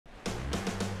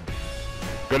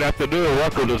Good afternoon,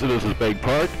 welcome to Citizens Bank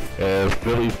Park as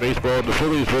Phillies baseball on the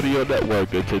Phillies Radio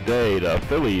Network. And today the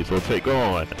Phillies will take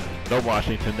on the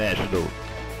Washington Nationals.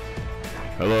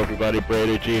 Hello everybody,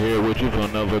 Brady G here with you for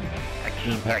another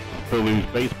action-packed Phillies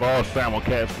baseball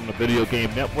simulcast from the Video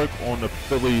Game Network on the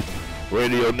Phillies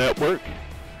Radio Network.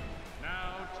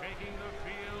 Now taking the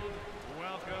field,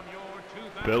 welcome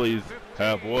your Phillies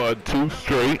have won 2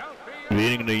 straight,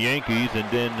 beating the Yankees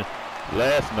and then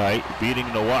last night beating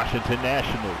the Washington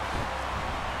Nationals.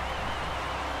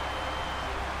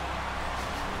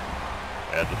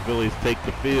 As the Phillies take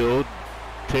the field,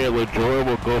 Taylor Jordan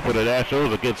will go for the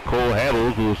Nationals against Cole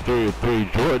Hamels, who is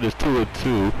 3-3. Jordan is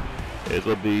 2-2. This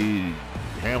will be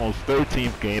Hamels'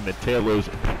 13th game and Taylor's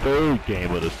 3rd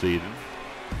game of the season.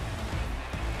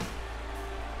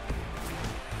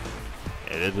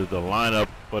 And this is the lineup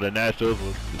for the Nationals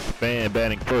with Span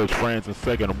batting first, Francis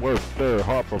second, Worth third,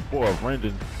 Harper fourth,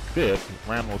 Rendon fifth,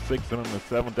 Ramos sixth, Zimmerman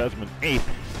seventh, Desmond eighth,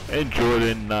 and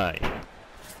Jordan ninth.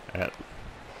 At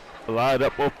the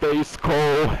lineup will face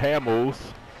Cole Hamels.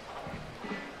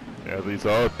 As we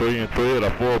saw, 3-3 at a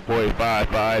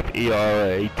 4.55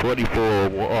 ERA, 24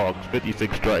 walks,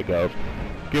 56 strikeouts,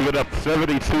 giving up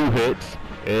 72 hits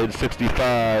and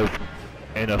 65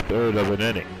 and a third of an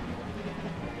inning.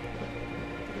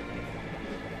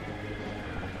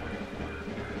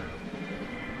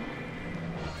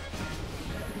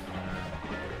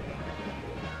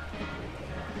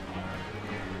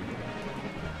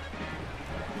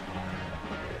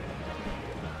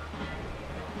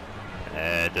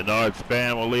 And Denard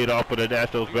Span will lead off for the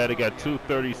Nationals, batting at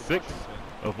 .236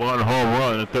 with 1 home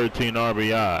run and 13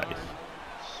 RBIs.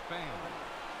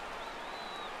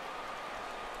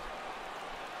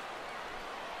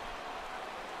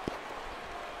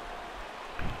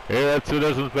 Here at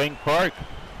Citizens Bank Park,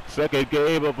 second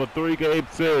game of a 3-game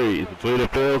series between the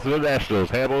Phillies and the Nationals.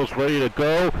 Hamels ready to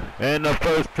go, and the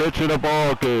first pitch of the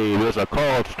ball game is a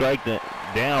called strike down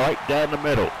right down the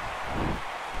middle.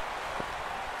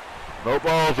 No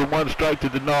balls and 1 strike to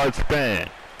Denard Span.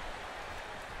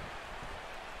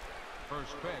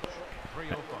 First pitch,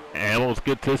 3-0. Hamels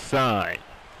gets his sign.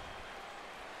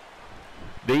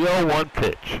 The 0-1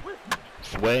 pitch.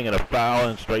 Swing and a foul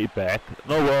and straight back.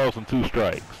 No balls and 2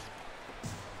 strikes.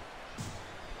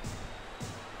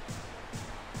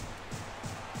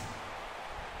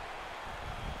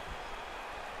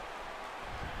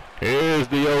 Here's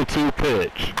the 0-2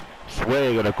 pitch.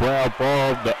 Swing and a ground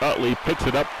ball. The Utley picks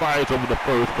it up, fires over the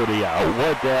first for the out. 1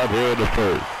 down here in the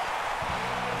first.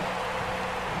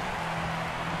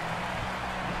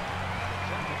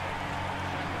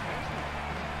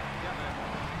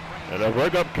 And a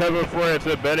bring up Kevin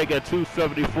Francis, batting at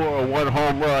 .274, 1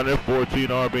 home run and 14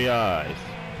 RBIs.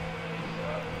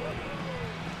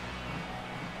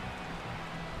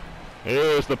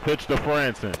 Here's the pitch to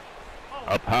Francis.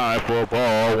 Up high for a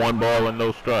ball, 1 ball and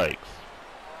no strikes.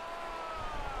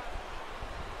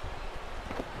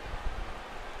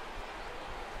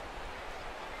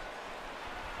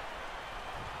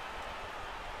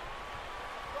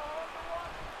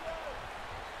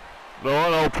 The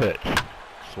 1-0 pitch.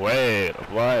 Swing, a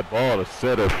fly ball to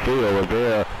center field, and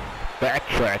they're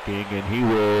backtracking, and he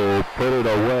will put it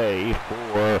away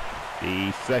for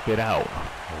the second out.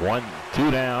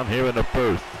 1-2 down here in the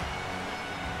first.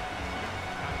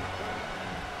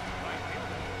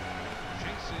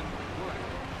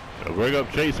 So bring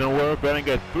up Jason Worth, batting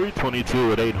at .322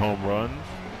 with 8 home runs,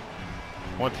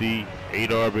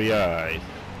 28 RBIs.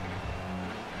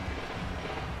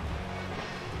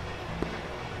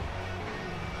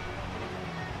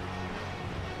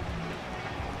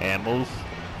 Hamels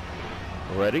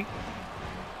ready.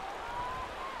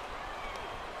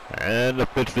 And the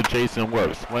pitch to Jason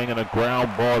Worth. Swinging a ground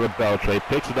ball to Beltre.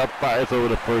 Picks it up, fires over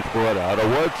the first board out. A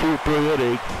 1-2-3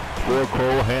 inning for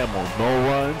Cole Hamels. No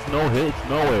runs, no hits,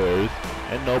 no errors,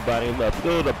 and nobody left.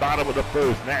 Go to the bottom of the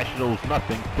first. Nationals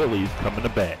nothing. Phillies coming to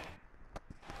bat.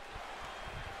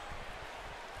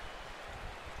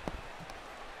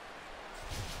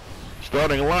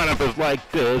 Starting lineup is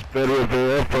like this: Ben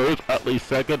Rivera first, Utley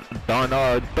second,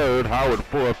 Darnard third, Howard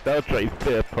fourth, Beltre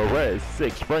fifth, Perez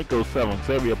sixth, Franco seventh,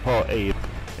 Xavier Paul eighth,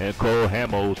 and Cole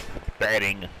Hamels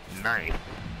batting ninth.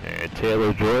 And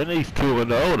Taylor Jordan, he's 2-0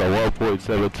 at a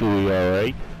 1.72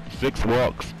 ERA, 6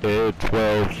 walks and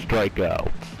 12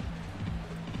 strikeouts.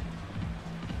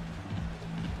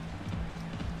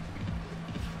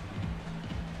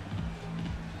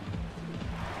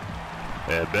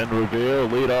 And Ben Revere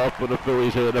lead off for the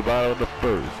Phillies here at the bottom of the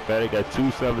first. Batting at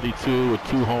 .272 with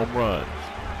 2 home runs.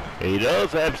 He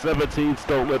does have 17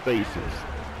 stolen bases.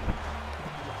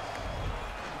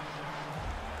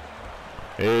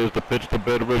 Here's the pitch to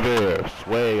Bill Revere.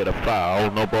 Swing and a foul.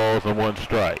 No balls and one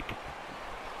strike.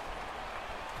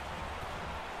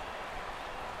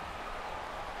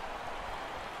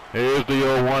 Here's the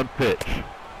 0-1 pitch.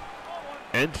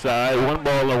 Inside, 1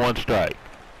 ball and 1 strike.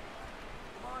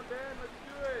 Come on, Dan, let's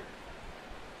do it.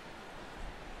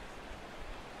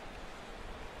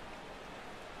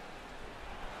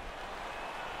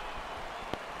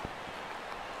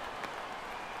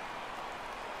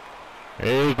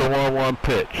 Here's the 1-1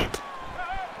 pitch.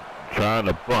 Trying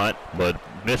to bunt, but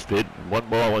missed it. 1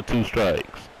 ball and 2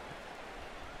 strikes.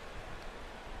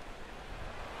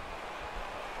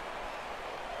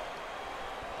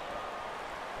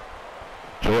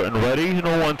 Jordan ready,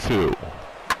 no 1-2.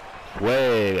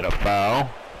 Swing and a foul.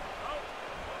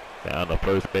 Down the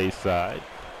first base side.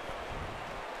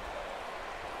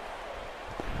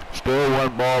 Still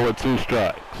 1 ball and 2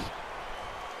 strikes.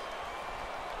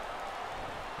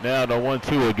 Now the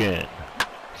 1-2 again.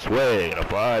 Swing and a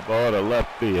fly ball to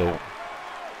left field.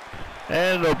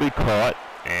 And it'll be caught.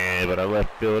 And by the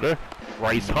left fielder,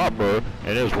 Bryce Harper,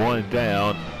 and there's 1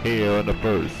 down here in the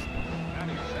first.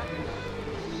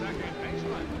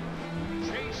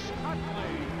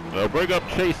 They'll bring up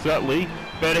Chase Utley,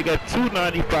 batting at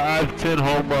 .295, 10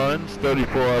 home runs,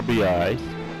 34 RBIs.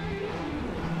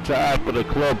 Tied for the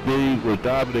club lead with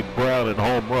Dominic Brown in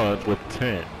home runs with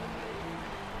 10.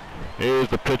 Here's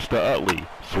the pitch to Utley.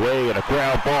 Swing and a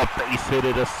ground ball, base hit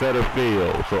into center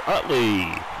field. So Utley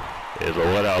is a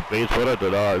 1-out base runner.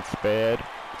 Denard Spad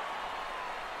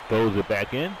throws it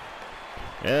back in.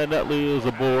 And Utley is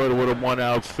aboard with a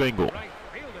 1-out single.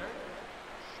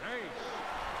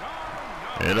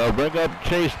 And they'll bring up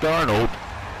Chase Darnold.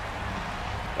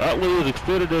 Utley has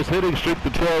extended his hitting streak to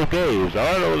 12 games.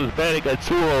 Darnold is batting at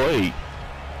 .208.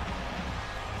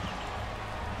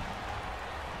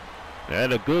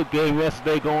 And a good game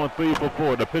yesterday, going 3 for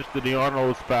 4. The pitch to the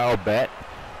Arnold's foul bat.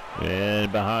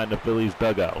 And behind the Phillies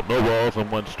dugout. No balls and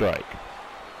 1 strike.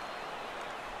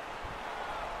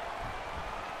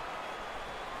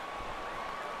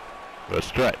 A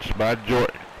stretch by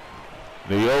Jordan.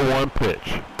 The 0-1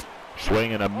 pitch.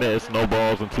 Swing and a miss, no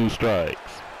balls and 2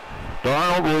 strikes.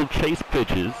 Darnold will chase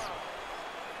pitches.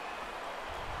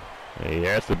 He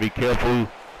has to be careful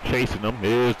chasing them.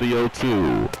 Here's the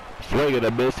 0-2. Swing and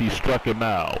a miss, he struck him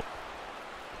out.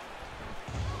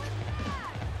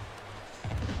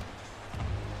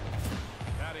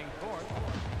 Batting fourth,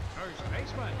 first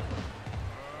baseman,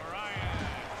 Ryan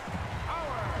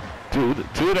Howard.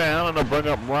 Two down, and they'll bring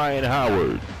up Ryan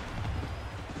Howard.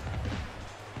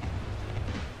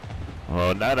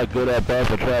 Oh, not a good at-bat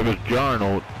for Travis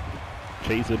Darnold.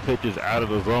 Chasing pitches out of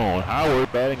the zone.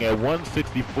 Howard batting at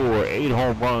 .164, 8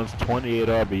 home runs, 28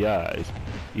 RBIs.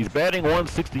 He's batting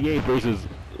 .168 versus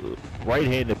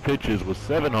right-handed pitchers with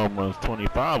 7 home runs,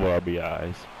 25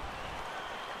 RBIs.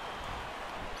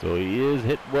 So he is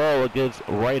hit well against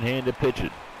right-handed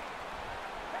pitching.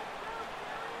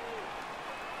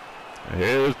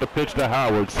 Here's the pitch to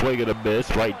Howard. Swing and a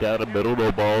miss, right down the middle.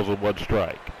 No balls and 1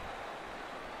 strike.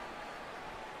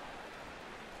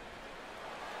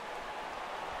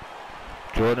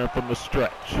 Jordan from the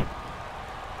stretch.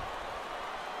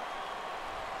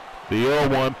 The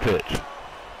 0-1 pitch.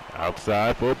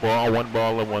 Outside for a ball, 1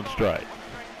 ball and 1 strike.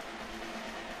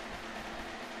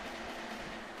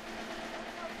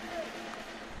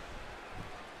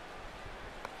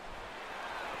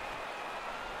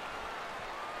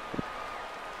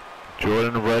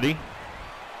 Jordan ready.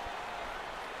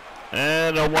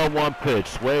 And a 1-1 pitch.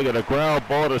 Swing and a ground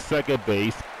ball to second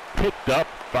base. Picked up,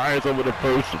 fires over the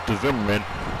first to Zimmerman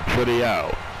for the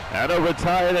out. And they'll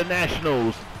retire the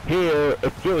Nationals here,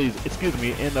 Phillies,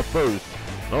 in the first.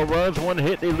 No runs, 1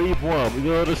 hit, they leave 1. We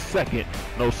go to second,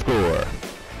 no score.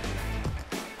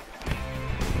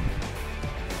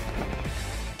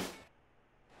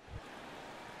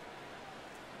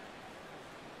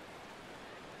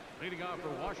 Leading off for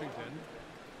Washington,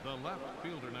 the left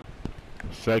fielder number.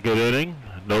 Second inning,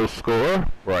 no score.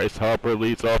 Bryce Harper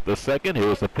leads off the second.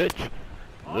 Here's the pitch.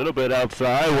 A little bit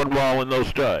outside, 1 ball and no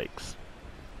strikes.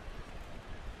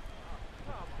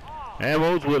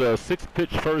 Amos with a 6-pitch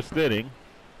first inning.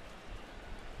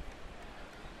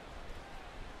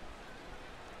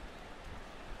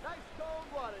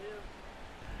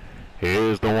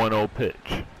 Here's the 1-0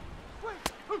 pitch.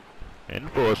 And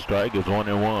for a strike is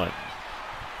 1-1.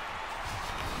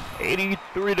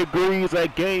 83 degrees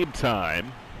at game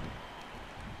time.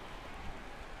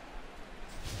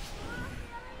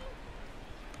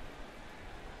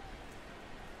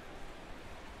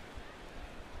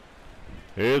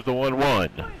 Here's the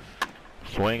 1-1.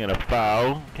 Swing and a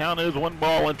foul. Count is 1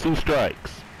 ball and 2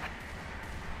 strikes.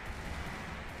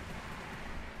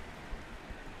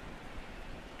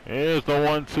 Here's the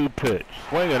 1-2 pitch.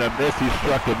 Swing and a miss. He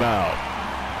struck him out.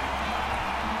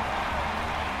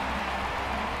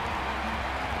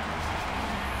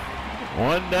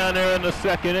 One down there in the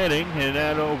second inning, and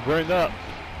that'll bring up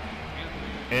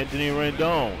Anthony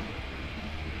Rendon.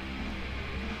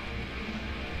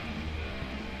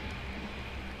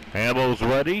 Hamill's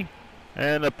ready,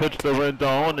 and the pitch to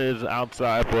Rendon is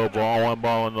outside for a ball. 1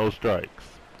 ball and no strikes.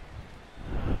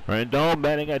 Rendon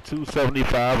batting at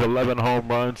 .275, 11 home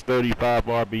runs, 35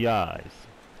 RBIs.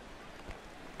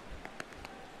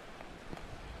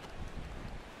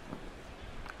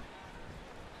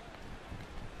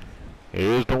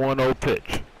 Here's the 1-0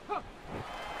 pitch.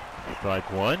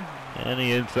 Strike 1, and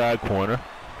the inside corner.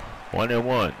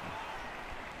 1-1.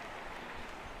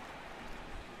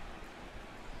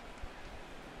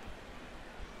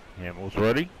 Hamill's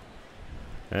ready.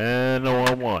 And the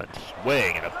 1-1.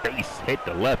 Swing and a base hit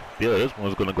to left field. This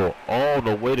one's going to go all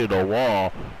the way to the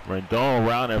wall. Rendon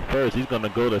round at first. He's going to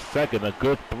go to second. A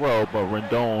good throw, but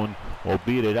Rendon will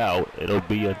beat it out. It'll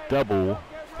be a double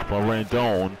for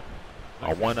Rendon.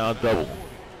 A 1-out double.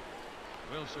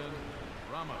 Wilson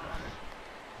Ramos.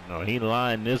 No, he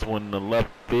lined this one in the left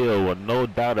field with no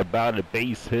doubt about it.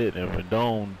 Base hit, and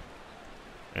Rendon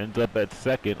ends up at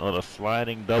second on a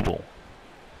sliding double.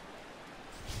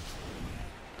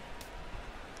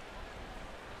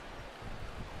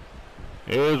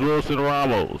 Here's Wilson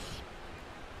Ramos.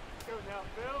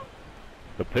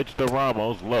 The pitch to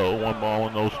Ramos, low, 1 ball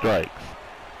and no strikes.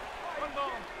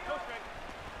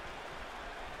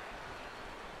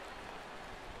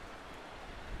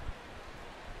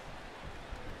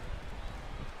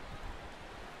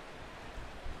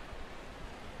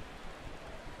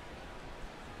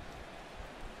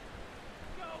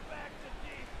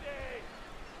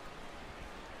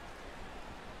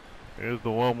 Here's the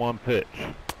 1-1 pitch.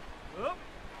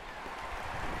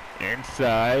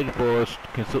 Inside for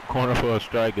a corner for a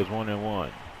strike is 1-1.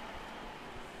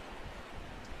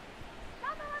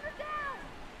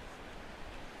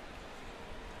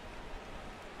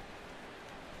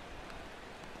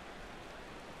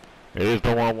 Here's the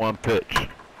 1-1 pitch.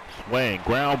 Swing,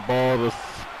 ground ball to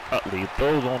Utley.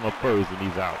 Throws on the first and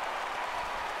he's out.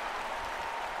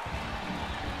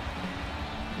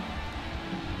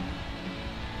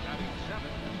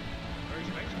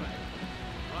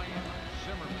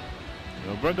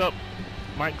 They'll bring up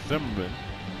Mike Zimmerman.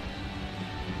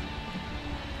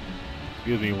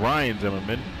 Excuse me, Ryan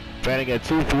Zimmerman. Batting at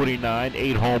 .249,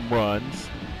 8 home runs,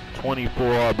 24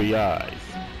 RBIs.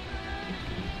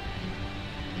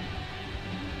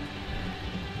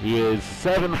 He is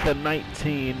 7 for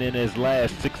 19 in his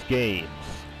last 6 games.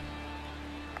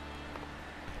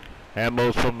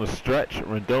 Hamill's from the stretch,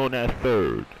 Rendon at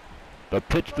third. The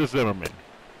pitch to Zimmerman.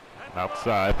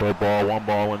 Outside for a ball, 1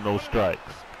 ball and no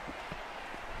strikes.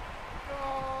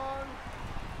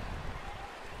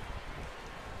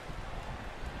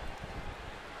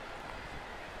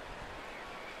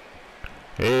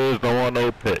 Here's the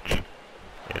 1-0 pitch.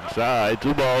 Inside,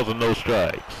 2 balls and no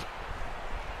strikes.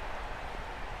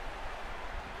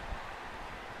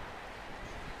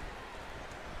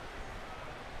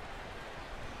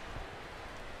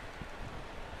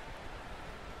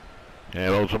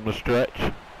 Arrows from the stretch.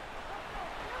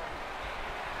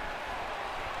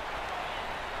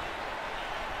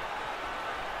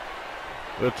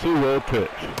 The 2-0 pitch.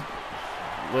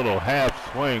 Little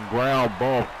half swing, ground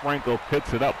ball. Franco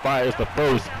picks it up, fires the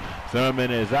first.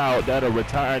 Zimmerman is out. That'll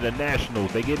retire the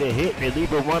Nationals. They get a hit and they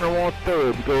leave a runner on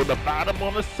third. We go to the bottom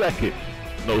on the second.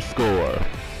 No score.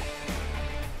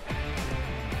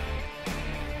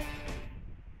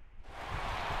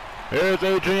 Here's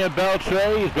Adrian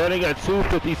Beltre. He's batting at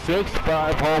 .256,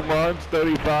 5 home runs,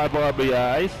 35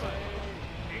 RBIs.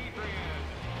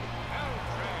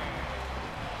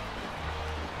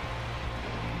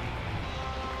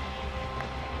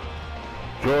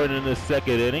 Jordan in the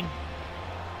second inning.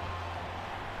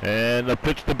 And the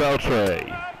pitch to Beltre.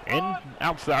 In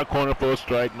outside corner for a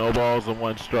strike, no balls and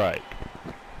 1 strike.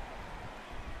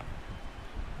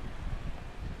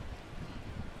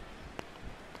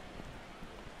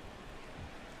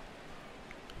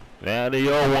 Now the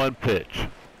 0-1 pitch.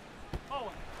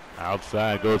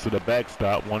 Outside goes to the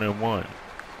backstop, 1-1.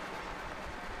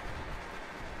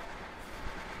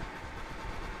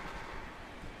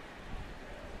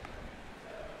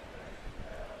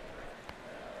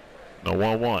 The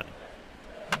 1-1.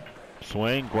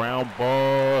 Swing, ground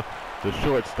ball to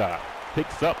shortstop.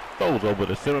 Picks up, throws over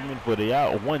to Zimmerman for the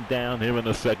out. 1 down here in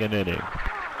the second inning.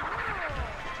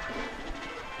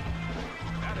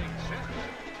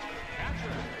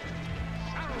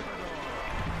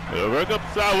 They'll rig up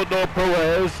Salvador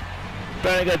Perez.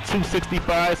 batting at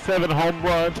 265, 7 home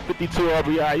runs, 52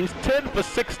 RBI. He's 10 for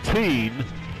 16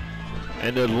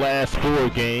 in the last 4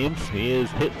 games. He is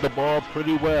hitting the ball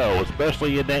pretty well,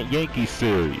 especially in that Yankees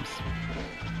series.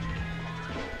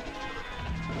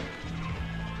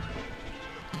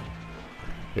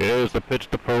 Here's the pitch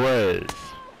to Perez.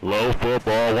 Low for a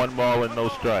ball, 1 ball and no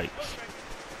strikes.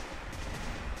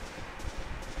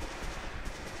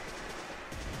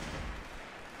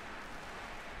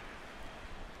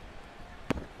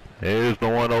 Here's the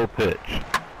 1-0 pitch.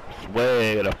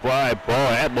 Swing and a fly ball.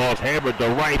 That ball's hammered to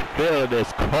right field.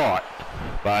 It's caught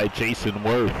by Jason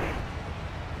Worth.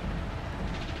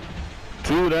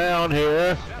 2 down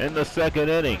here in the 2nd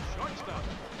inning.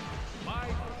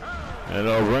 And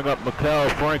they'll bring up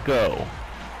Maikel Franco.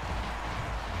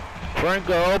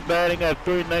 Franco batting at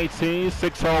 .319,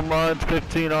 6 home runs,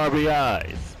 15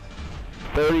 RBIs.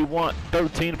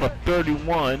 13 for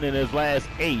 31 in his last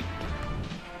 8.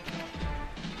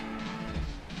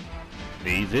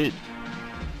 He's hit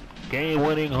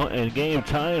game-winning and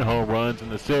game-tying home runs in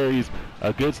the series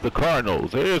against the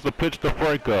Cardinals. Here's the pitch to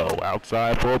Franco.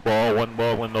 Outside for a ball, 1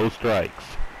 ball and no strikes.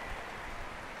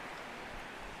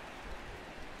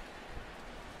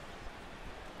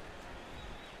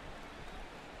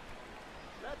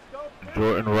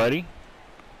 Jordan ready.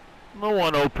 The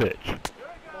 1-0 pitch.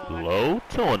 Low,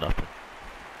 2-0.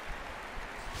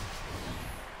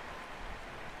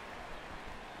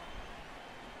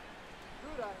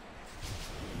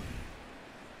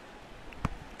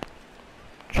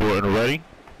 Jordan ready.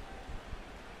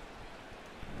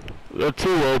 The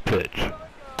 2-0 pitch.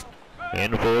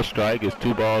 And for a strike is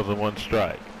 2 balls and 1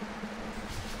 strike.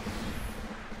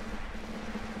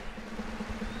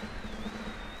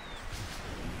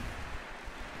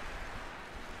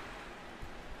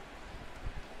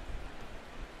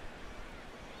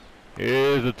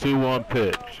 Here's a 2-1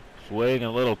 pitch. Swing and a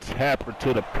little tapper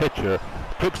to the pitcher.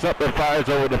 Picks up and fires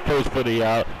over the first for the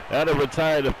out. That'll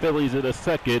retire the Phillies in the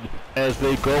 2nd as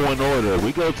they go in order.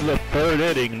 We go to the 3rd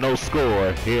inning, no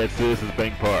score here at Citizens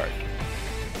Bank Park.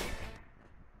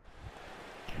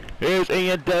 Here's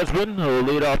Ian Desmond, who will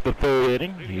lead off the 3rd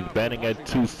inning. He's batting at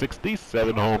 .260,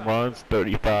 7 home runs,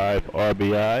 35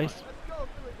 RBIs.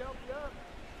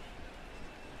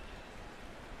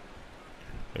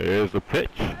 Here's the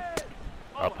pitch.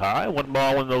 Up high, 1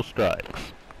 ball and no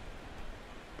strikes.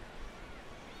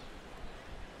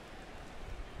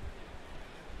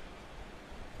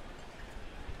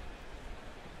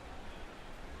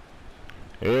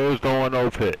 Here's the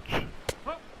 1-0 pitch.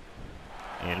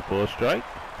 In for a strike.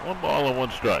 1 ball and 1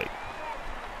 strike.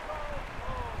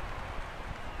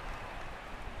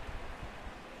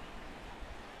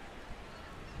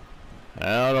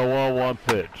 Now the 1-1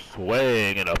 pitch.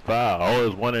 Swing and a foul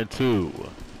is 1-2.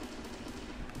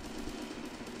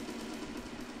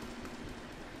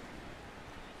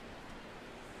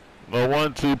 The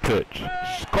 1-2 pitch.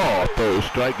 Call 3rd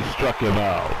strike. He struck him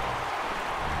out.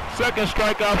 2nd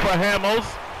strikeout for Hamels.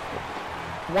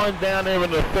 1 down there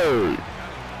in the 3rd.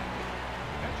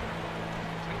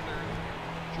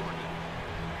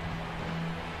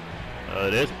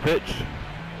 This pitch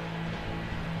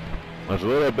was a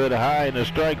little bit high in the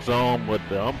strike zone, but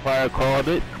the umpire called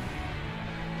it.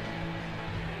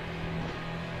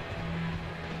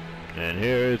 And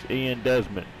here's Ian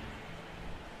Desmond.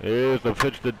 Here's the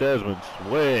pitch to Desmond.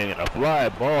 Swing and a fly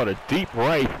ball to deep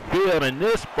right field, and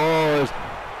this ball is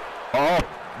off.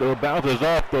 The bounces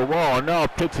off the wall. Now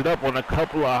picks it up on a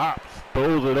couple of hops.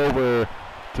 Throws it over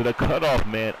to the cutoff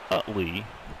man, Utley.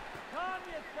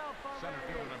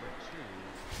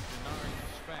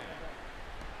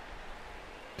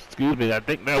 Excuse me, I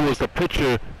think that was the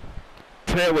pitcher,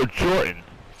 Taylor Jordan.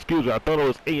 Excuse me, I thought it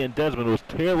was Ian Desmond. It was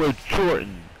Taylor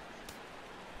Jordan.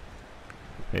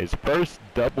 His first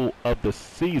double of the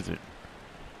season.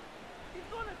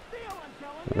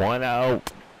 1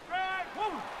 out.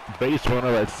 Base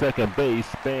runner at 2nd base.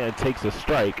 Span takes a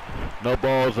strike. No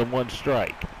balls and 1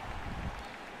 strike.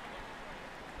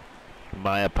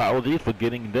 My apologies for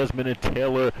getting Desmond and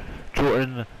Taylor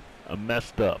Jordan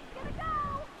messed up.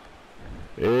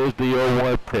 Here's the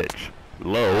 0-1 pitch.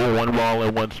 Low, 1 ball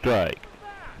and 1 strike.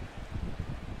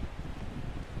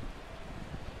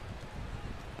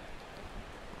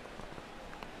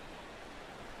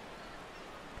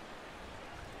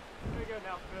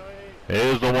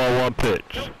 Here's the 1-1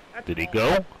 pitch. Did he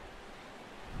go?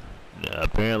 No,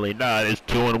 apparently not. It's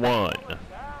 2-1.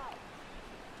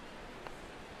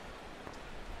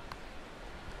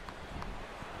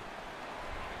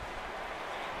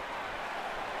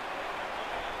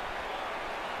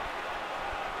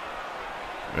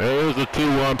 There's the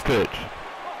 2-1 pitch.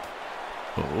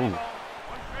 Oh.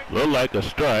 Looked like a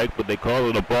strike, but they call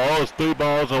it a ball. It's 3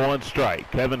 balls and 1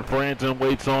 strike. Kevin Franzen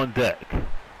waits on deck.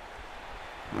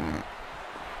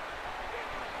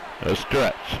 A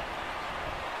stretch.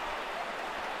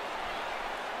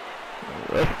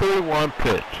 A 3-1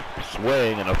 pitch.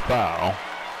 Swing and a foul.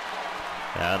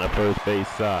 Down the first base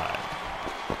side.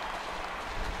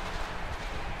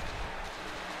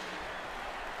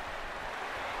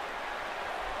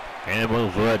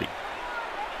 Hamill's ready.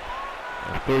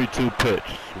 A 3-2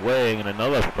 pitch. Swing and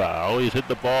another foul. He's hit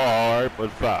the ball hard,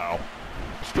 but foul.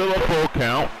 Still a full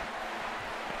count.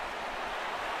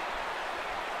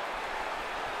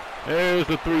 There's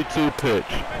the 3-2 pitch.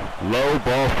 Low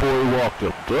ball 4, he walked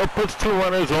him. Doyle puts 2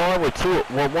 runners on with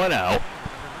 1 out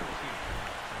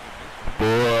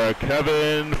for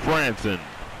Kevin Franzen.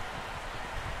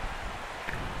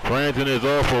 Franzen is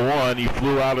 0 for 1. He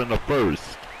flew out in the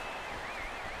first.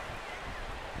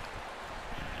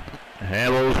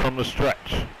 Hamels from the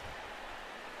stretch.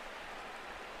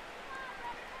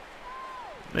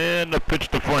 And the pitch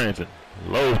to Franzen.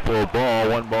 Low for a ball,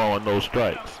 1 ball and no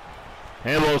strikes.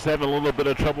 Hamels having a little bit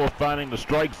of trouble finding the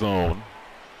strike zone.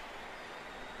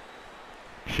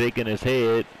 Shaking his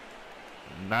head.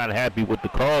 Not happy with the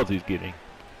calls he's getting.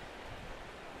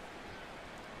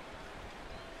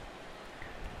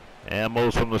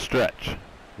 Hamels from the stretch.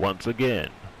 Once again.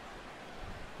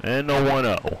 And the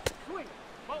 1-0.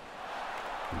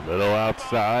 Little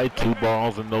outside, 2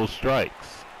 balls and no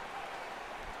strikes.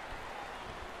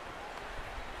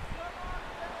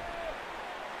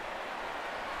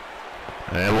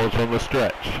 Hamels from the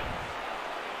stretch.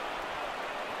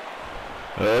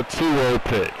 A 2-0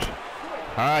 pitch.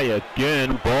 High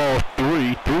again, ball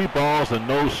 3. 3 balls and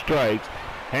no strikes.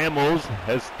 Hamels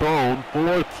has thrown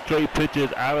 4 straight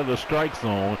pitches out of the strike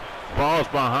zone. Falls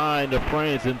behind the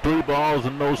Franzen, 3 balls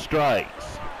and no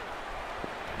strikes.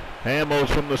 Hamels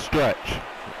from the stretch.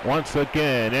 Once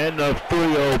again, and the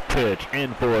 3-0 pitch.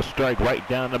 In for a strike right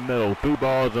down the middle. 3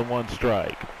 balls and 1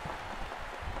 strike.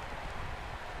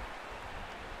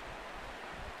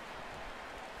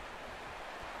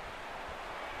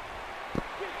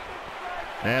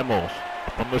 Hamels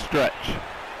from the stretch.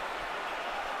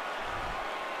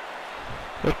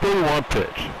 The 3-1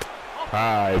 pitch.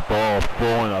 High ball 4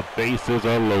 and the bases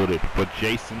are loaded for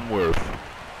Jason Worth.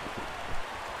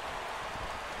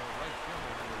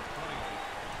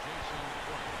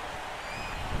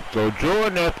 So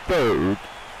Jordan at third,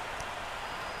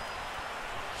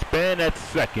 Span at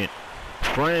second,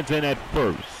 Franzen at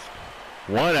first.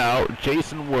 1 out,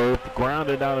 Jason Worth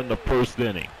grounded out in the first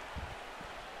inning.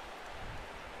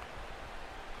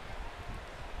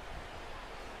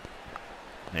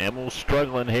 Hamels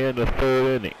struggling here in the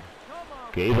 3rd inning.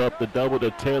 Gave up the double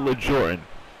to Taylor Jordan.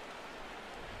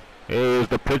 Here's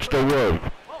the pitch to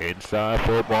Worth. Inside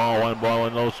for a ball, 1 ball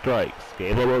and no strikes.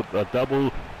 Gave up a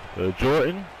double to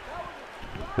Jordan.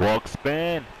 Walk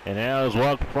Span, and now is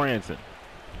walk Franzen.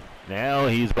 Now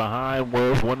he's behind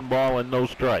Worth, 1 ball and no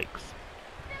strikes.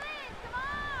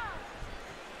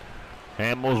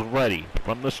 Hamels ready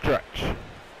from the stretch.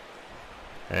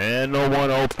 And the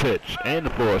 1-0 pitch. And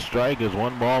for a strike is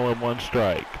 1 ball and 1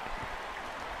 strike.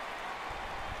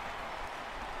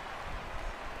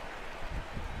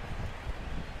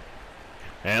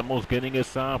 Hamels getting a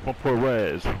sign from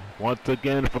Perez. Once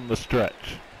again from the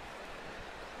stretch.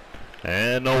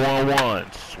 And the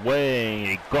 1-1. Swing.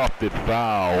 He golfed it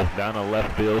foul down the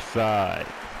left field side.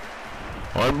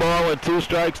 1 ball and 2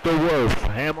 strikes to Worth.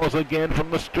 Hamels again from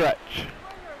the stretch.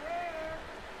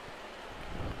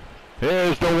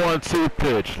 Here's the 1-2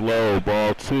 pitch. Low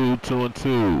ball 2,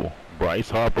 2-2.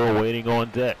 Bryce Harper waiting on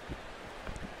deck.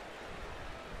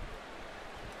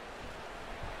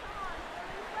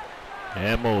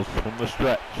 Hamels from the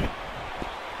stretch.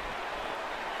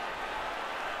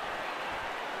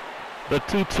 The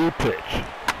 2-2 pitch.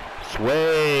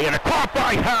 Swing and a caught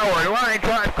by Howard. Line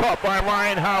drive caught by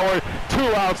Ryan Howard.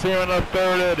 2 outs here in the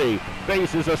 3rd inning.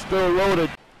 Bases are still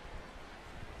loaded.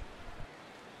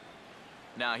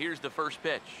 Now here's the first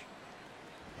pitch.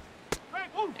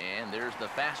 And there's the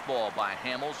fastball by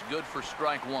Hamels. Good for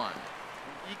strike 1.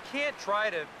 You can't try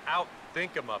to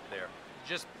outthink him up there.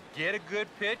 Just get a good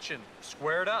pitch and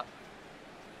square it up.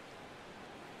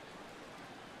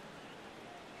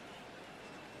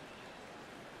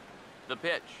 The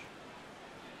pitch.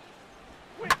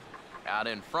 Out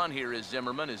in front here is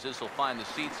Zimmerman, as this will find the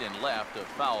seats in left. A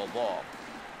foul ball.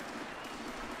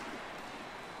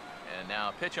 And now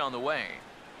a pitch on the way.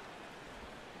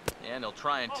 And he'll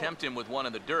try and tempt him with one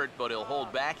in the dirt, but he'll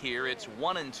hold back here. It's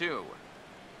 1-2.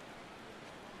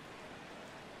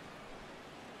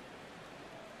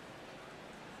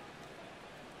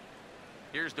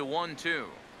 Here's the 1-2.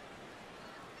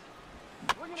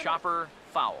 Chopper,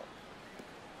 foul.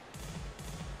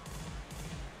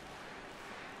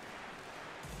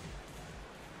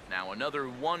 Now another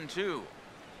 1-2.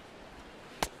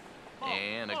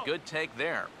 And a good take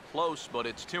there. Close, but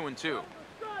it's 2-2.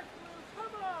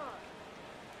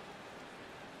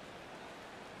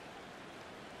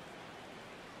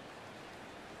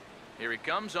 Here he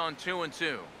comes on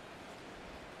 2-2.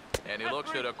 And he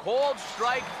looks at a cold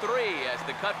strike 3 as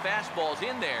the cut fastball's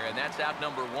in there, and that's out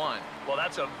number 1. Well,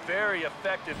 that's a very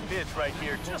effective pitch right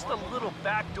here. Just a little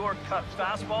backdoor cut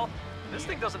fastball. This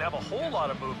thing doesn't have a whole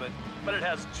lot of movement, but it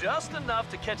has just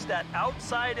enough to catch that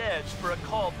outside edge for a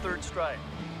called third strike.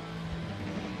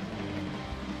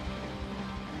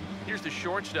 Here's the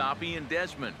shortstop, Ian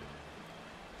Desmond.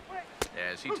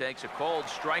 As he takes a cold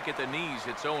strike at the knees,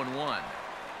 it's 0-1.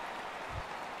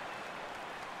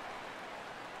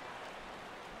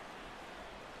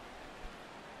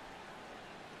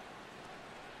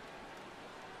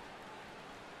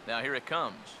 Now here it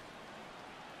comes.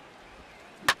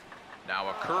 Now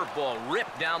a curveball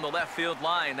ripped down the left field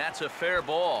line. That's a fair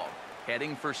ball.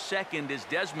 Heading for second is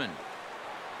Desmond.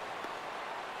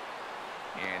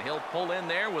 And he'll pull in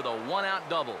there with a 1-out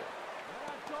double.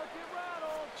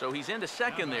 So he's into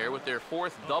second there with their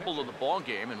 4th double of the ball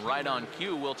game, and right on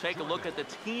cue we'll take a look at the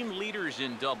team leaders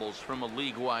in doubles from a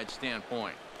league-wide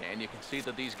standpoint. And you can see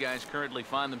that these guys currently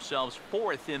find themselves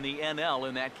 4th in the NL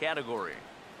in that category.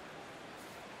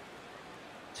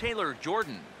 Taylor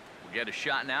Jordan will get a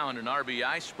shot now in an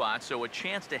RBI spot, so a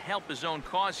chance to help his own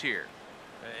cause here.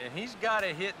 And he's got a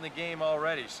hit in the game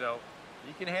already, so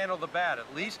he can handle the bat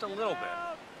at least a little bit.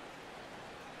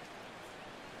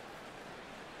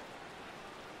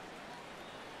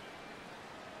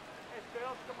 Hey,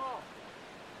 Phil, come on.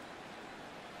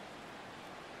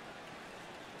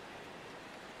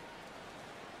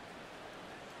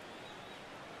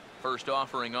 First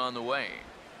offering on the way.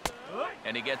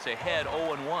 And he gets ahead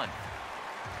 0-1.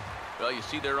 Well, you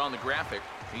see there on the graphic,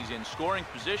 he's in scoring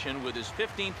position with his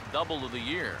 15th double of the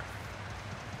year.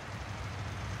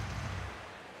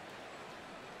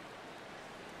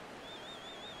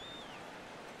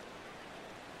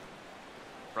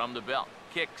 From the belt,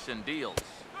 kicks and deals.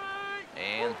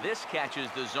 And this catches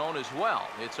the zone as well.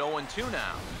 It's 0-2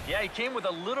 now. Yeah, he came with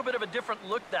a little bit of a different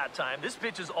look that time. This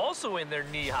pitch is also in there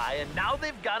knee high, and now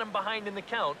they've got him behind in the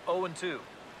count, 0-2.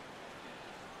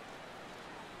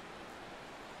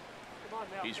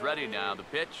 He's ready now, the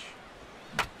pitch.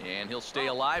 And he'll stay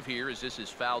alive here as this is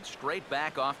fouled straight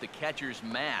back off the catcher's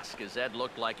mask, as that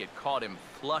looked like it caught him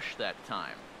flush that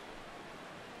time.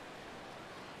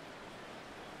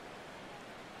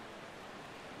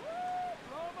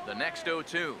 The next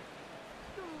 0-2.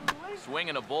 Swing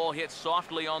and a ball hit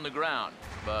softly on the ground,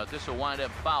 but this will wind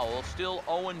up foul, still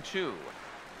 0-2.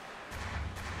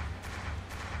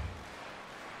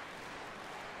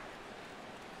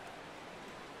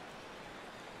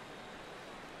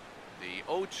 The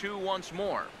 0-2 once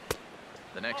more.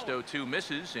 The next 0-2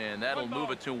 misses, and that'll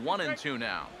move it to 1-2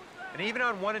 now. And even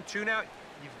on 1-2 now,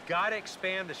 you've got to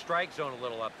expand the strike zone a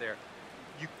little up there.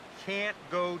 You can't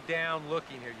go down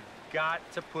looking here. You've got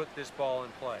to put this ball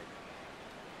in play.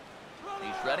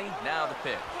 He's ready. Now the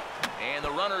pitch. And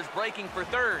the runner's breaking for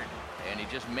third. And he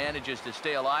just manages to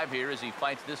stay alive here as he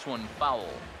fights this one foul.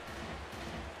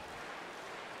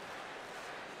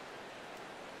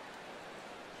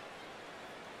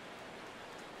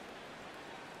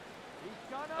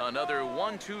 Another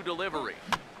 1-2 delivery.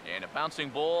 And a bouncing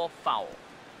ball, foul.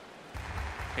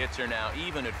 Hits are now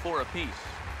even at 4 apiece.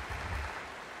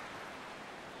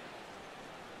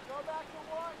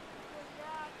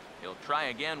 He'll try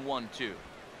again, 1-2.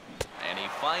 And he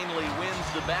finally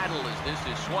wins the battle as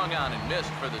this is swung on and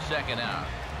missed for the second out.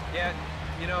 Yeah,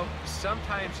 you know,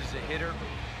 sometimes as a hitter,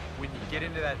 when you get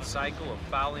into that cycle of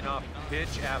fouling off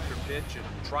pitch after pitch and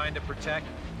trying to protect,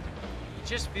 you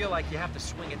just feel like you have to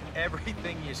swing at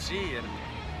everything you see. And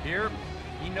here,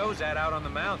 he knows that out on the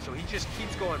mound, so he just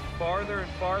keeps going farther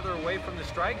and farther away from the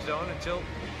strike zone until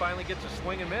he finally gets a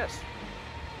swing and miss.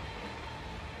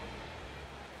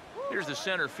 Here's the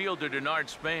center fielder, Denard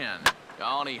Span.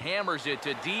 Oh, and he hammers it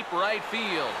to deep right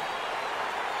field.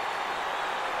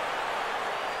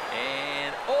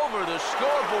 And over the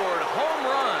scoreboard, home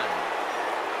run.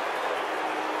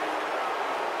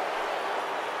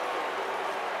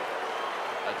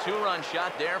 A 2-run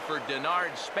shot there for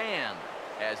Denard Span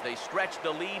as they stretch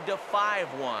the lead to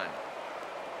 5-1.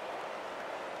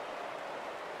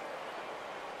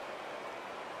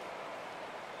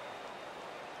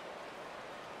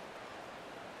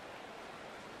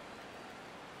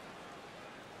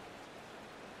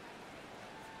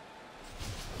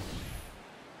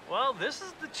 Well, this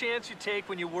is the chance you take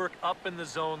when you work up in the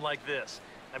zone like this.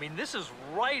 I mean, this is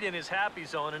right in his happy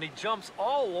zone, and he jumps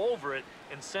all over it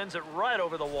and sends it right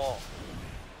over the wall.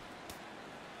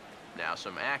 Now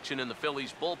some action in the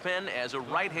Phillies bullpen as a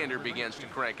right-hander begins to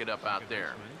crank it up out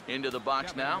there. Into the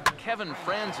box now, Kevin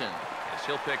Franzen, as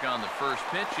he'll pick on the first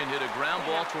pitch and hit a ground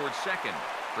ball towards second.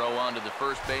 Throw on to the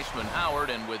first baseman Howard,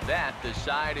 and with that, the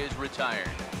side is retired.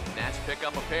 Nats pick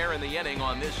up a pair in the inning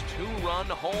on this two-run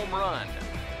home run.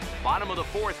 Bottom of the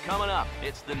fourth coming up.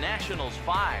 It's the Nationals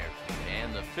 5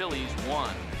 and the Phillies 1.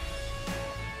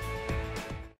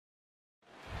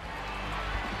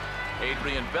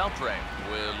 Adrian Beltre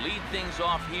will lead things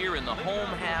off here in the home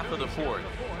half of the fourth.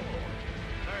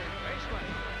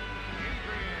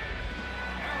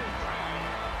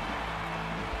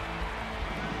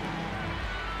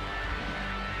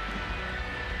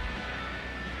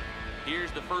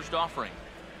 Here's the first offering.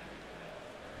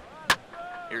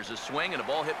 Here's a swing, and a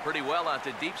ball hit pretty well out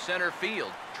to deep center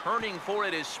field. Turning for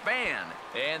it is Span,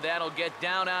 and that'll get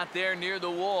down out there near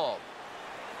the wall.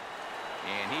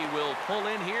 And he will pull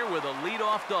in here with a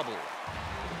leadoff double.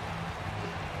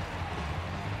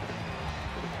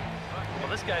 Well,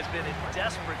 this guy's been in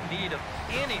desperate need of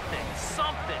anything,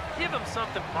 something. Give him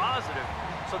something positive.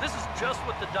 So this is just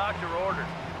what the doctor ordered.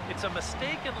 It's a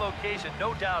mistaken location,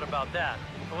 no doubt about that.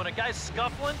 But when a guy's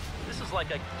scuffling, this is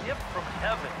like a gift from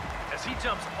heaven, as he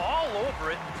jumps all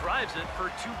over it and drives it for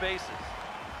 2 bases.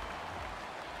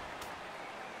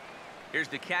 Here's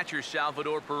the catcher,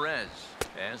 Salvador Perez,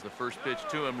 as the first pitch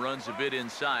to him runs a bit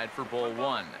inside for ball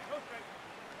 1.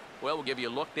 Well, we'll give you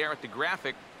a look there at the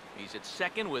graphic. He's at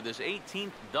second with his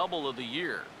 18th double of the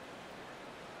year.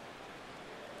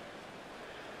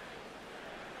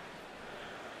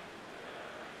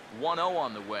 One 0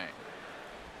 on the way.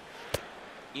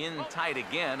 In tight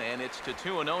again, and it's to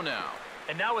 2-0 now.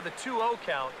 And now with a 2-0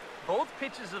 count, both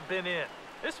pitches have been in.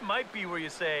 This might be where you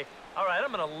say, all right,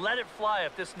 I'm going to let it fly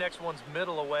if this next one's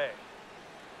middle away.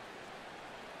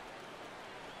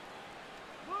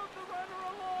 Move the runner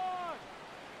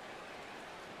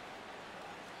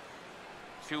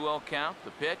along. 2-0 count,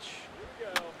 the pitch. Here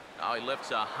we go. Now he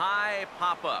lifts a high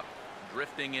pop-up,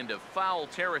 drifting into foul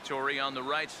territory on the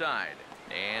right side.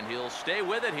 And he'll stay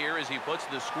with it here as he puts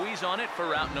the squeeze on it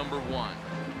for out number 1.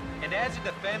 And as a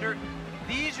defender,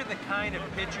 these are the kind of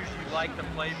pitchers you like to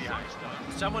play behind.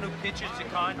 Someone who pitches to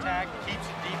contact, keeps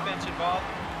the defense involved,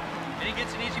 and he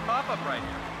gets an easy pop-up right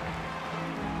here.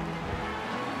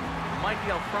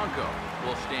 Miguel Franco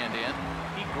will stand in.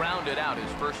 He grounded out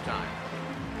his first time.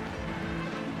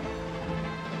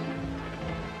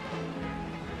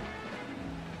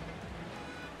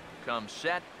 Comes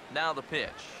set, now the pitch.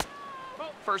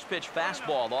 First pitch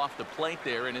fastball off the plate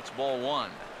there, and it's ball 1.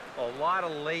 A lot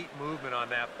of late movement on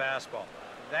that fastball.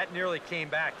 That nearly came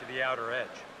back to the outer edge.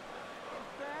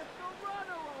 That's the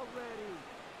runner already.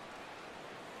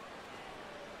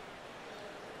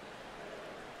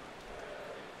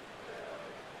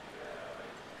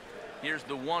 Here's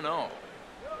the 1-0.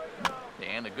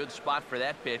 And a good spot for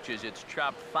that pitch as it's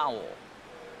chopped foul.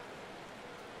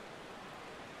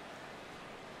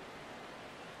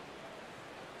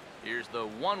 Here's the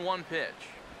 1-1 pitch.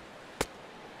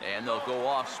 And they'll go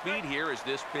off speed here as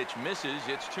this pitch misses.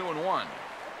 It's 2-1.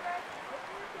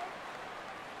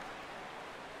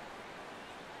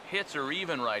 Hits are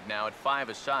even right now at 5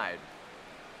 aside.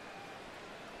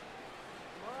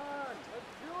 Come on,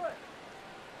 let's do it.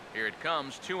 Here it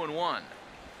comes, 2-1.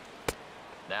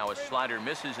 Now a slider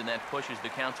misses, and that pushes the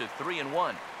count to 3-1.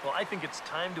 Well, I think it's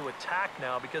time to attack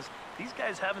now because these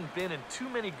guys haven't been in too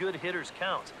many good hitters'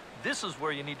 counts. This is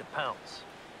where you need to pounce.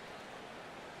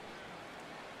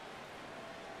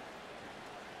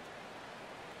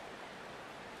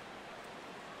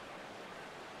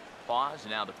 Pause,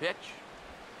 now the pitch.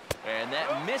 And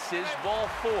that misses, ball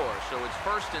 4. So it's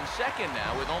first and second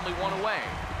now with only 1 away.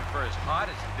 For as hot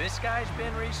as this guy's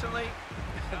been recently,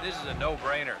 this is a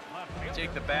no-brainer.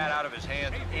 Take the bat out of his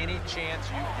hands any chance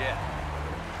you get.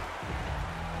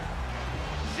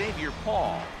 Xavier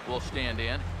Paul will stand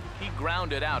in. He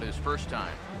grounded out his first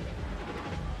time.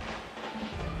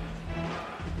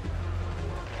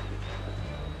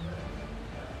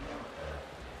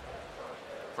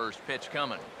 First pitch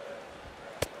coming.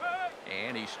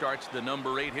 And he starts the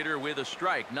number 8 hitter with a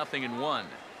strike, 0-1.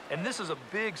 And this is a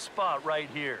big spot right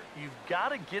here. You've got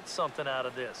to get something out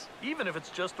of this, even if it's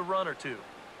just a run or two.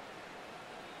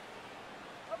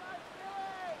 Come on,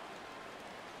 Philly.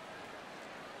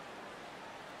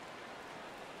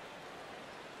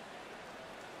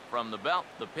 From the belt,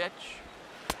 the pitch.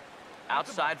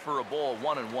 Outside for a ball,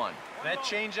 1-1. That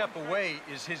changeup away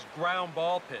is his ground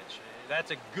ball pitch.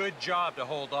 That's a good job to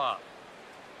hold off.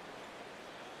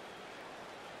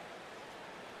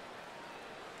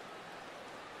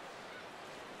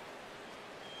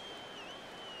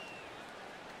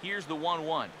 Here's the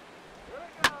 1-1.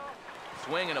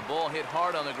 Swing and a ball hit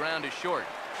hard on the ground is short.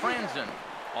 Franzen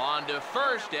on to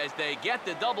first as they get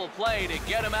the double play to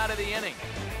get him out of the inning.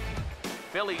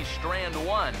 Phillies strand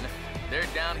one. They're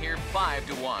down here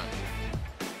 5-1.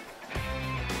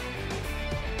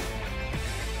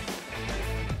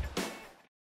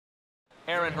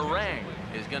 Aaron Harang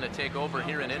is going to take over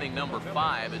here in inning number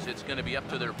 5 as it's going to be up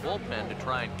to their bullpen to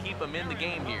try and keep him in the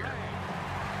game here.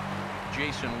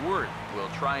 Jason Worth will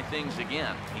try things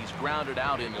again. He's grounded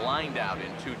out and lined out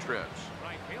in 2 trips.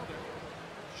 Right fielder,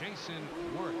 Jason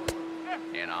Worth.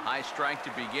 And a high strike to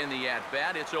begin the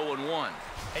at-bat. It's 0-1.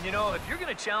 And you know, if you're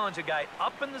going to challenge a guy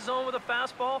up in the zone with a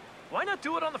fastball, why not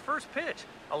do it on the first pitch?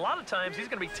 A lot of times he's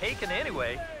going to be taken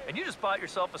anyway, and you just bought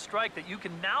yourself a strike that you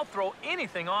can now throw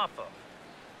anything off of.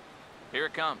 Here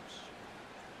it comes.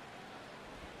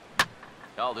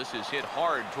 Oh, this is hit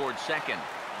hard towards second.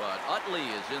 But Utley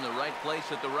is in the right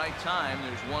place at the right time.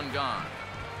 There's one gone.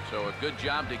 So a good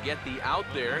job to get the out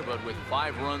there, but with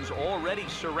 5 runs already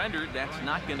surrendered, that's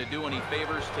not going to do any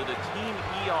favors to the team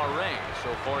ERA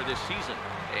so far this season.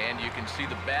 And you can see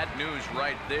the bad news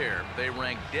right there. They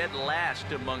rank dead last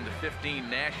among the 15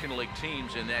 National League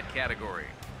teams in that category.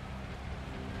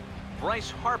 Bryce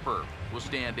Harper will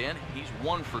stand in. He's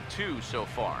 1 for 2 so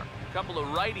far. A couple of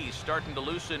righties starting to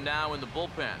loosen now in the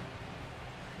bullpen.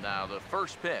 Now the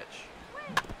first pitch.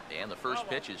 And the first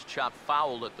pitch is chopped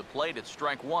foul at the plate at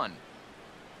strike 1.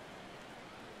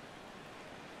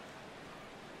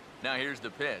 Now here's the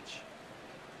pitch.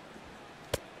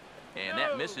 And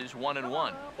that misses 1-1.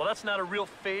 Well, that's not a real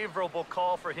favorable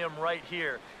call for him right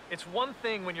here. It's one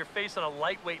thing when you're facing a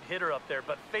lightweight hitter up there,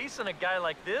 but facing a guy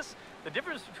like this, the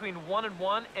difference between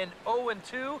 1-1 and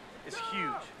 0-2 is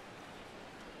huge.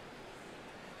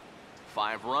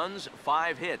 5 runs,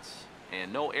 5 hits,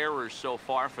 and no errors so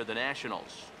far for the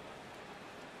Nationals.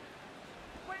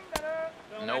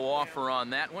 No offer on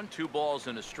that one. 2 balls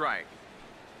and a strike.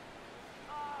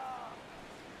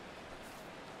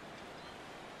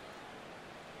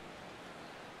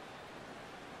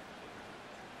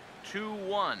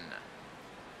 Two-one.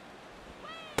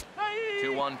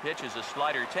 2-1 pitch is a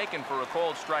slider taken for a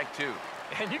cold strike 2.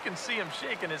 And you can see him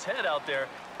shaking his head out there.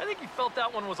 I think he felt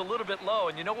that one was a little bit low,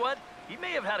 and you know what? He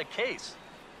may have had a case.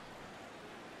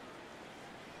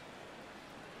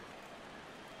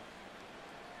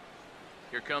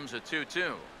 Here comes a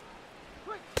 2-2.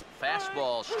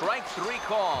 Fastball, strike 3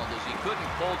 called as he couldn't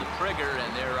pull the trigger,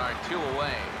 and there are 2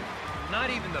 away. Not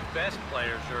even the best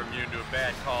players are immune to a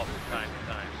bad call from time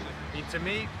to time. I mean, to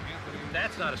me,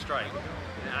 that's not a strike.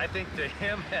 And I think to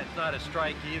him, that's not a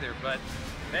strike either. But,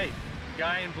 hey,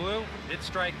 guy in blue, it's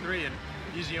strike 3, and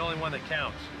he's the only one that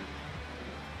counts.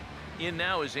 In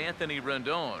now is Anthony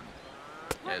Rendon,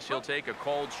 as he'll take a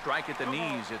cold strike at the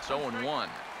knees. It's 0-1.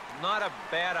 Not a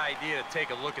bad idea to take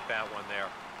a look at that one there.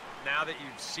 Now that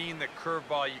you've seen the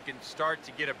curveball, you can start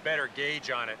to get a better gauge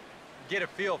on it. Get a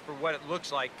feel for what it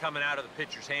looks like coming out of the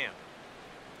pitcher's hand.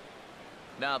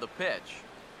 Now the pitch.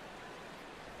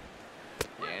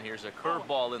 And here's a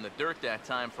curveball in the dirt that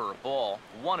time for a ball.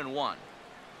 1-1.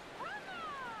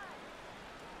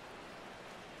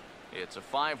 It's a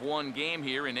 5-1 game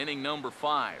here in inning number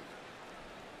 5.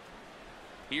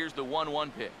 Here's the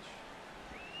 1-1 pitch.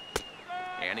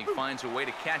 And he finds a way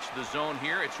to catch the zone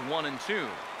here. It's 1-2.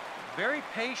 Very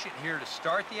patient here to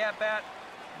start the at-bat.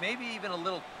 Maybe even a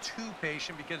little too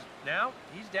patient because now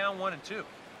he's down 1-2.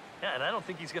 Yeah, and I don't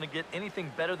think he's going to get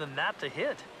anything better than that to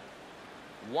hit.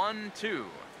 1-2.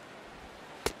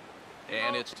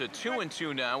 And it's to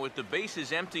 2-2 now with the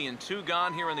bases empty and 2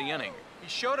 gone here in the inning. He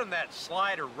showed him that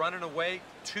slider running away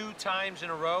 2 times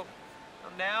in a row.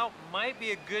 Now might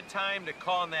be a good time to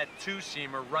call on that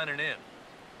 2-seamer running in.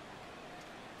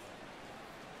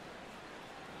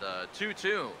 The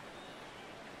 2-2.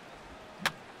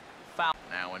 Foul.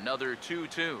 Now another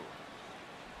 2-2.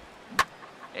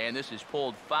 And this is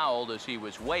pulled foul as he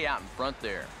was way out in front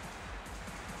there.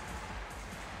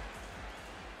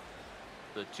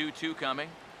 The 2-2 coming.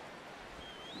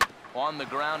 On the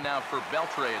ground now for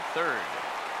Beltre at third.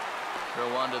 Throw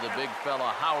on to the big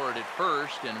fella Howard at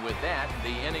first, and with that, the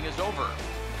inning is over.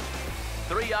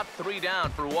 3 up, 3 down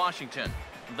for Washington.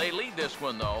 They lead this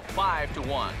one, though,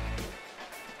 5-1.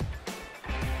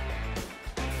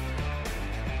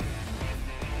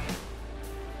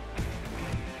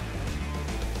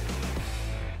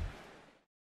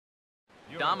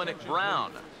 Dominic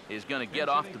Brown is going to get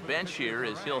off the bench here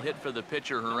as he'll hit for the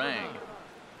pitcher Harang.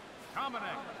 Dominic.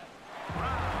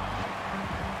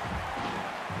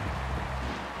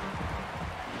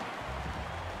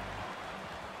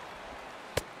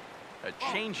 A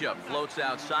changeup floats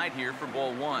outside here for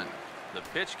ball 1. The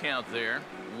pitch count there,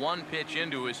 one pitch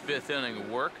into his 5th inning of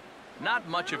work. Not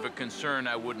much of a concern,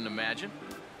 I wouldn't imagine.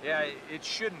 Yeah, it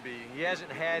shouldn't be. He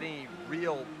hasn't had any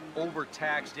real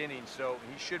overtaxed innings, so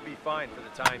he should be fine for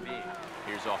the time being.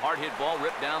 Here's a hard hit ball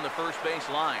ripped down the first base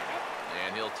line.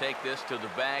 And he'll take this to the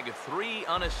bag, 3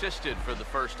 unassisted for the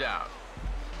first out.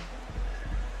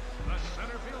 The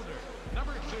center fielder,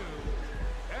 number 2,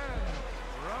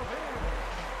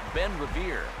 Ben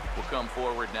Revere will come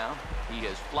forward now. He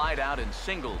has flied out and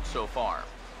singled so far.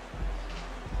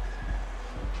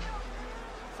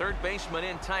 Third baseman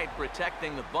in tight,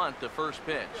 protecting the bunt, the first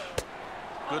pitch.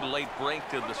 Good late break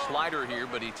to the slider here,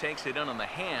 but he takes it in on the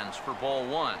hands for ball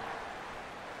 1.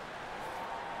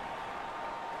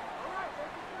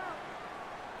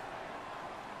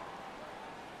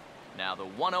 Now the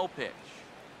 1-0 pitch.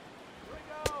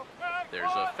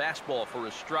 There's a fastball for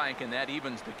a strike, and that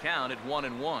evens the count at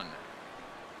 1-1.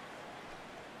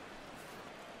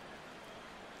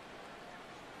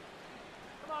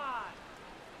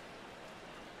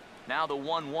 Now the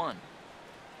 1-1.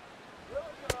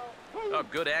 Oh,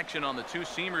 good action on the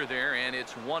two-seamer there, and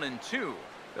it's 1-2.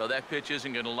 Well, that pitch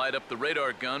isn't going to light up the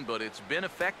radar gun, but it's been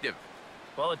effective.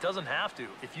 Well, it doesn't have to.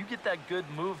 If you get that good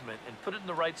movement and put it in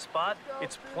the right spot,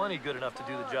 it's plenty good enough to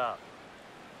do the job.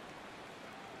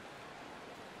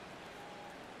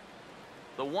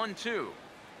 The 1-2.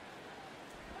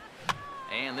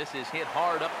 And this is hit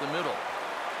hard up the middle.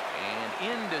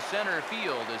 And into center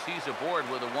field as he's aboard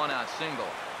with a 1-out single.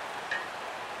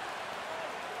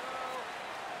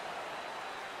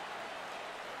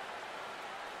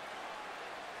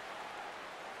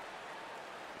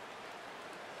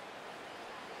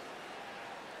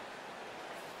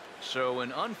 So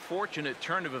an unfortunate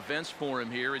turn of events for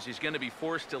him here as he's going to be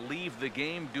forced to leave the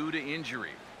game due to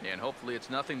injury. And hopefully it's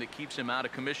nothing that keeps him out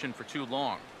of commission for too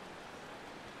long.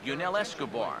 Yunel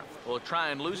Escobar will try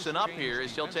and loosen up here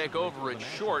as he'll take over at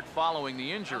short following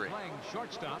the injury. playing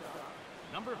shortstop,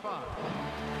 number 5.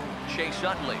 Chase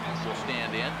Utley will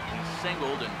stand in. He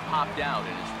singled and popped out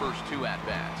in his first 2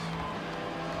 at-bats.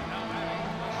 Now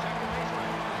batting the second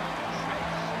baseman,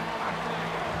 Chase Utley.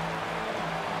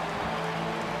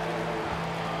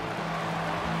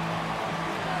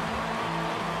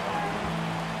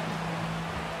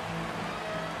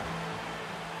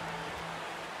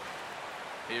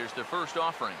 Here's the first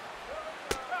offering.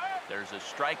 There's a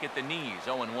strike at the knees,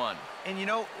 0-1. And you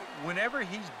know, whenever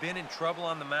he's been in trouble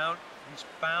on the mound, he's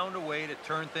found a way to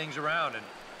turn things around, and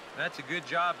that's a good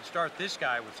job to start this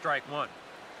guy with strike 1.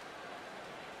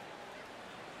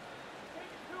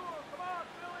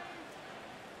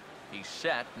 He's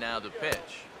set, now the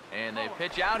pitch. And they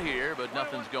pitch out here, but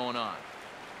nothing's going on.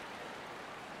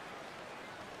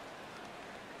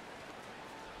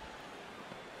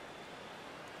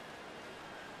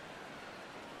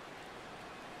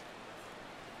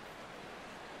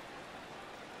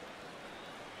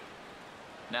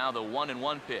 Now the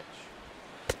 1-1 pitch.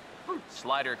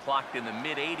 Slider clocked in the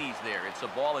mid-80s there. It's a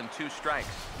ball and 2 strikes.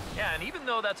 Yeah, and even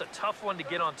though that's a tough one to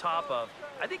get on top of,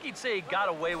 I think he'd say he got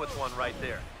away with one right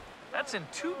there. That's in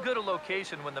too good a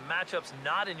location when the matchup's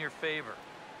not in your favor.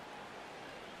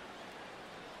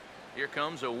 Here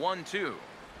comes a 1-2.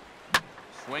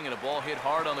 Swinging a ball hit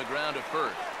hard on the ground to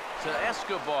first. To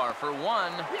Escobar for 1.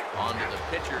 Onto the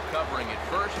pitcher covering it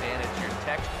first, and it's your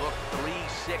textbook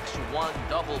 3-6-1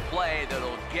 double play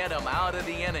that'll get him out of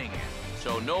the inning.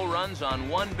 So no runs on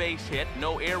 1 base hit,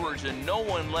 no errors, and no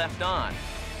one left on.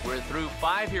 We're through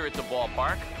 5 here at the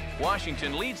ballpark.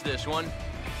 Washington leads this one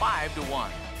 5-1.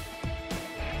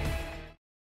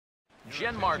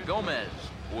 Genmar Gomez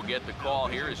will get the call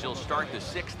here as he'll start the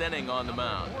 6th inning on the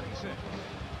mound. 46.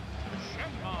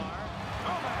 Genmar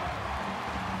Gomez.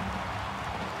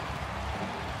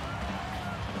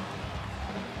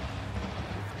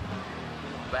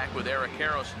 Back with Eric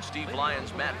Harris and Steve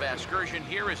Lyons, Matt Vasgersian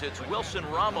here as it's Wilson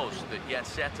Ramos that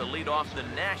gets set to lead off the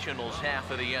Nationals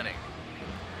half of the inning.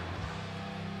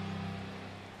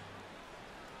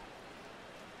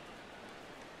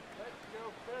 Let's go,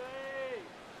 Phillies!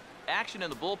 Action in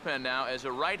the bullpen now as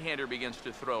a right-hander begins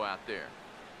to throw out there.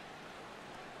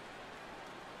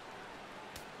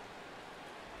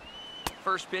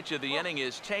 First pitch of the inning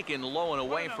is taken low and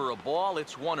away for a ball.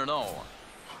 It's 1-0.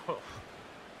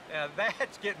 Yeah,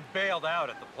 that's getting bailed out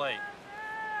at the plate.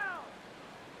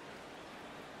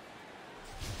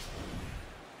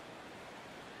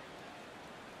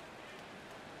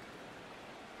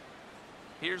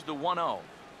 Here's the 1-0.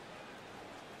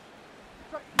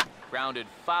 Grounded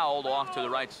fouled off to the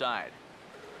right side.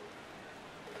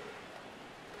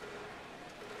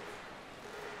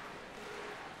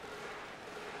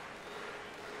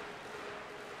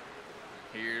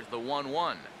 Here's the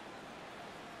 1-1.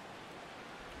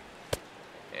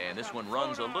 And this one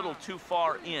runs a little too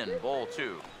far in. Ball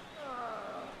 2.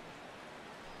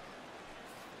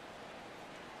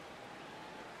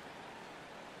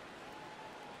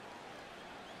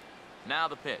 Now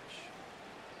the pitch.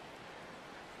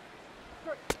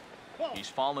 He's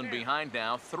fallen behind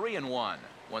now, 3-1.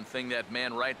 One thing that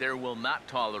man right there will not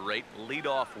tolerate,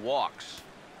 leadoff walks.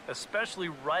 Especially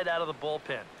right out of the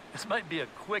bullpen. This might be a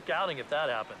quick outing if that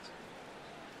happens.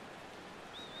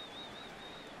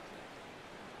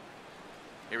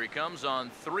 Here he comes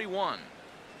on 3-1.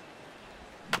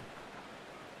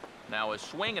 Now a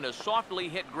swing and a softly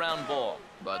hit ground ball.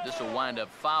 But this will wind up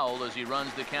foul as he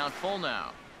runs the count full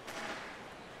now.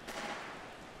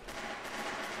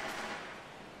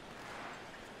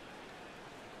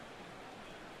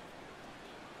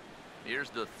 Here's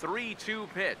the 3-2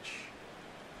 pitch.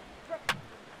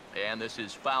 And this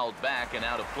is fouled back and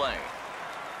out of play.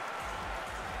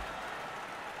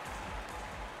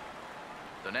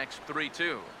 The next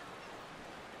 3-2.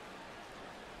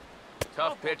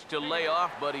 Tough pitch to lay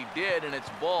off, but he did, and it's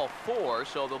ball 4,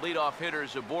 so the leadoff hitter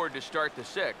is aboard to start the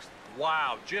 6th.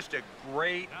 Wow, just a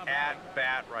great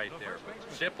at-bat right there.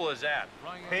 Simple as that.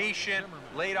 Patient,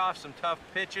 laid off some tough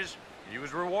pitches. He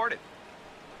was rewarded.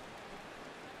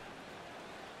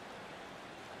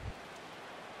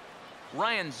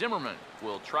 Ryan Zimmerman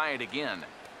will try it again.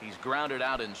 He's grounded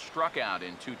out and struck out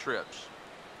in 2 trips.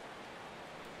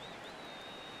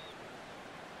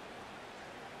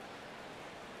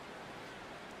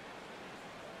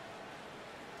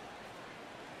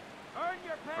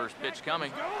 First pitch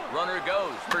coming. Runner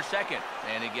goes for second,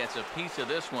 and he gets a piece of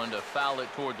this one to foul it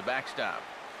toward the backstop.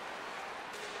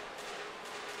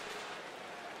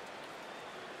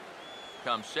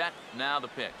 Comes set. Now the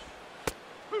pitch.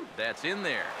 That's in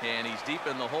there, and he's deep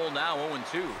in the hole now,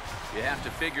 0-2. You have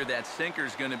to figure that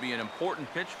sinker's going to be an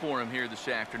important pitch for him here this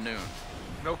afternoon.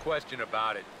 No question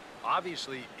about it.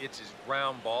 Obviously, it's his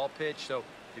ground ball pitch, so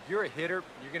if you're a hitter,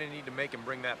 you're going to need to make him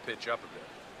bring that pitch up a bit.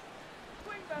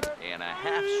 And a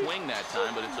half swing that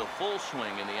time, but it's a full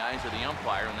swing in the eyes of the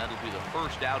umpire, and that'll be the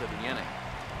first out of the inning.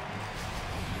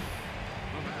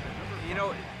 You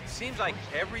know, it seems like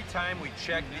every time we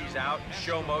check these out in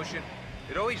show motion,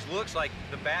 it always looks like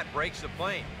the bat breaks the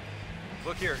plane.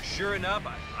 Look here, sure enough,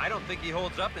 I don't think he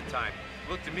holds up in time.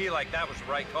 Looked to me like that was the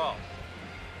right call.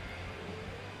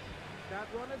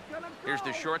 Here's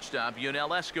the shortstop,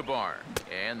 Yunel Escobar.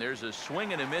 And there's a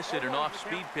swing and a miss at an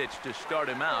off-speed pitch to start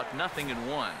him out.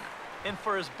 0-1. And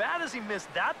for as bad as he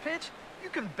missed that pitch, you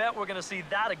can bet we're going to see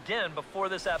that again before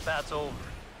this at-bat's over.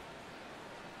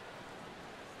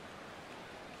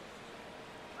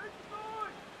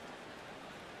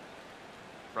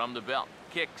 From the belt,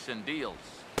 kicks and deals.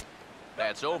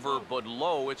 That's over, but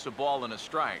low. It's a ball and a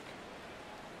strike.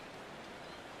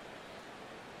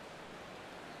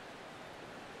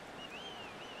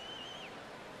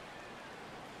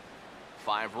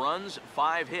 Five runs,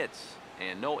 5 hits,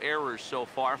 and no errors so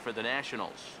far for the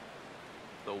Nationals.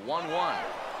 The 1-1,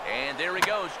 and there he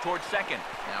goes towards second.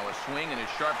 Now a swing and a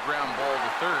sharp ground ball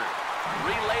to third.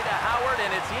 Relay to Howard,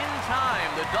 and it's in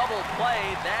time. The double play,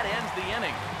 that ends the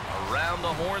inning. Around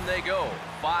the horn they go.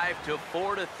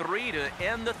 5-4-3 to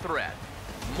end the threat.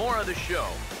 More of the show.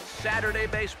 Saturday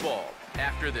baseball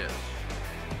after this.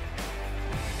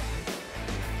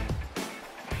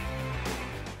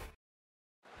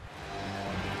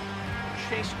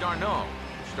 Chase Darno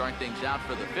will start things out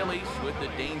for the Phillies with the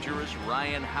dangerous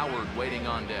Ryan Howard waiting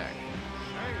on deck.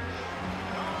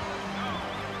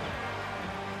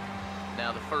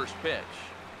 Now the first pitch.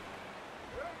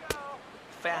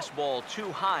 Fastball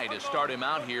too high to start him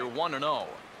out here, 1-0.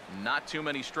 Not too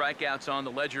many strikeouts on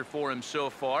the ledger for him so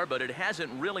far, but it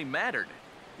hasn't really mattered.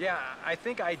 Yeah, I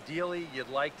think ideally you'd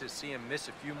like to see him miss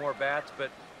a few more bats, but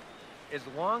as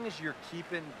long as you're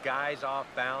keeping guys off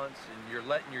balance and you're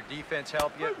letting your defense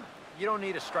help you, you don't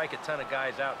need to strike a ton of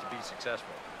guys out to be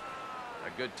successful.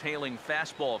 A good tailing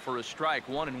fastball for a strike,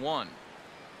 1-1.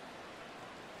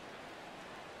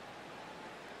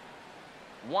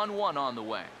 1-1 on the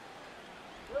way.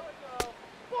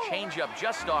 Changeup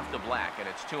just off the black, and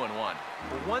it's 2-1. Well,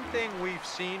 one thing we've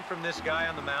seen from this guy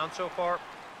on the mound so far,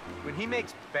 when he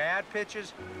makes bad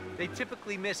pitches, they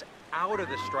typically miss out of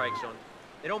the strike zone.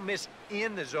 They don't miss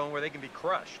in the zone where they can be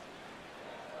crushed.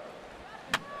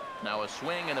 Now a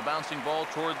swing and a bouncing ball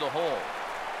toward the hole.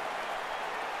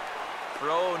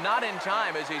 Throw not in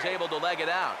time as he's able to leg it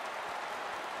out.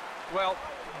 Well,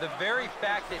 the very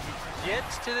fact that he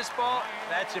gets to this ball,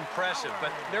 that's impressive,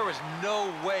 but there was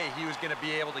no way he was going to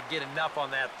be able to get enough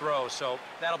on that throw, so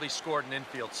that'll be scored an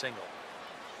infield single.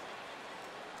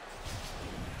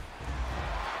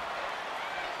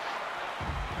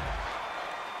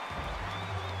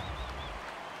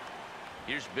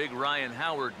 Here's big Ryan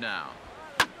Howard now.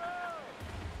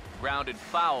 Grounded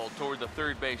foul toward the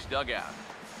third base dugout.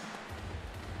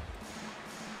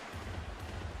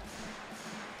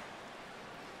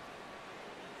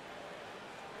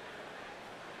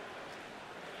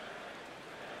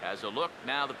 Has a look,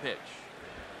 now the pitch.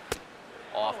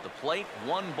 Off the plate,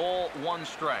 1 ball, 1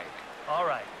 strike. All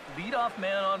right, leadoff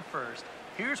man on first.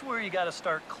 Here's where you got to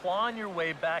start clawing your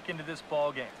way back into this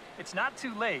ball game. It's not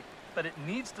too late, but it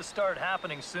needs to start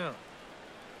happening soon.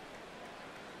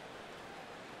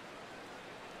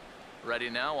 Ready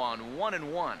now on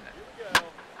 1-1.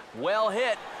 Well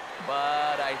hit,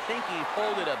 but I think he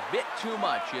pulled it a bit too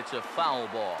much. It's a foul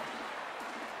ball.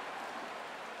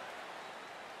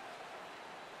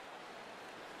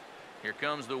 Here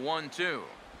comes the 1-2.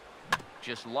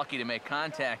 Just lucky to make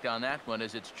contact on that one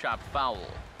as it's chopped foul.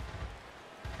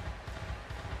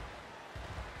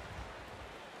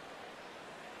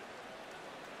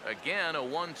 Again, a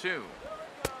 1-2.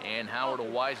 And Howard will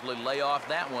wisely lay off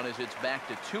that one as it's back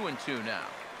to 2-2 now.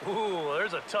 Ooh,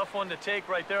 there's a tough one to take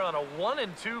right there on a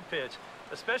 1-2 pitch,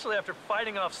 especially after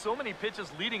fighting off so many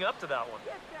pitches leading up to that one.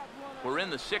 We're in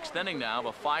the 6th inning now of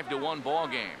a 5-1 ball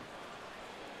game.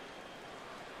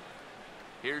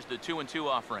 Here's the 2-2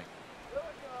 offering.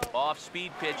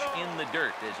 Off-speed pitch in the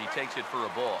dirt as he takes it for a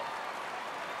ball.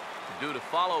 Due to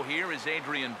follow here is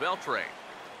Adrian Beltre.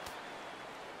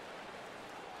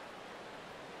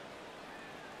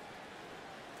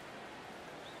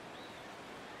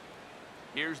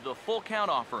 Here's the full count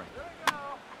offering.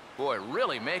 Boy,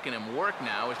 really making him work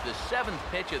now as the 7th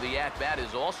pitch of the at-bat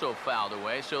is also fouled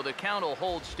away, so the count will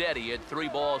hold steady at 3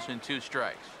 balls and 2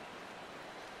 strikes.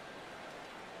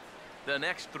 The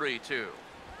next 3-2.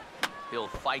 He'll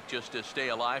fight just to stay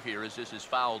alive here as this is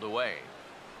fouled away.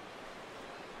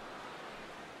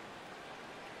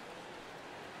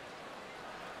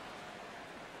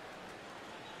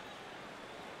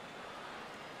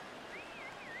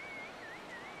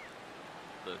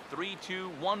 The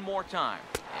 3-2 one more time.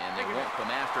 And they won't come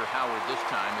after Howard this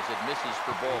time as it misses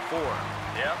for ball 4.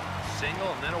 Yep, single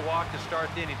and then a walk to start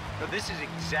the inning. So this is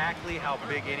exactly how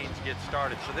big innings get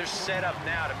started. So they're set up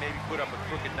now to maybe put up a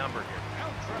crooked number here.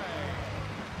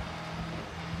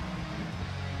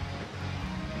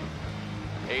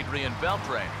 Adrian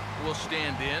Beltre will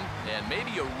stand in, and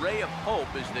maybe a ray of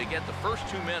hope as they get the first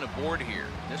 2 men aboard here.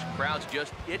 This crowd's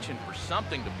just itching for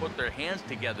something to put their hands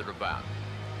together about.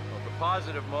 Well, the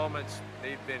positive moments,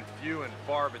 they've been few and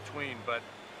far between, but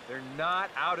they're not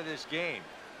out of this game.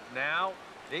 Now,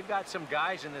 they've got some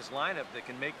guys in this lineup that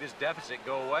can make this deficit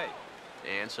go away.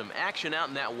 And some action out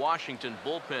in that Washington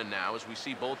bullpen now as we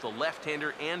see both a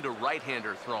left-hander and a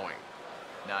right-hander throwing.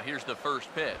 Now here's the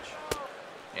first pitch.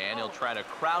 And he'll try to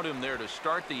crowd him there to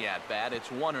start the at-bat. It's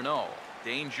 1-0.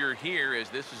 Danger here as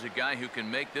this is a guy who can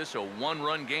make this a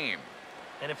 1-run game.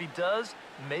 And if he does,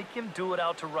 make him do it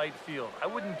out to right field. I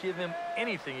wouldn't give him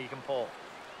anything he can pull.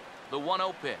 The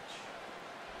 1-0 pitch.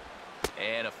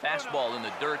 And a fastball in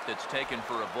the dirt that's taken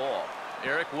for a ball.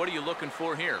 Eric, what are you looking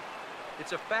for here?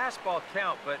 It's a fastball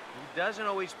count, but he doesn't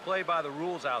always play by the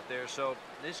rules out there, so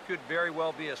this could very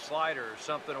well be a slider or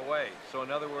something away. So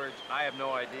in other words, I have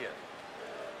no idea.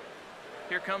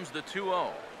 Here comes the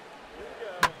 2-0.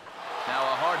 Now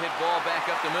a hard hit ball back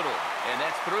up the middle, and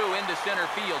that's through into center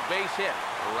field. Base hit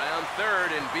around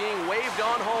third and being waved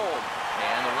on home.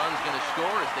 And the run's going to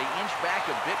score as they inch back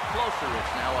a bit closer.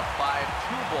 It's now a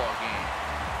 5-2 ball game.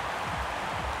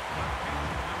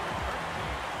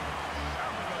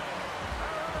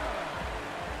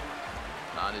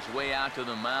 On his way out to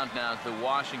the mound now is the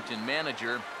Washington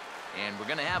manager. And we're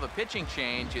going to have a pitching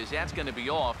change as that's going to be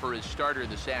all for his starter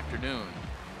this afternoon.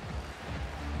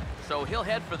 So he'll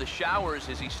head for the showers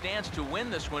as he stands to win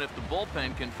this one if the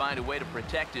bullpen can find a way to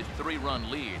protect his 3-run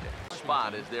lead.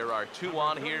 Spot as there are 2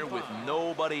 on here with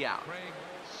nobody out.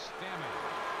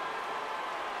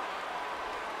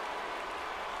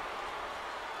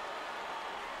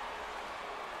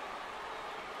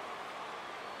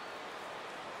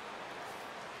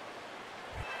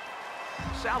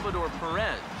 Salvador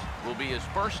Perez will be his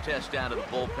first test out of the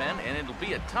bullpen, and it'll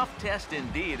be a tough test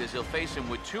indeed as he'll face him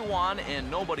with 2 on and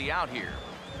nobody out here.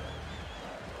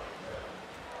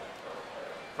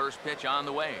 First pitch on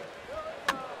the way.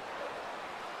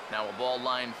 Now a ball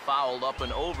line fouled up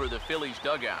and over the Phillies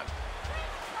dugout.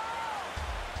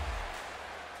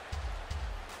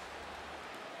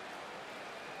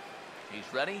 He's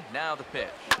ready. Now the pitch.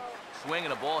 Swing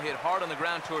and a ball hit hard on the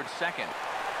ground towards second.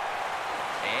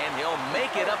 And he'll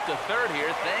make it up to third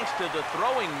here thanks to the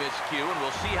throwing miscue, and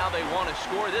we'll see how they want to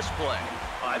score this play.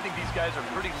 I think these guys are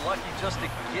pretty lucky just to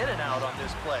get an out on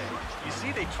this play. You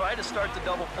see, they try to start the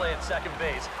double play at second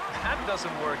base. That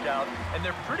doesn't work out, and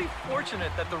they're pretty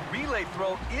fortunate that the relay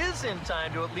throw is in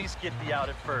time to at least get the out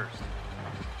at first.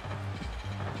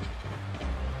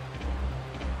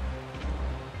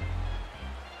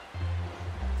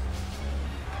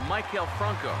 Michael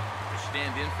Franco will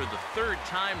stand in for the third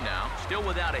time now, still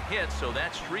without a hit, so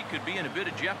that streak could be in a bit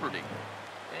of jeopardy.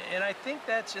 And I think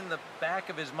that's in the back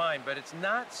of his mind, but it's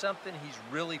not something he's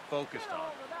really focused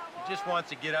on. He just wants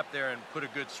to get up there and put a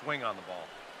good swing on the ball.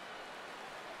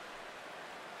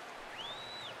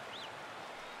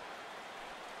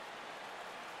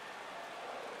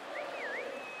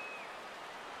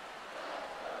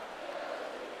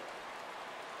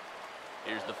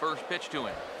 Here's the first pitch to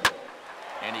him.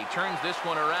 And he turns this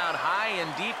one around high and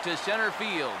deep to center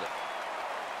field.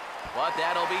 But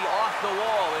that'll be off the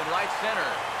wall in right center.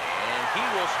 And he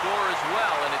will score as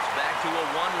well, and it's back to a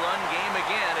one-run game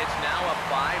again. It's now a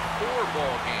 5-4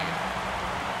 ball game.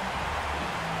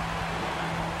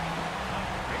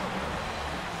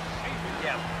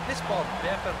 Yeah, this ball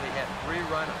definitely had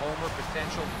 3-run homer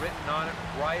potential written on it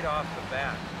right off the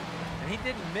bat. And he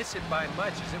didn't miss it by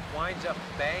much as it winds up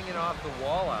banging off the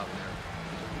wall out there.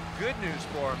 Good news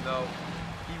for him, though,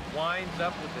 he winds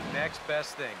up with the next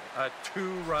best thing, a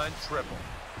 2-run triple.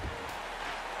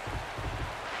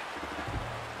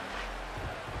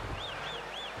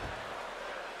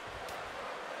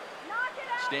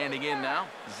 Standing in now,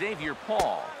 Xavier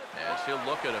Paul, as he'll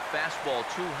look at a fastball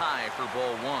too high for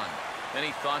ball one.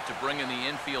 Any thought to bringing the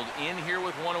infield in here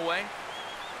with one away?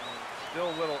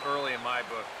 Still a little early in my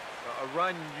book. A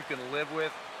run you can live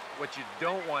with. What you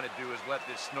don't want to do is let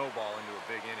this snowball into a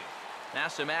big inning. Now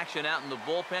some action out in the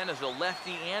bullpen as a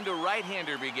lefty and a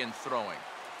right-hander begin throwing.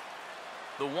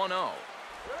 The 1-0.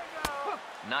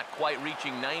 Not quite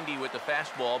reaching 90 with the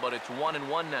fastball, but it's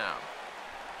 1-1 now.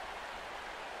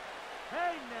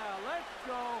 Hey now, let's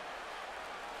go.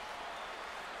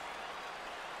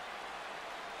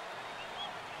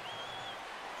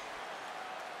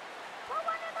 Put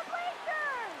one in the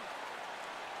bleachers.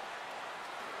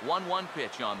 1-1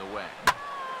 pitch on the way.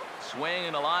 Swing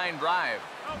and a line drive,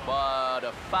 but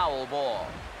a foul ball.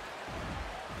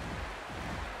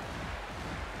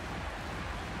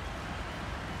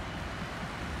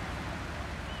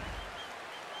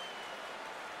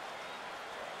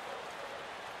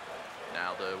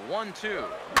 Now the 1-2.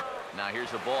 Now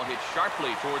here's a ball hit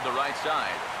sharply toward the right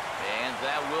side. And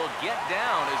that will get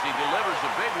down as he delivers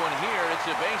a big one here. It's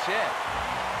a base hit.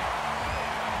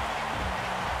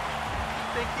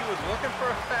 Think he was looking for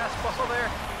a fastball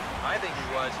there? I think he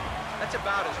was. That's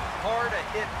about as hard a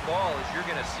hit ball as you're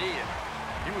going to see it.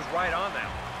 He was right on that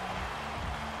one.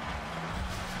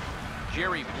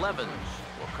 Jerry Blevins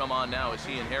will come on now as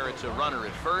he inherits a runner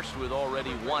at first with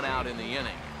already one out in the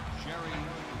inning. Jerry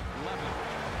Blevins.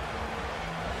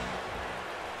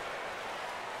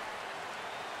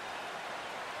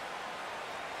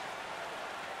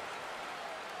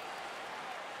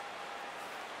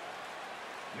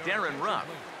 Darren Ruff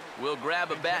will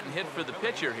grab a bat and hit for the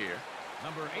pitcher here.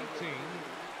 Number 18,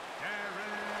 Darren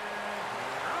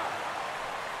Ruff.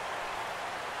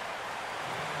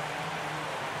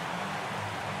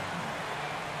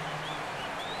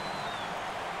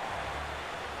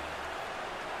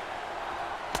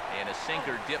 And a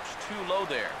sinker dips too low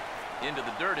there. Into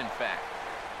the dirt, in fact.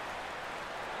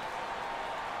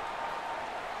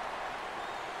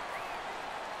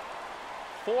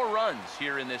 Four runs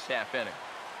here in this half inning.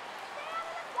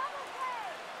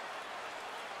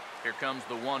 Here comes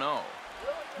the 1-0.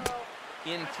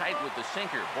 In tight with the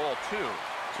sinker, ball two.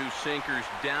 Two sinkers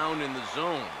down in the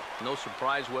zone. No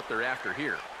surprise what they're after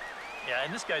here. Yeah,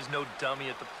 and this guy's no dummy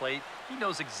at the plate. He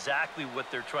knows exactly what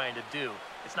they're trying to do.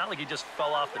 It's not like he just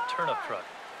fell off the turnip truck.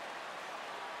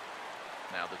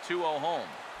 Now the 2-0 home.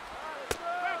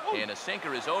 And a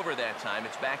sinker is over that time.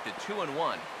 It's back to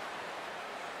 2-1.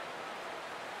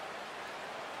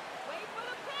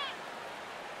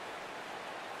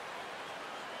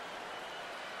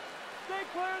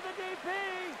 Clear the DP.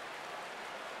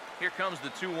 Here comes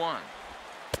the 2-1.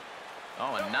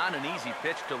 Oh, and not an easy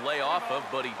pitch to lay off of,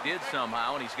 but he did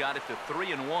somehow, and he's got it to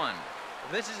 3-1.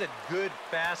 This is a good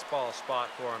fastball spot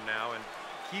for him now, and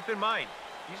keep in mind,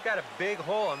 he's got a big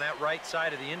hole on that right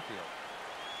side of the infield.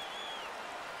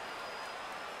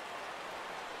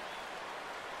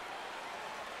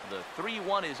 The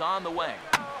 3-1 is on the way.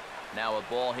 Now a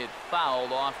ball hit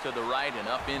fouled off to the right and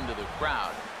up into the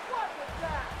crowd.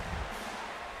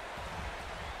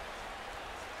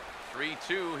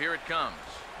 3-2, here it comes.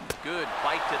 Good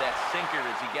bite to that sinker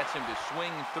as he gets him to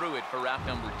swing through it for out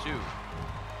number 2.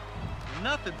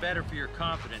 Nothing better for your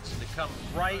confidence than to come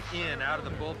right in out of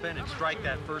the bullpen and strike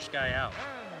that first guy out.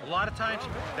 A lot of times,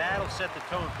 that'll set the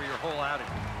tone for your whole outing.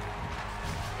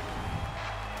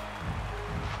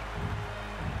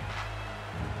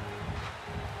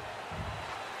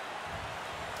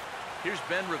 Here's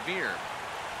Ben Revere.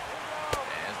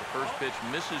 As the first pitch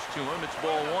misses to him, it's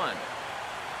ball 1.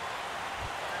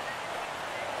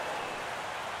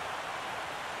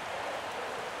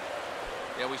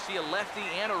 Yeah, we see a lefty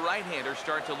and a right-hander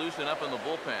start to loosen up in the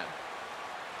bullpen.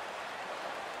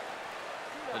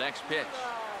 The next pitch.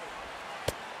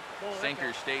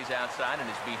 Sinker stays outside and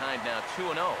is behind now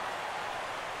 2-0.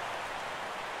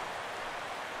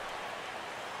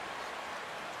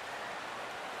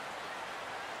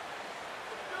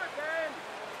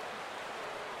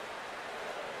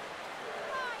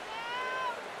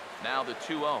 Now the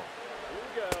 2-0.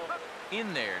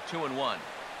 In there, 2-1.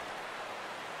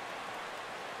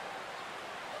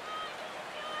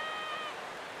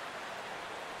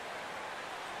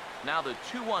 Now the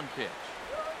 2-1 pitch.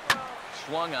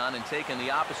 Swung on and taken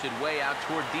the opposite way out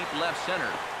toward deep left center.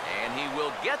 And he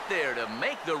will get there to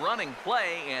make the running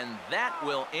play, and that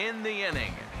will end the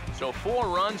inning. So 4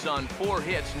 runs on 4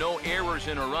 hits, no errors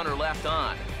and a runner left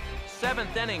on.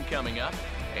 7th inning coming up,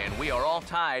 and we are all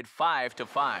tied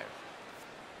 5-5.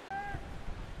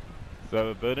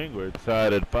 7th inning, we're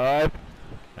tied at 5.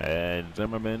 And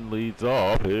Zimmerman leads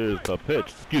off. Here's the pitch.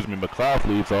 Excuse me, McLeod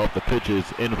leads off. The pitch is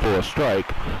in for a strike.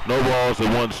 No balls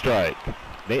and 1 strike.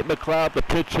 Nate McLeod, the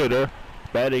pitch hitter,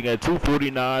 batting at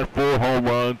 .249, 4 home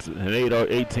runs, and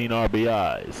 18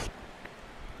 RBIs.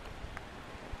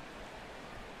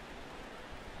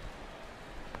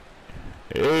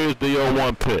 Here's the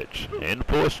 0-1 pitch. In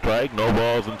for a strike. No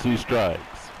balls and 2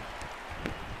 strikes.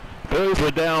 Phillies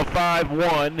were down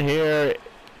 5-1 here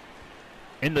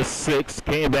in the 6th,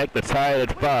 came back to tie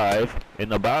it at 5 in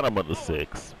the bottom of the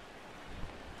 6th.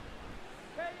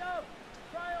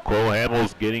 Cole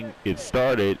Hamels getting it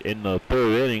started in the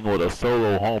 3rd inning with a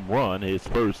solo home run, his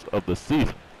first of the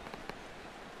season.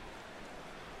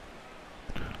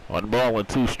 1 ball and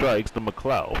 2 strikes to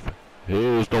McLeod.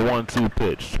 Here's the 1-2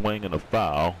 pitch, swing and a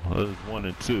foul. There's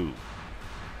 1-2.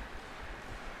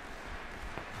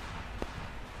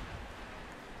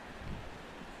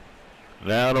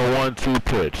 Now the 1-2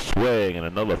 pitch, swing and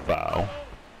another foul.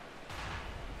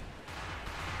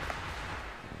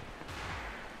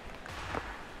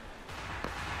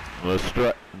 No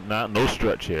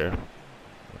stretch here.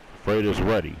 Freighter's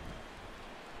ready.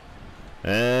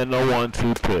 And the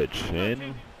 1-2 pitch.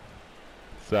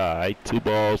 Inside, 2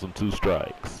 balls and 2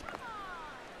 strikes.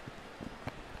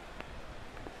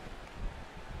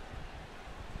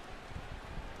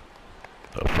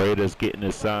 The Freighter's getting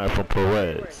his sign from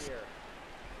Perez.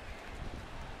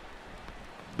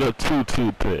 The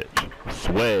 2-2 pitch,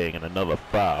 swing and another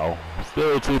foul.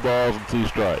 Still 2 balls and 2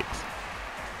 strikes.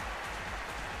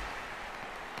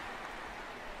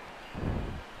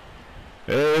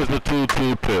 There's the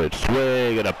 2-2 pitch,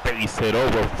 swing and a base hit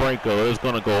over Franco. It's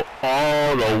going to go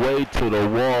all the way to the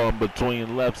wall in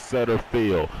between left center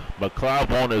field. McLeod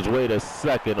on his way to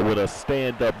second with a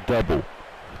stand-up double.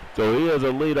 So he is a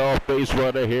leadoff base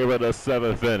runner here in the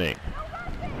 7th inning.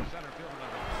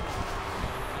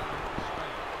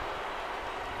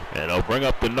 And they'll bring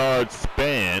up Bernard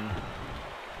Span.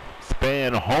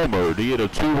 Span homered. He hit a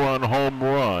 2-run home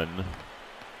run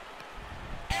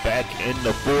back in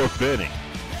the 4th inning.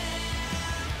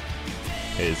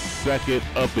 His 2nd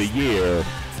of the year.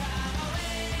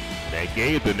 That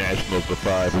gave the Nationals the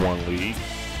 5-1 lead.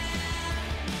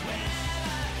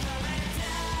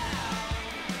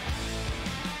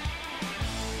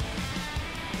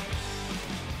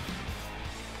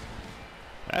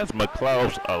 That's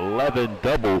McLeod's 11th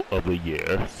double of the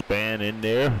year. Span in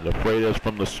there. The Freighters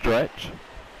from the stretch.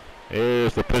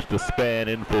 Here's the pitch to Span,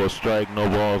 in for a strike. No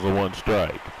balls and 1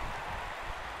 strike.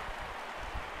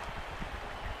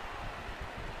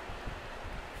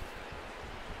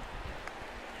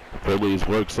 Phillies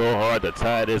work so hard to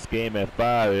tie this game at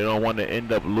 5. They don't want to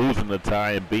end up losing the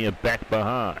tie and being back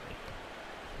behind.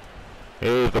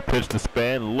 Here's the pitch to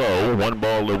Span, low. 1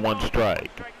 ball and 1 strike.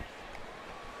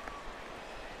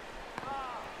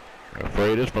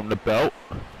 Freighters from the belt.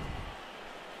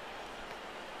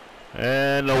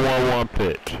 And the 1-1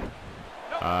 pitch.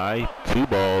 High, 2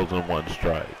 balls and 1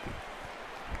 strike.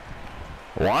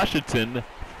 Washington,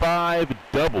 5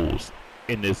 doubles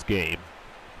in this game.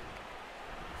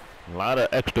 A lot of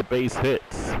extra base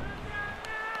hits.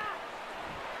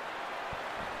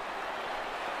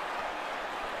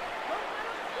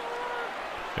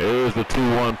 Here's the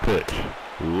 2-1 pitch.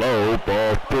 Low,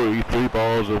 ball 3, 3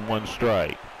 balls and 1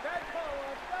 strike.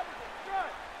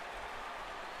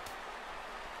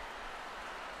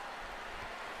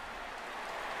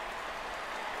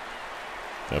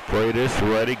 The plate is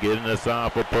ready, getting the sign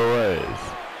for Perez.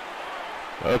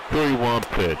 A 3-1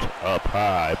 pitch, up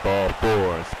high, ball 4,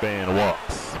 and Span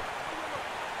walks.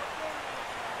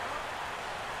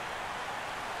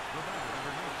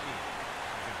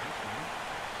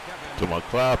 To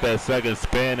McLeod at second,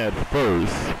 Span at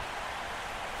first.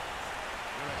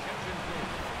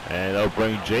 And they'll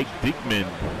bring Jake Diekman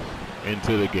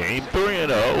into the game.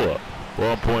 3-0.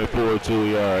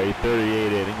 1.42 ERA,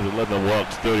 38 innings, 11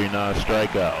 walks, 39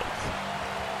 strikeouts.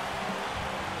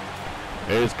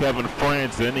 Here's Kevin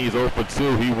Franson. He's 0 for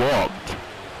 2. He walked.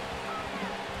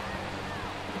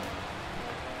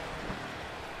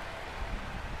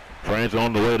 Franson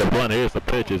on the way to bunt. Here's the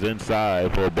pitch. Is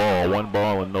inside for a ball. 1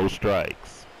 ball and no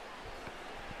strikes.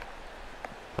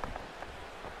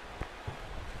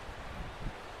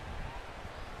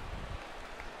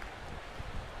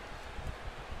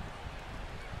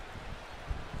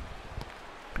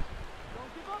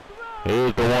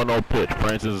 Here's the 1-0 pitch.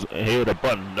 Francis here to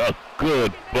bunt. A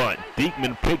good bunt.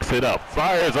 Diekman picks it up.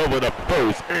 Fires over the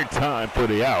first in time for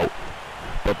the out.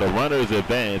 But the runners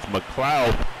advance.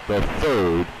 McLeod the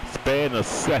third. Span the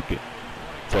second.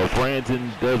 So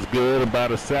Franson does good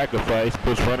about a sacrifice.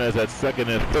 Puts runners at second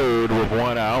and third with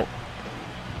 1 out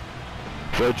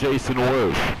for Jason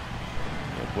Worth.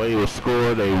 The play was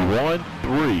scored a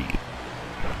 1-3.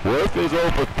 Worth is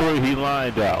 0 for 3. He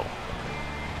lined out.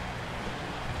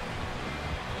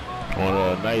 On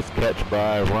a nice catch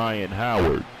by Ryan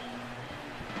Howard.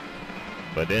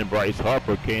 But then Bryce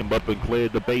Harper came up and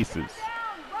cleared the bases.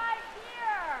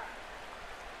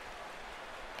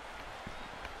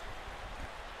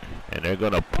 And they're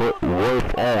going to put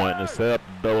Worth on and set up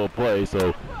the double play.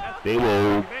 So they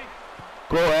will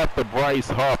go after Bryce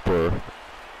Harper.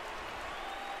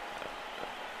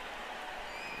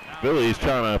 Phillies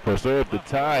trying to preserve the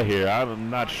tie here. I'm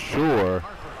not sure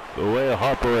the way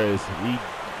Harper is. He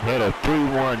had a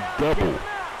 3-run double.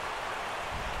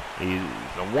 He's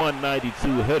a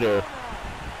 192 hitter,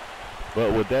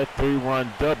 but with that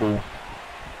 3-run double,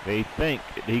 they think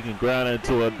he can ground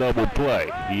into a double play.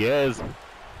 He is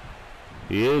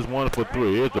 1 for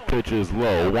 3. Here's the pitch is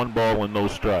low. 1 ball and no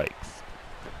strikes.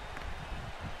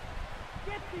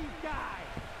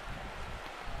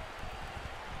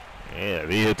 Yeah, if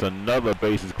he hits another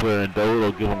bases clearing double,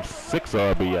 it'll give him 6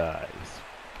 RBIs.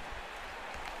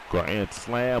 Grand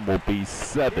slam will be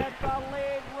 7.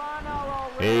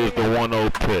 Here's the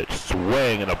 1-0 pitch.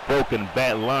 Swing and a broken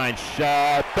bat line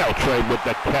shot. Beltre with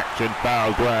the catch and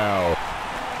foul ground.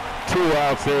 2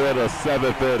 outs here in the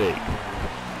 7th inning.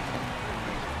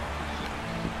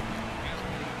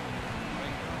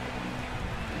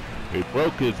 He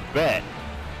broke his bat.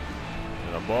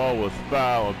 And the ball was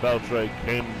foul, and Beltre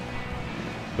came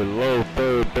below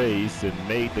third base and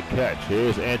made the catch.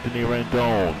 Here's Anthony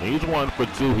Rendon. He's 1 for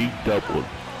 2. He doubled.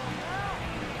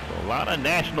 So a lot of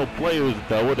national players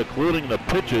doubled, including the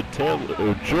pitcher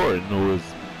Taylor Jordan, who is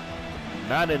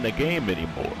not in the game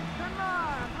anymore.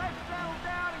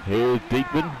 Here's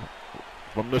Diekman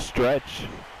from the stretch.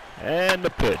 And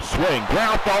the pitch. Swing.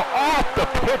 Ground ball off the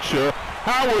pitcher.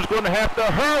 Howard's going to have to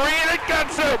hurry, and it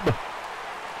gets him.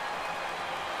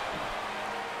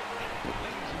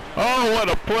 Oh, what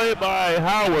a play by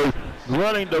Howard,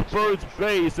 running to first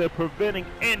base and preventing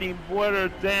any further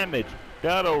damage.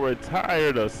 That'll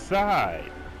retire the side.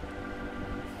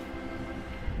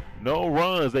 No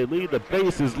runs. They leave the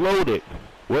bases loaded.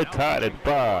 We're tied at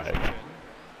 5.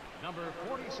 Number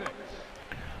 46.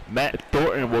 Matt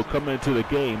Thornton will come into the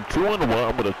game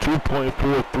 2-1 with a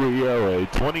 2.43 ERA,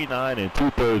 29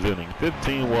 2/3 innings,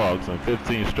 15 walks and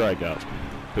 15 strikeouts.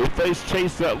 He'll face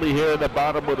Chase Utley here in the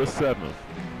bottom of the 7th.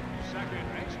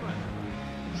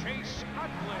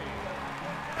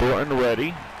 Thornton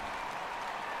ready.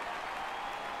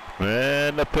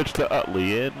 And the pitch to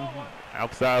Utley in.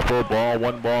 Outside for a ball.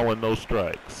 1 ball and no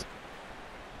strikes.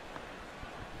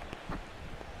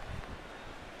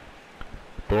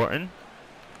 Thornton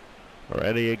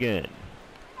ready again.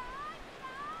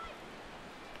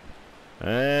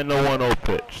 And the 1-0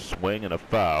 pitch. Swing and a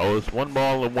foul. It's 1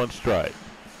 ball and 1 strike.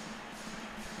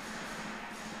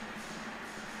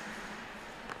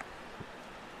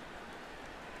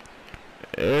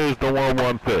 Here's the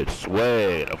 1-1 pitch.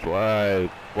 Swing, a fly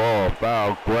ball,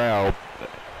 foul ground,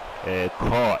 and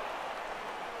caught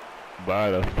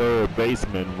by the third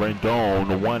baseman,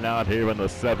 Rendon. 1 out here in the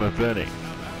 7th inning.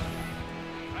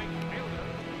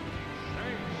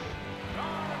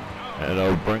 And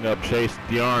they'll bring up Chase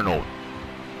DeArnold.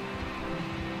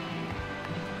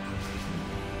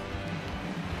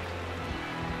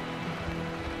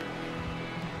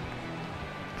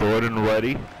 Third and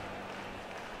ready.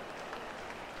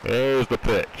 Here's the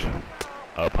pitch.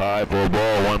 Up high for a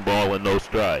ball, 1 ball and no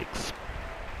strikes.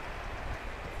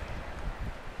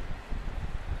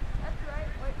 That's right.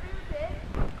 Wait for your pitch.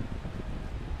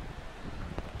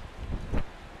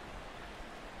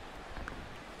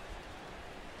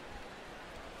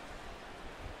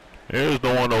 Here's the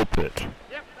 1-0 pitch.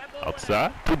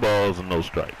 Outside, 2 balls and no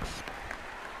strikes.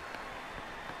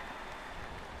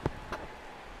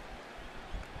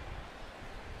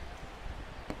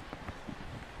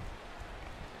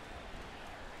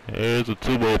 Here's a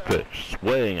 2-ball pitch.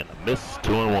 Swing and a miss,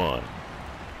 2-1.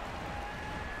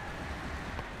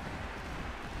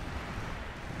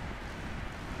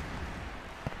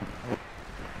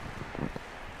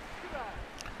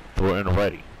 Throw and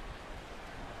ready.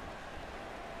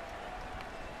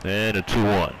 And a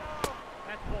 2-1.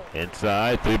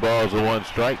 Inside, 3 balls and 1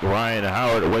 strike. Ryan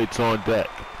Howard waits on deck.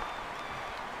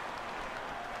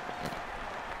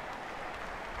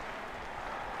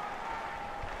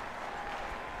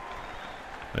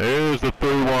 There's the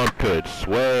 3-1 pitch.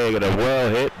 Swing and a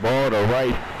well-hit ball to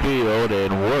right field,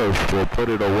 and Worth will put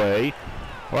it away.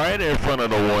 Right in front of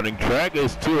the warning track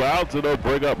is 2 outs, and they'll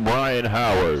bring up Ryan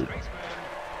Howard.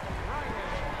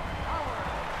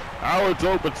 Howard's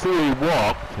open, so he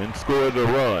walked and scored the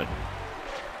run.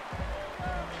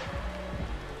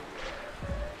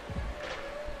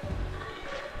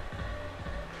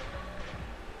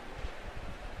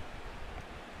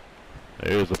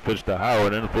 Here's a pitch to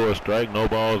Howard, in for a strike, no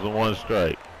balls and 1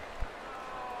 strike.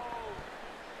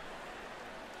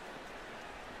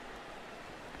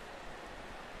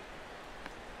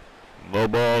 No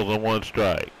balls and 1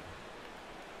 strike.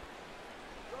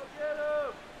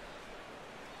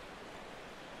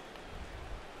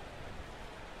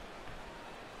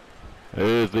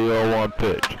 Here's the 0-1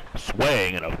 pitch.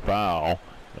 Swing and a foul.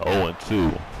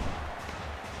 0-2.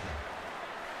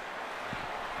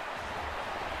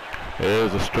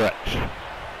 Here's a stretch.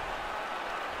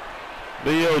 The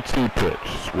 0-2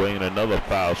 pitch. Swinging another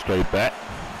foul straight back.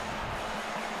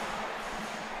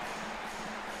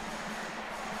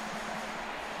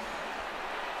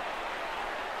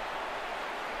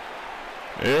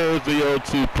 Here's the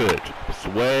 0-2 pitch.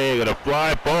 Swing and a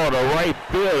fly ball to right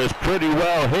field is pretty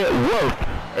well hit. Worth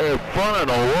in front of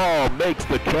the wall makes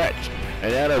the catch.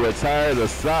 And that'll retire the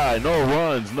side. No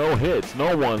runs, no hits,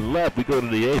 no one left. We go to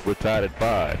the 8th. We're tied at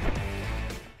 5.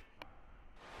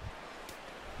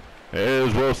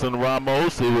 Here's Wilson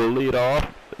Ramos. He will lead off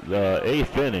the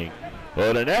 8th inning.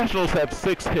 Well, the Nationals have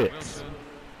 6 hits.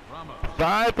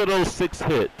 5 of those 6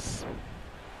 hits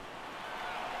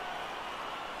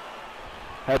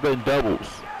have been doubles.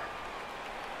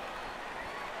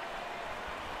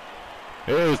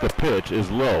 Here's the pitch,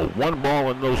 is low. 1 ball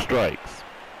and no strikes.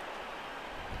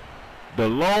 The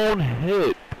lone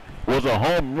hit was a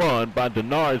home run by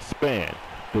Denard Span.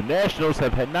 The Nationals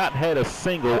have not had a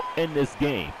single in this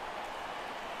game.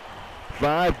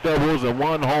 5 doubles and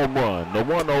 1 home run. The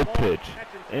 1-0 pitch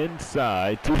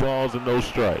inside, 2 balls and no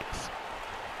strikes.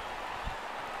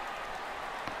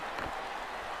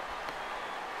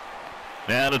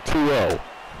 Now to 2-0.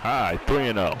 High,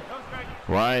 3-0.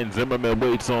 Ryan Zimmerman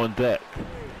waits on deck.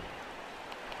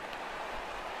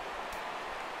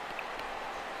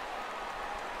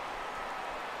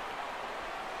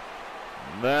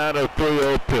 Now to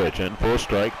 3-0 pitch, and for a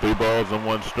strike, 3 balls and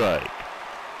 1 strike.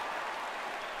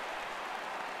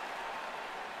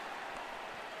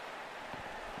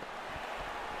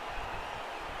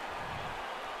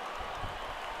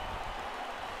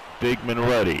 Digman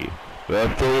ready. The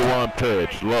 3-1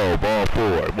 pitch, low, ball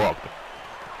forward, walked.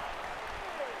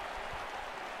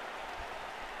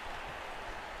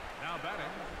 Now batting,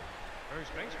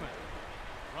 first baseman,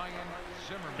 Ryan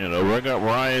Zimmerman. You know, bring up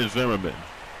Ryan Zimmerman.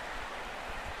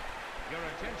 Your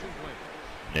attention,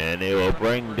 please. And they will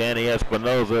bring Danny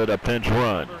Espinosa to pinch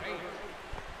run. Number 8,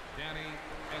 Danny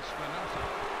Espinosa.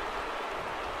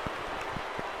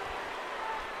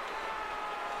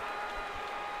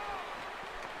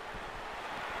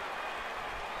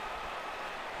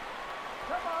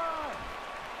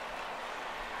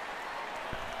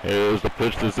 Here's the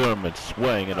pitch to Zimmerman.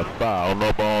 Swing and a foul.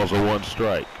 No balls or 1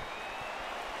 strike.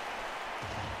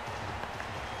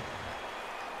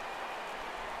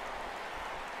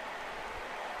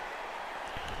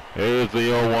 Here's the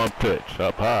 0-1 pitch.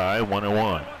 Up high,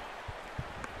 1-1.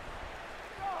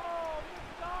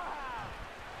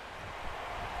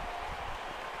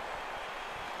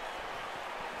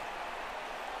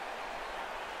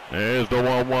 There's the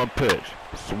 1-1 pitch.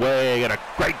 Swing and a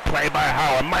great play by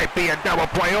Howard. Might be a double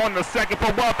play on the second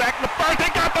for well back to first. He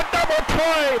got the double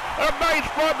play. A nice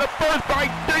run to first by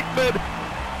Dickman.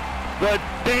 but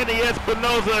Danny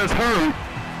Espinosa is hurt.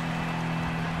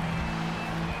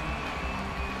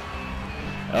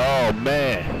 Oh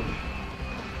man.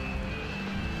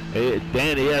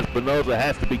 Danny Espinosa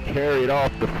has to be carried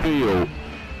off the field.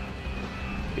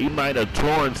 He might have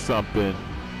torn something.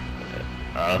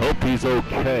 I hope he's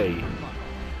okay.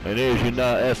 And there's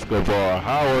Yunai Escobar.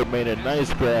 Howard made a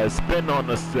nice grab, spin on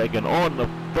the second, on the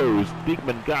first.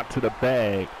 Diekman got to the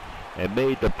bag and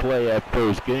made the play at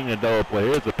first, getting a double play.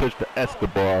 Here's a pitch to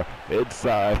Escobar,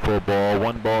 inside for a ball,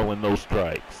 1 ball and no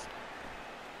strikes.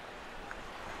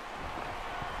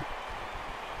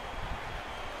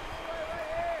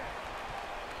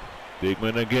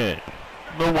 Diekman again,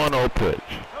 the 1-0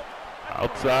 pitch.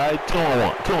 Outside,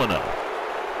 2-1, 2-0.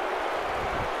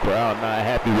 Crowd not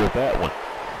happy with that one.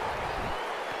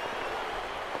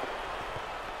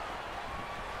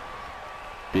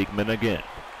 Diekman again.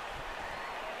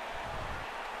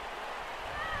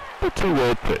 The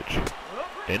 2-0 pitch.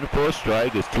 In for a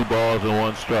strike, it's 2 balls and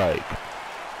 1 strike.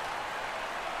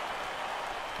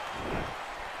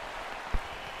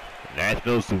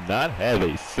 Nationals do not have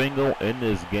a single in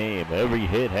this game. Every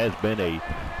hit has been a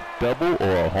double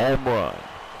or a home run.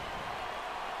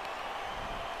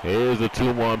 Here's a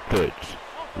 2-1 pitch.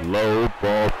 Low,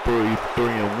 ball 3,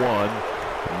 3-1.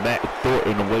 Matt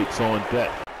Thornton waits on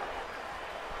deck.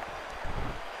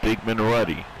 Diekman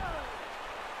ready.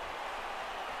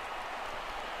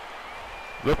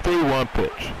 The 3-1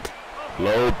 pitch.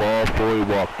 Low, ball 4, he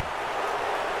walked.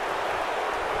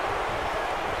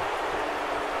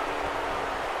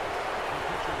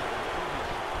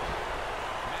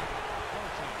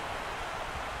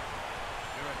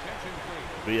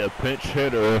 Be a pinch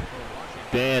hitter.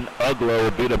 Dan Uglo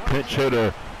will be the pinch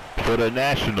hitter for the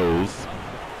Nationals.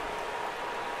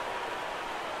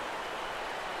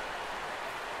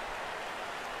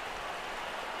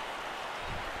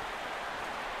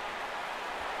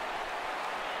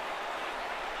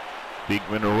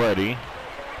 Diekman ready.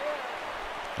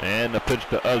 And the pitch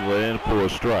to Ugla in for a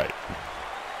strike.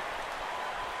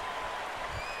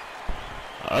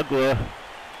 Ugla,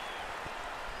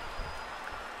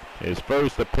 his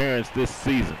first appearance this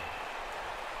season.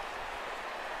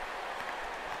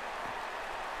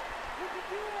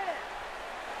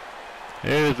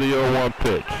 Here's the 0-1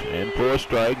 pitch. In for a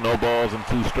strike, no balls and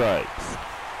 2 strikes.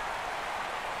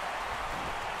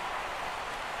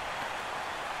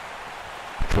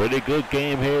 Pretty good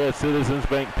game here at Citizens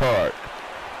Bank Park.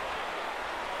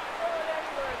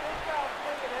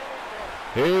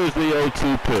 Here's the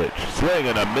 0-2 pitch. Swing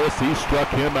and a miss, he struck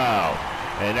him out.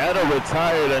 And that'll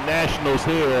retire the Nationals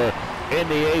here in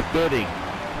the 8th inning.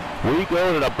 We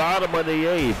go to the bottom of the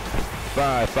 8th,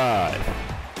 5-5.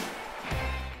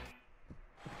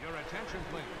 Your attention,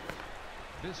 please.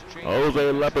 This change Jose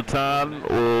Lepitan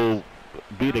will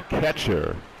be the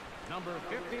catcher. number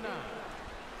 59,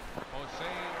 Jose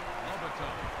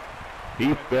Lobaton.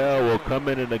 Heath Bell will come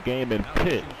in the game and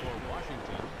pitch. For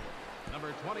Washington,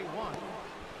 number 21,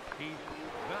 Heath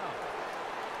Bell.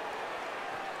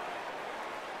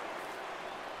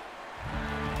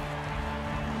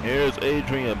 Here's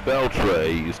Adrian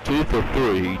Beltre. He's 2 for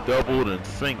 3. He doubled and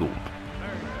singled.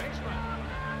 Third baseman,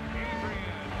 Adrian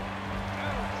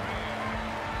Beltre.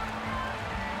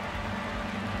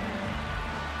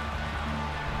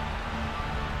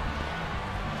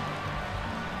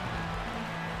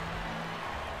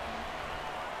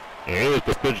 Here's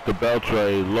the pitch to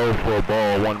Beltre. Low for a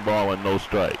ball, 1 ball and no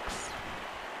strikes.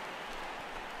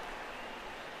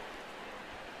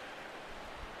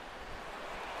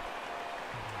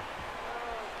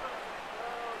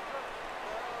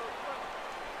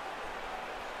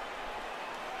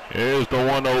 Here's the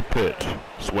 1-0 pitch.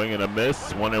 Swing and a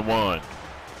miss, 1-1.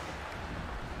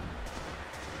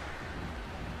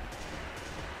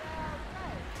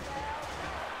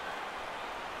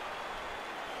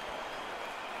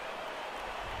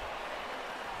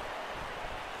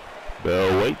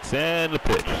 Bell waits and the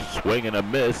pitch. Swing and a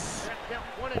miss.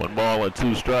 1 ball and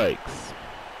 2 strikes.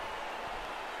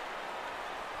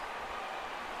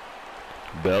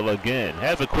 Bell again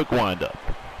has a quick windup.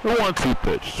 The 1-2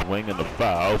 pitch, swing and a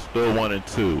foul, still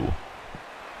 1-2.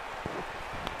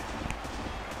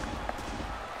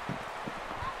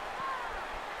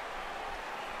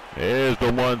 Here's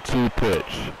the 1-2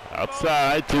 pitch.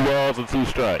 Outside, 2 balls and 2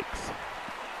 strikes.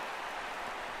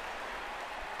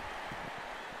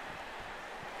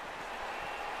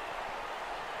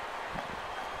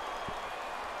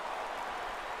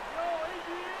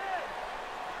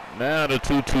 Now the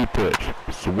 2-2 pitch.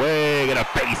 Swing and a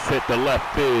base hit to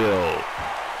left field.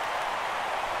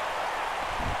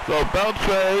 So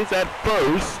Beltre's at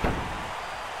first.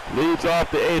 Leads off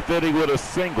the 8th inning with a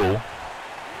single.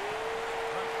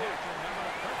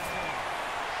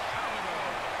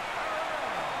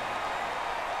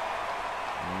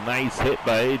 nice hit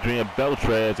by Adrian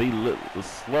Beltre as he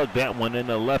slugged that one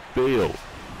into left field.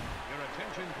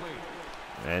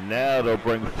 And now they'll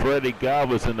bring Freddie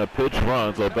Galvis in the pitch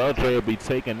run, so Beltre will be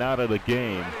taken out of the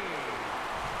game.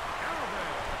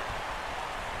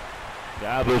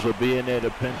 Galvis will be in there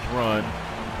to pinch run.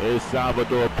 Is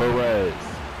Salvador Perez.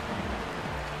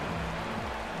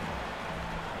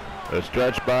 A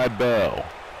stretch by Bell.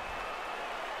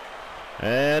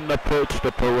 And the pitch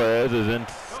to Perez is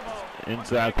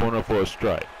inside corner for a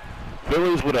strike.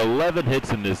 Phillies with 11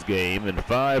 hits in this game and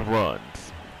 5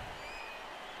 runs.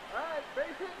 All right, base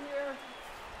hit here.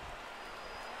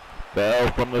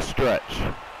 Bell from the stretch.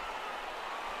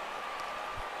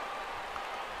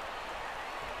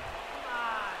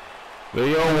 The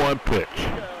 0-1 pitch.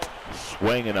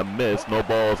 Swing and a miss. No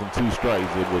balls and 2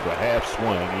 strikes. It was a half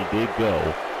swing. He did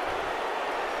go.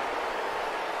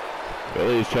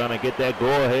 Phillies trying to get that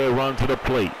go-ahead run to the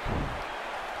plate.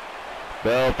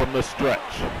 Bell from the stretch.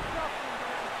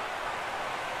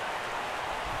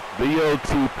 The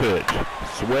 0-2 pitch.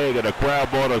 Swing and a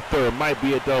ground ball to third. Might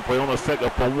be a double play on the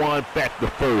second for 1. Back to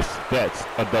first. That's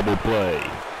a double play.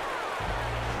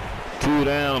 2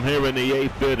 down here in the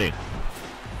 8th inning.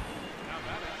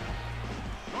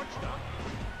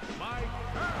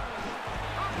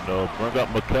 They'll bring up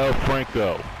Maikel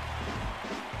Franco.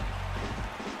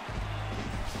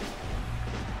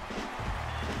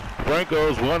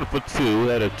 Franco's 1 for 2,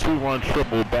 had a 2-run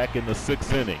triple back in the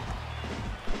 6th inning.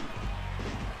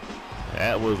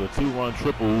 That was a 2-run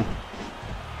triple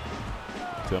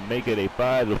to make it a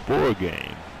 5-4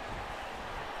 game.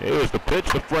 Here's the pitch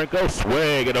to Franco,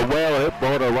 swing and a well-hit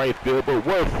ball to right field, but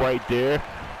Worth right there,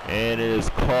 and it is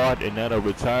caught, and that'll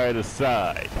retire the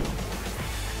side.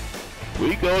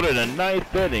 We go to the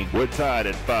 9th inning. We're tied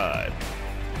at 5.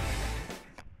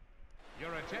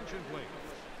 Your attention, please.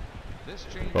 This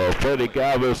change. Well, Freddie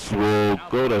Galvis will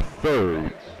go to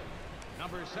third.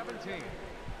 Number 17,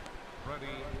 Freddie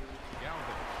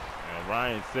Galvis. And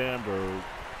Ryan Sandberg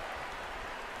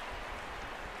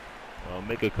will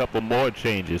make a couple more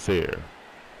changes here.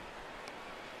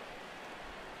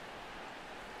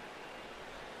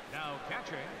 Now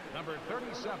catching, number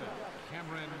 37,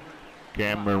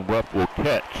 Cameron Rupp will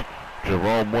catch.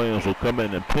 Jerome Williams will come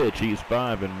in and pitch. He's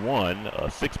 5-1, a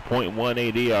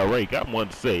 6.18 ERA. Got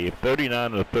 1 save,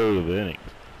 39 1/3 of the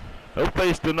innings. He'll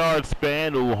face Denard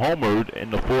Span, who homered in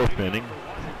the 4th inning.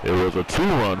 It was a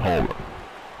 2-run homer. Number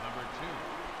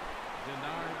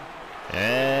 2, Denard.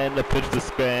 And the pitch to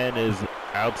Span is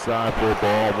outside for a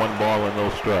ball, 1 ball and no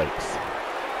strikes.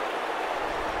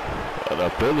 The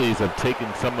Phillies have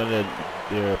taken some of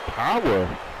their power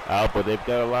out, but they've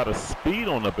got a lot of speed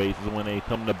on the bases when they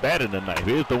come to bat in the ninth.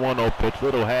 Here's the 1-0 pitch,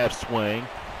 little half swing.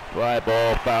 Fly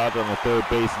ball fouled on the 3rd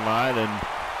base line, and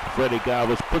Freddie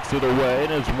Galvis puts it away,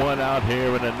 and there's 1 out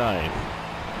here in the 9th.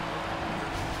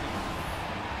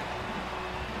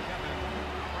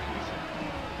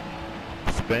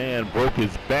 Span broke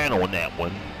his bat on that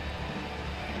one.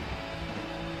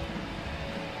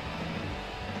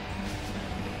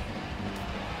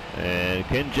 And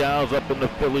Ken Giles up in the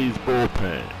Phillies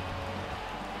bullpen.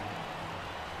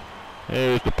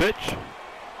 Here's the pitch.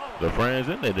 The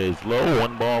Franzen, it is low,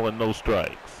 1 ball and no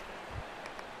strikes.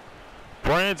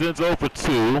 Franzen's 0 for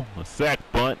 2, a sac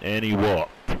bunt, and he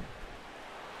walked.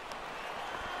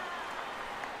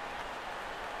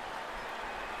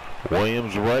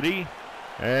 Williams ready,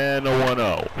 and a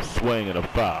 1-0. Swing and a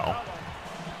foul.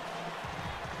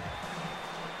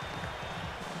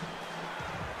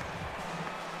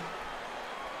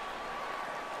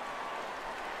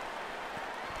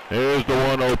 Here's the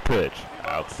 1-0 pitch.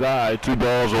 Outside, 2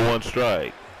 balls and 1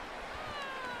 strike.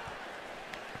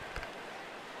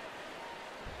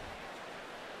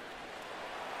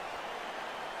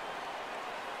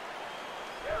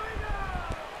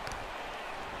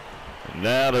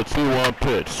 Now the 2-1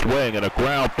 pitch. Swing and a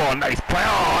ground ball. Nice play.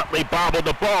 Oh, Utley bobbled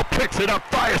the ball. Picks it up.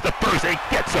 Fires to first and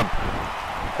gets him.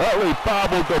 Utley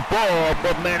bobbled the ball,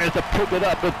 but managed to pick it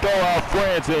up and throw out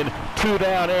Franzen. 2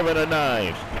 down here in the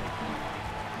 9th.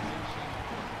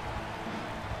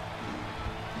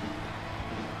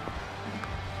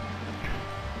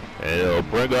 And it'll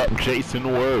bring up Jason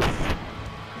Worth.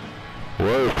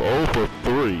 Worth 0 for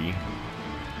 3.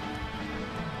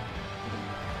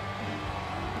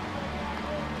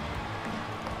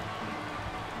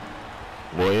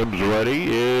 Williams ready.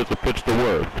 Here's the pitch to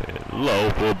Worth. And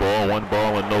low for a ball, 1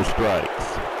 ball and no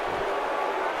strikes.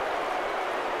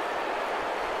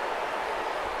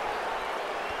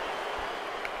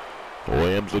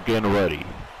 Williams again ready.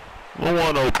 The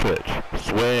 1-0 pitch.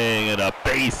 Swing and a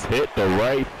base hit to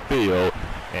right field.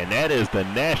 And that is the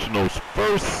Nationals'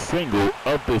 first single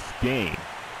of this game.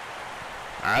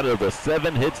 Out of the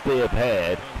 7 hits they have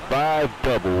had, 5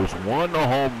 doubles, 1 a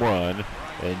home run,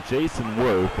 and Jason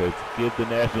Worth has given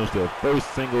the Nationals their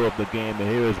first single of the game. And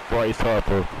here is Bryce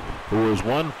Harper, who is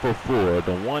 1 for 4,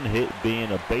 the 1 hit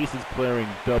being a bases clearing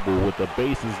double with the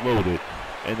bases loaded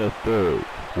in the 3rd.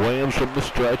 Williams from the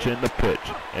stretch and the pitch.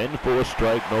 In for a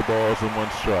strike, no balls and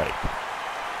 1 strike.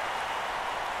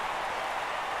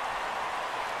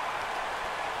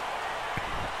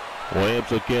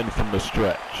 Williams again from the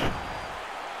stretch.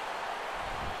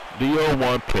 The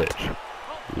 0-1 pitch.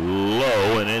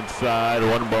 Low and inside,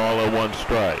 1 ball and 1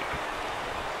 strike.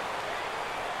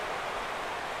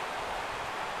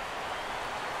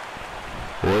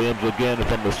 Williams again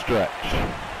from the stretch.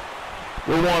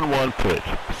 The 1-1 pitch.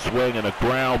 Swing and a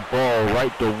ground ball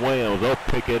right to Williams. They'll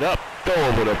pick it up, throw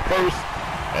over the first,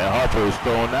 and Harper is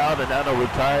thrown out, and that'll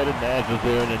retire the Nationals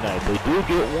there in the 9th. They do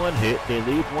get 1 hit, they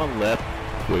leave 1 left.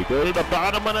 We go to the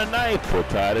bottom of the 9th. We're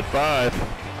tied at 5.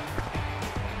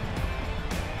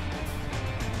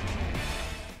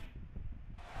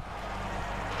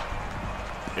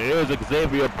 Here's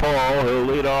Xavier Paul. He'll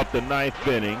lead off the 9th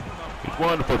inning. He's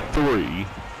 1 for 3.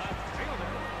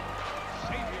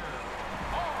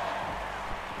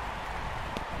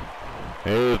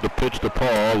 Here's the pitch to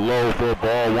Paul. Low for a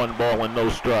ball, 1 ball and no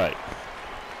strikes.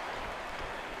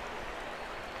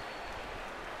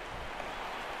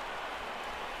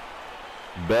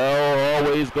 Bell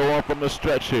always going from the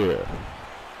stretch here.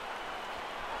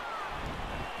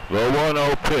 The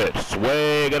 1-0 pitch.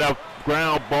 Swing and a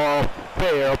ground ball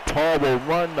fair. Paul will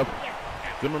run the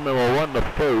Zimmerman will run the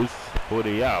first for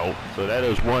the out. So that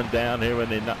is 1 down here in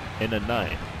the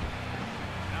 9th.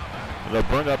 They'll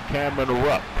bring up Cameron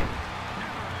Rupp.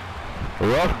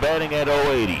 Rupp batting at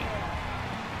 080.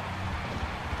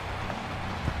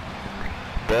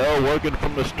 Bell working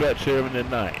from the stretch here in the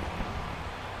 9th.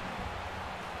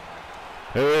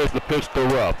 Here's the pitch to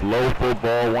Rupp. Low for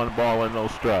ball, 1 ball and no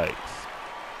strikes.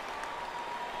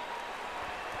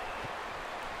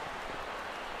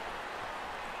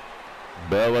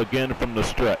 Bell again from the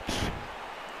stretch.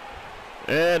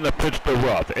 And the pitch to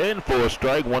Rupp. In for a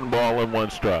strike, 1 ball and 1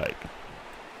 strike.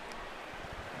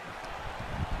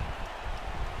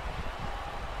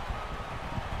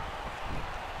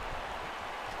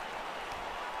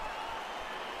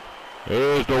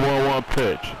 Here's the 1-1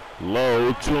 pitch.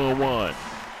 Low, 2-1.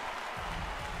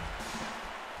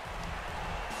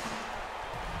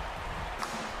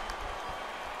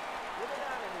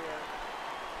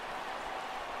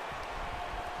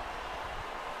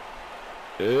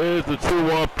 Here's the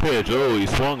 2-1 pitch. Oh, he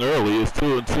swung early. It's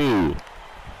 2-2.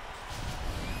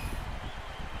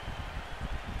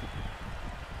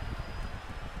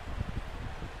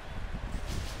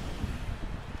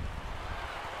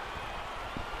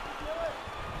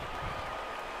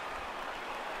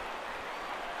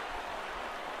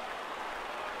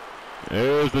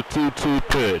 There's the 2-2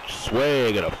 pitch.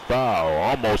 Swing and a foul.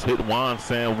 Almost hit Juan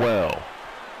Samuel.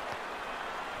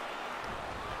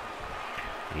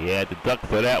 He had to duck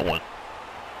for that one.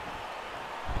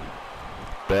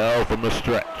 Bell from the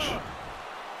stretch.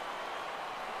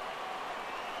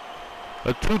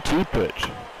 A 2-2 pitch.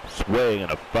 Swing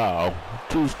and a foul.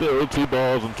 2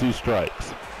 balls and 2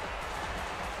 strikes.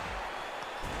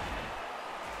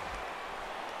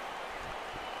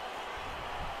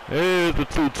 Here's the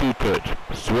 2-2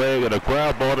 pitch. Swing and a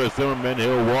ground ball to Zimmerman.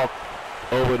 He'll walk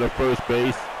over to first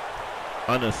base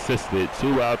unassisted.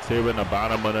 2 outs here in the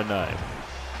bottom of the 9th.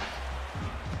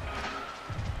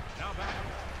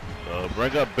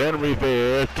 Bring up Ben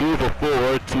Revere. 2 for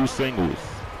 4, 2 singles.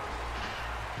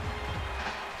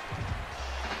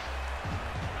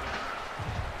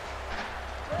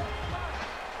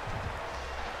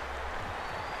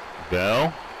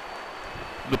 Bell.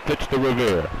 The pitch to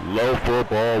Revere. Low for a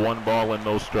ball, 1 ball and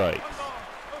no strikes.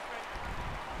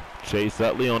 Chase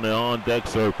Utley on the on-deck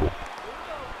circle.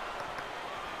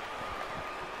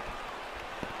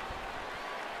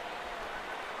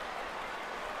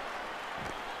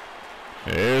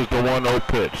 Here's the 1-0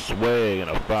 pitch. Swing and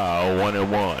a foul,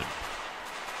 1-1.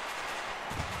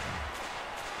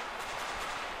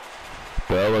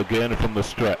 Bell again from the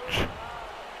stretch.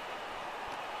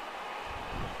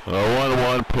 A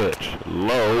 1-1 pitch.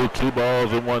 Low, 2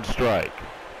 balls and 1 strike.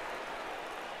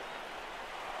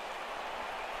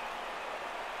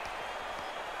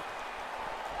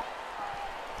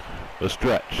 The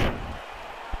stretch.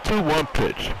 2-1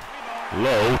 pitch.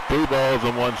 Low, 3 balls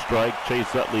and 1 strike.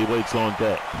 Chase Utley waits on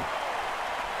deck.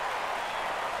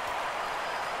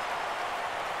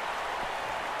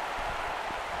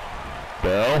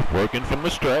 Bell working from the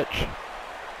stretch.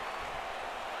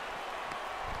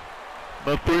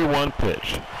 The 3-1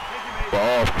 pitch.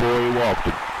 Ball 4, he walked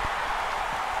it.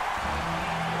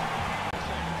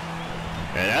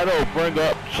 And that'll bring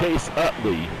up Chase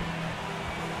Utley.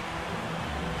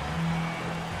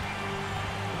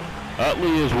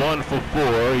 Utley is 1 for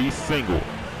 4. He's single.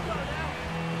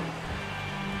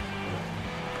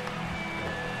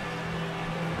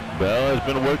 Bell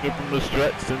has been working from the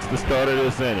stretch since the start of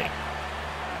this inning.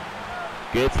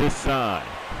 Gets his sign.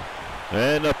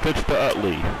 And a pitch to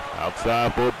Utley.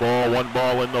 Outside football, 1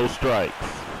 ball and no strikes.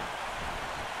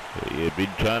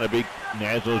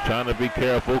 Nationals trying to be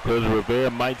careful because Rivera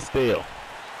might steal.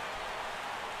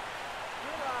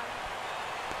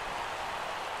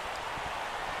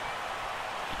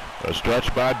 A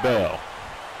stretch by Bell.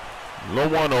 Low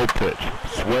 1-0 pitch.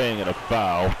 Swing and a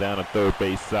foul down the third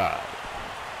base side.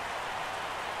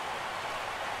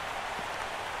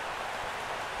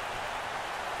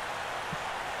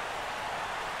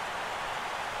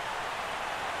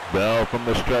 Bell from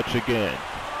the stretch again.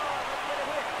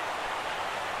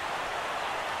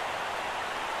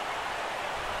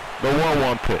 The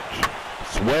 1-1 pitch.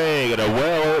 Swing and a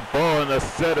well-hit ball in the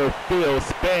center field.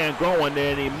 Span going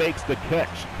there and he makes the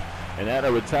catch. And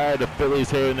that'll retire the Phillies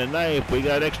here in the 9th. We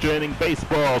got extra inning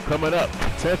baseball coming up.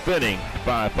 10th inning,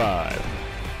 5-5.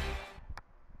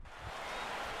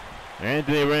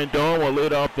 Anthony Rendon will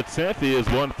lead off the 10th. He is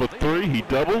 1 for 3. He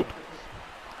doubled.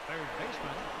 Third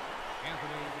baseman,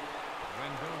 Anthony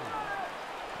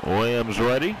Rendon. Williams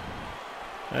ready.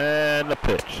 And the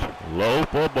pitch. Low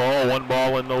for ball, 1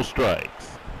 ball and no strikes.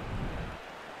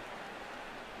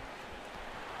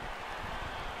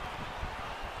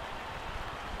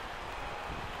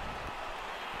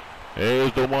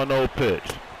 Here's the 1-0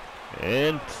 pitch.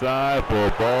 Inside for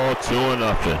a ball,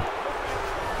 2-0.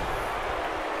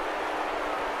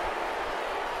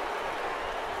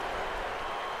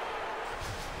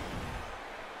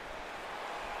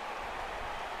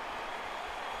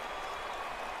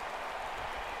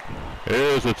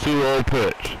 Here's a 2-0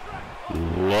 pitch.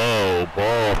 Low,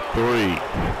 ball 3.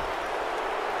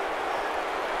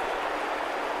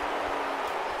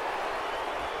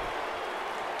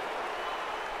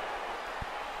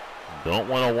 Don't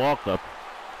want to walk up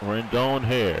Rendon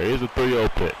here. Here's a 3-0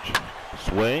 pitch.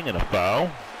 Swing and a foul.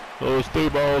 So it's 3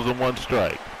 balls and 1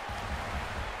 strike.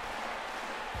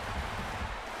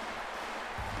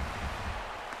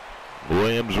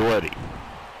 Williams ready.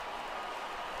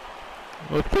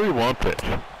 A 3-1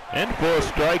 pitch. And for a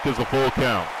strike is a full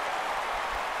count.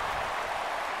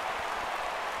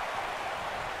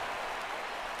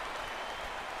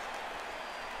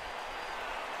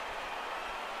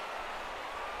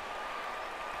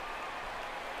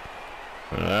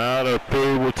 Now the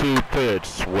 3-2 pitch.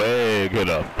 Swing and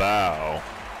a foul.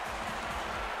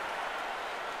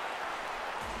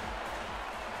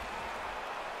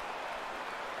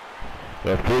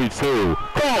 The 3-2.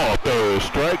 Call third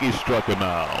strike. He struck him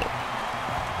out.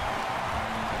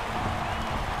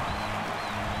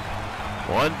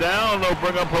 1 down. They'll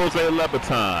bring up Jose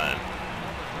Levitan.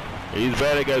 He's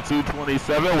batting at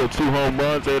 .227 with 2 home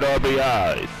runs, 8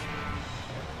 RBIs.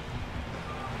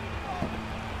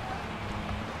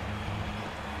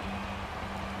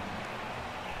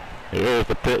 Here's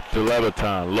the pitch to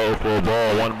Levitan. Low for a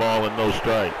ball, 1 ball and no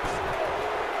strikes.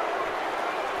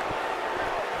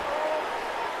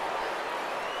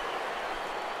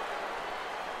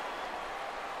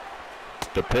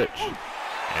 The pitch.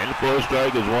 And for a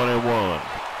strike is 1-1.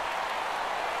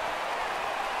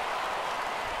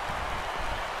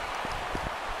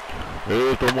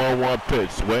 Here's the 1-1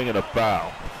 pitch. Swing and a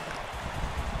foul.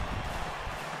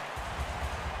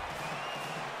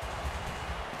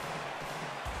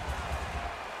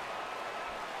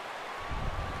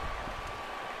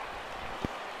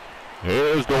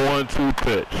 Here's the 1-2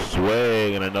 pitch.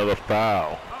 Swing and another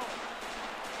foul.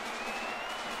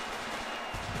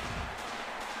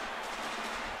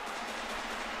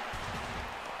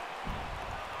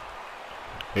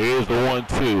 Here's the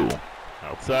 1-2.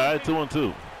 Outside,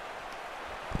 2-2.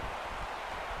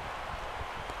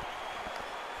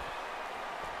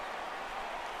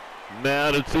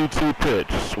 Now the 2-2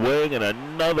 pitch. Swing and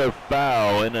another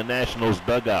foul in the Nationals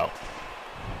dugout.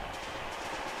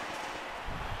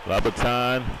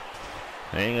 Levitan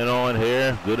hanging on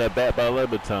here. Good at bat by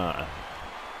Levitan.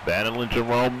 Battling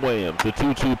Jerome Williams. The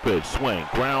 2-2 pitch. Swing.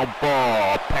 Ground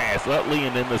ball. Pass Utley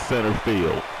and in the center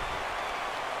field.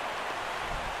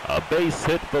 A base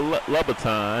hit for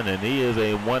Levitan, and he is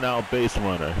a 1-out base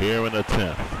runner here in the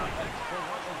 10th.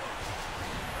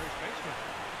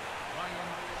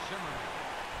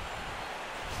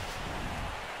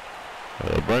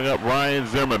 They'll bring up Ryan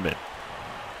Zimmerman.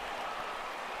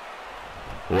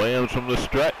 Williams from the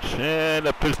stretch, and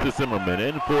a pitch to Zimmerman.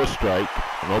 In for a strike.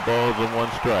 No balls and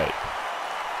 1 strike.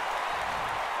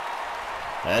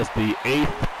 That's the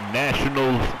 8th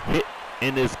Nationals hit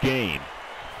in this game.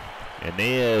 And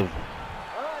they have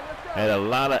had a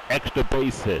lot of extra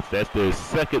base hits. That's their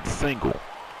 2nd single.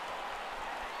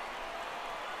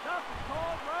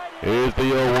 Here's the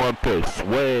 0-1 pitch.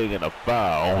 Swing and a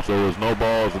foul. So there's no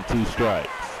balls and 2 strikes.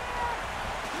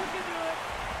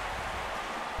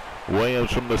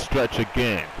 Williams from the stretch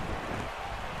again.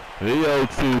 The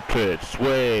 0-2 pitch.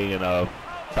 Swing and a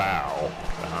foul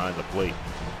behind the plate.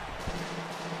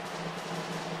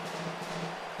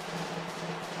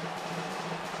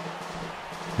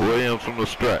 Williams from the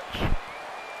stretch.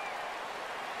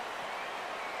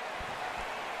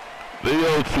 The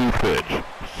 0-2 pitch.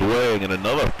 Swing and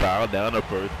another foul down the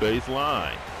first base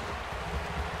line.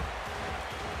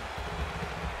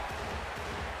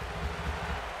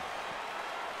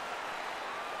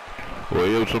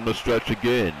 Williams from the stretch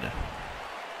again.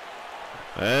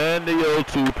 And the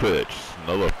 0-2 pitch.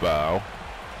 Another foul.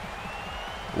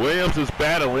 Williams is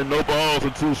battling. No balls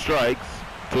and 2 strikes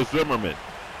to Zimmerman.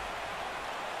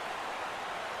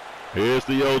 Here's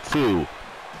the 0-2.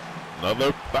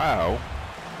 Another foul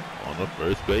on the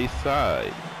first base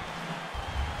side.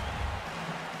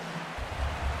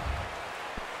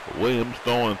 Williams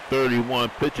throwing 31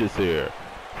 pitches here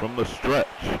from the stretch.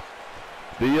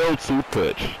 The 0-2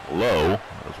 pitch, low,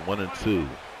 that's 1-2. Come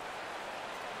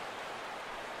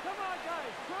on,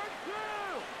 guys, turn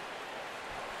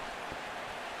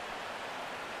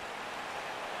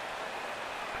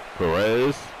 2.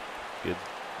 Perez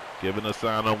giving a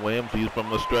sign on Williams. He's from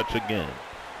the stretch again.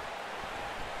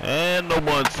 And the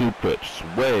 1-2 pitch.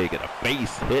 Swing and a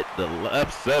base hit. The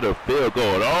left center field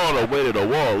going all the way to the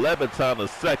wall. Levittown to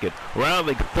second.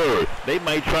 Rounding third. They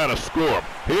might try to score.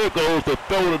 Here goes the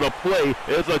throw to the plate.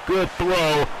 It's a good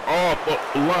throw off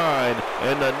the line.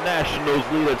 And the Nationals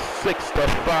lead it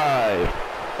 6-5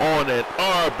 on an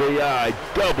RBI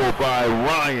double by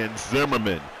Ryan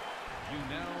Zimmerman.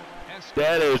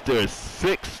 That is their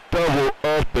 6th double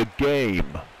of the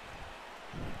game.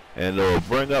 And they will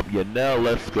bring up Yanel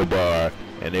Escobar,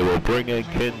 and they will bring in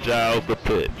Ken Giles to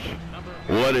pitch.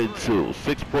 1-2,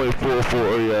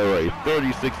 6.44 ERA,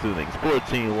 36 innings,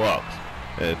 14 walks,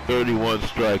 and 31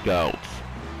 strikeouts.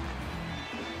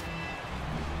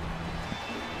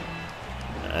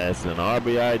 That's an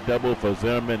RBI double for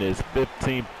Zimmerman, his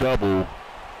 15th double.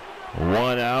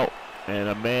 1 out and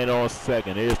a man on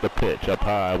second. Here's the pitch, up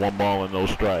high, 1 ball and no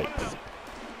strikes.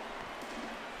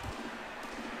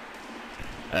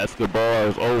 Escobar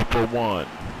is 0 for 1.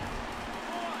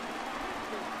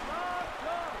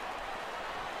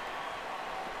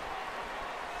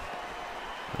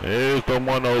 Here's the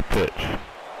 1-0 pitch.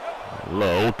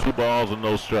 Low, 2 balls and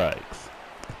no strikes.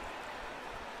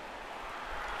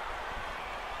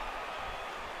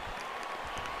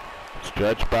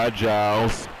 Stretch by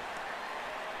Giles.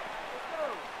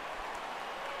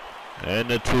 And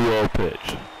the 2-0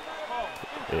 pitch.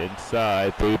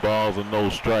 Inside, 3 balls and no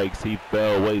strikes. Heath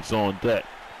Bell waits on deck.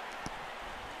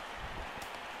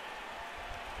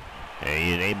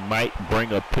 And they might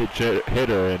bring a pitch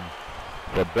hitter in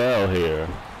for Bell here.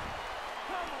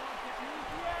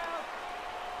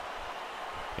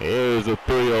 Here's a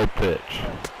 3-0 pitch.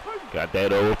 Got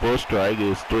that over for a strike.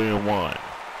 It's 3-1.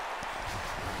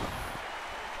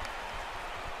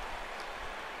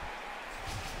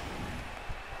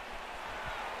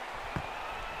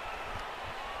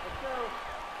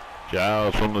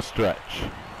 Giles from the stretch.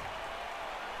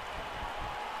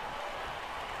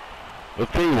 The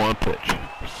 3-1 pitch.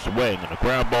 Swing and a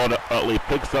ground ball to Utley.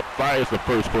 Picks up, fires the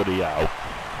first for the out.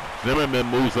 Zimmerman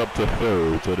moves up to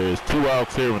third, so there's 2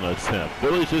 outs here in the 10th.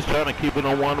 Phillies just trying to keep it a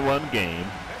 1-run game.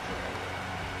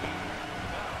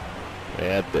 They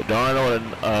have the Darnold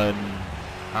and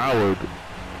Howard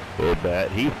will bat.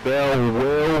 Heath Bell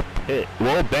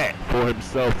will bat for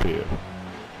himself here.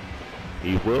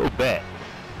 He will bat.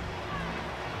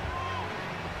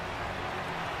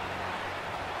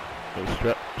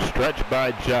 Stretch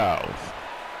by Giles.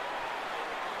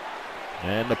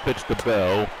 And the pitch to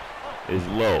Bell is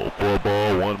low. 4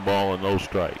 ball, 1 ball, and no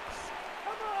strikes.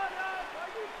 Come on, Alex,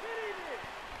 are you kidding me?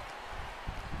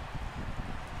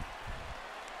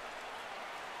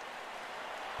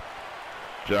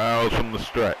 Giles from the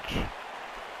stretch. Let's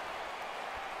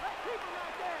keep it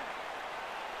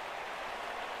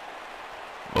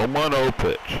right there. The 1-0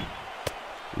 pitch.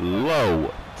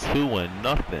 Low,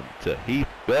 2-0 to Heath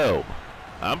Bell.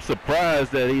 I'm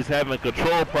surprised that he's having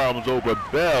control problems over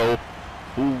Bell,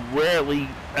 who rarely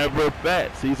ever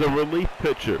bats. He's a relief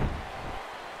pitcher.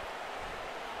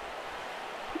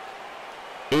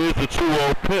 Here's the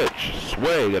 2-0 pitch.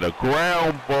 Swing and a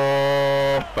ground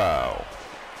ball foul.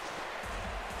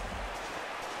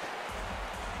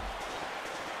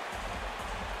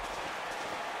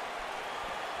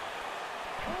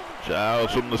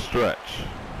 Giles from the stretch.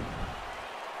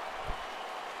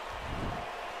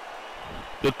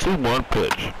 The 2-1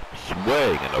 pitch.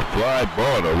 Swing and a fly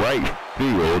ball to right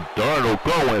field. Darnold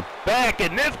going back,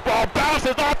 and this ball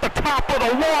bounces off the top of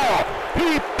the wall.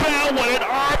 He fell with an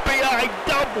RBI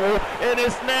double, and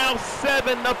it's now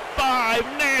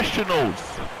 7-5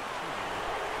 Nationals.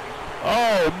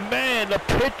 Oh man, the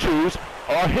pitchers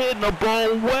are hitting the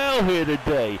ball well here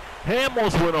today.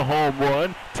 Hamels with a home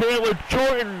run. Taylor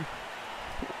Jordan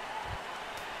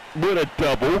with a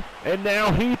double, and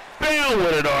now he fell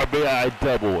with an RBI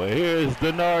double. Here's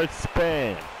Denard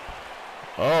Span.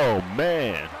 Oh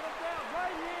man.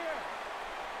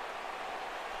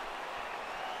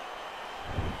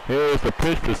 Here's the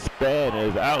pitch to Span,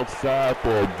 is outside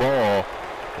for a ball.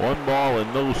 1 ball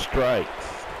and no strikes.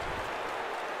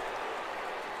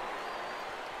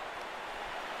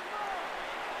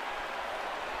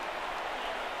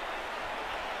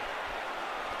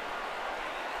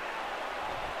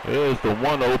 Here's the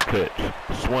 1-0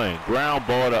 pitch. Swing. Ground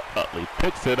ball to Utley.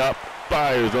 Picks it up.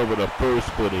 Fires over the first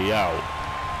for the out.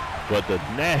 But the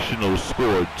Nationals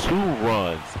scored 2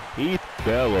 runs. Heath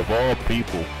Bell, of all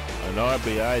people, an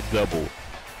RBI double.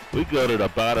 We go to the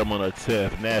bottom of the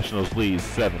 10th. Nationals lead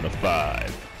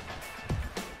 7-5.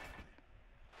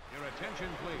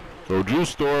 So Drew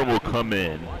Storer will come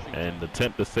in and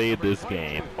attempt to save this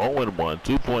game. 0-1,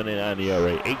 2.89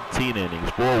 ERA, 18 innings,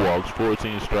 4 walks,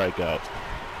 14 strikeouts.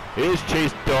 Here's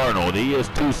Chase Darnold. He has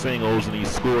 2 singles and he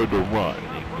scored the run.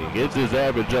 He gets his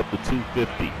average up to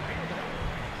 250.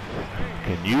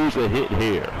 Can use a hit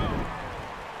here.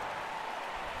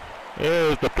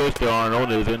 Here's the pitch to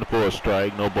Arnold. Is in for a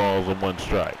strike. No balls and 1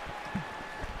 strike.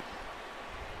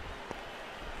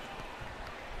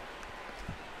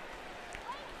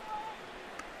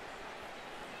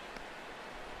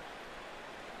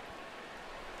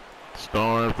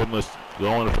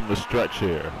 Going from the stretch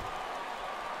here.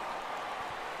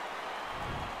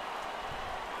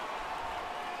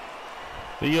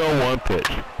 The 0-1 pitch.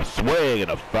 Swing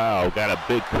and a foul. Got a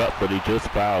big cut, but he just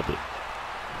fouled it.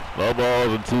 No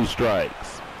balls and 2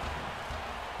 strikes.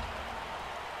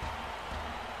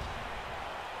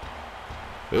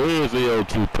 Here's the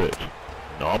 0-2 pitch.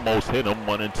 Almost hit him.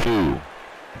 1-2.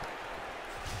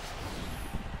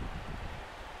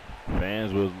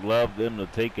 Fans would love them to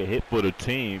take a hit for the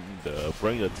team to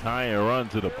bring a tying run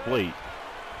to the plate.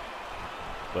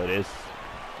 But it's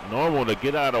normal to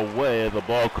get out of the way of the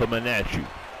ball coming at you.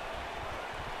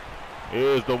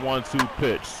 Here's the 1-2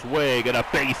 pitch. Swing and a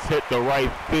base hit to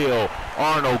right field.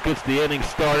 Arnold gets the inning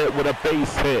started with a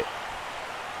base hit.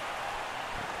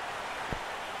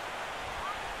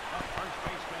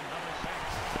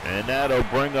 And that'll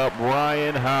bring up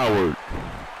Ryan Howard.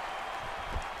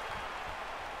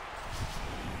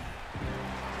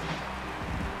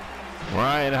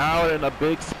 Ryan Howard in a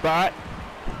big spot.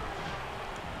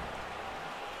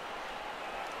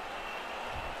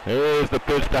 Here's the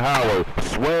pitch to Howard.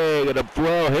 Swing and a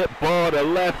well hit ball to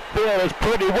left field is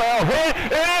pretty well hit.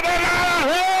 And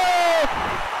another hit!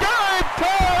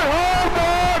 Game-time home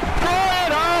run,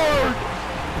 Ryan Howard!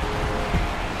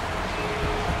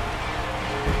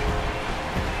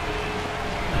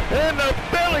 And the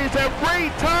Phillies have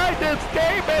retied this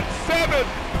game at 7.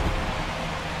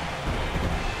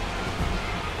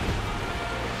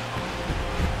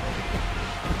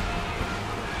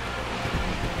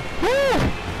 Woo!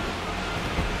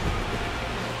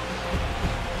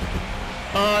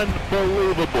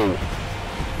 Unbelievable.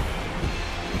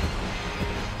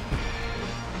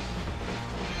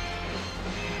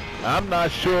 I'm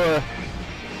not sure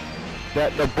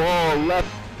that the ball left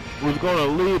was going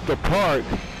to leave the park,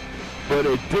 but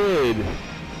it did.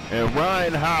 And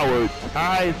Ryan Howard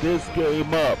ties this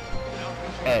game up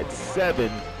at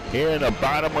 7 here in the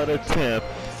bottom of the 10th.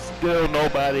 Still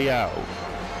nobody out.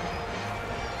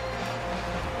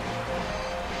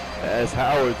 That's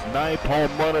Howard's 9th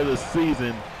home run of the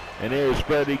season, and here's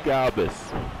Freddie Galvis.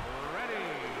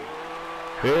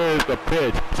 Here's the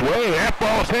pitch. Swing, that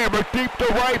ball's hammered deep to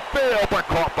right field, but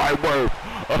caught by Worth.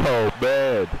 Oh,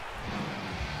 man.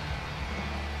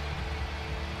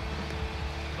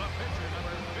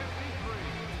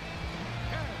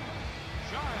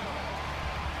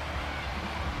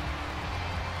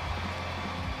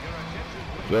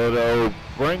 So they'll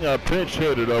bring a pinch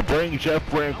hitter. They'll bring Jeff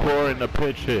Brancourt in the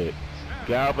pinch hit.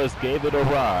 Galvis gave it a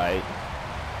ride.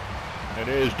 And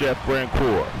there's Jeff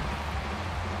Brancourt.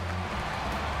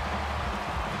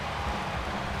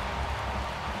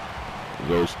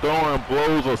 So Storm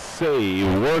blows a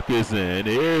save. Work is in.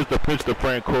 Here's the pitch to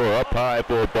Brancourt. Up high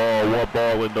for a ball. 1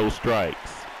 ball and no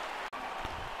strikes.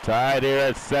 Tied here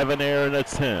at 7 here in the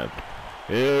 10th.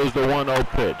 Here's the 1-0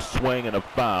 pitch. Swing and a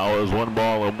foul is 1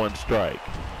 ball and 1 strike.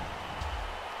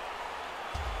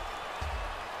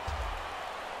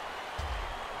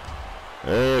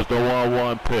 There's the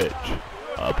 1-1 pitch.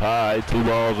 Up high, 2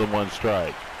 balls and 1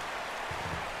 strike.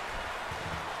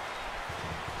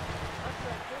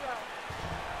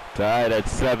 Tied at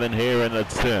 7 here in the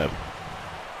 10th.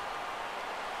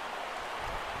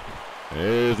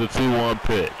 Here's the 2-1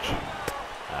 pitch.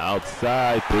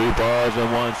 Outside, 3 balls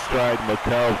and 1 strike.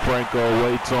 Maikel Franco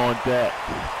waits on deck.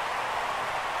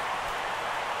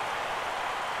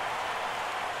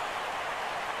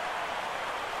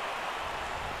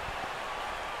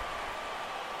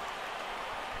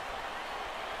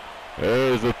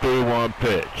 There's the 3-1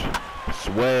 pitch.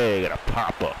 Swing and a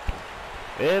pop-up.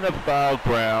 In the foul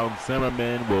ground,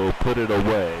 Zimmerman will put it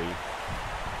away.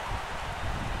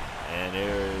 And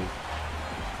there's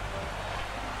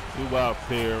 2 outs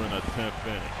here in the 10th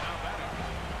inning.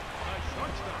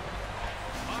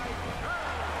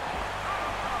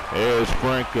 Here's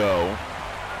Franco.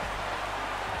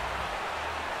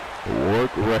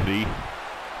 Work ready.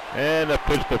 And the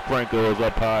pitch to Franco is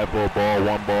up high for a ball,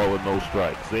 1 ball and no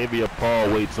strikes. Xavier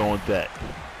Paul waits on deck.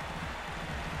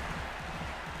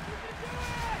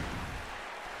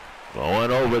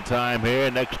 Going overtime here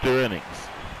in extra innings.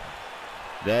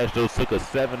 Nationals took a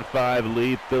 7-5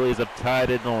 lead. Phillies have tied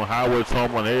it on Howard's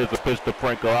home run. Here's the pitch to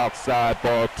Franco outside,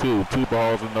 ball 2. 2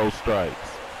 balls and no strikes.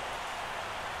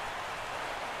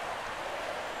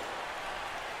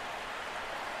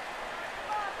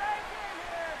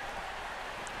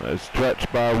 A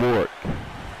stretch by Rourke.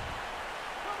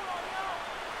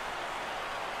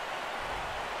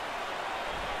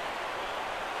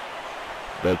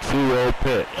 The 2-0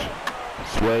 pitch.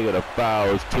 Swing and a foul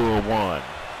is 2-1.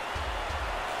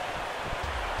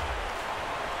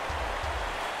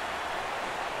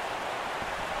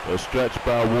 A stretch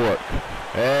by Rourke.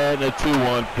 And the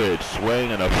 2-1 pitch.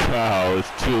 Swing and a foul is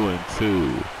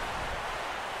 2-2.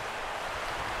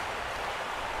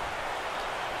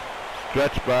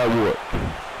 Stretch by Rourke.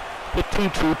 The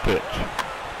 2-2 pitch.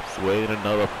 Swing and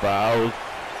another foul.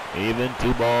 Even,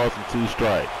 2 balls and 2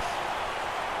 strikes.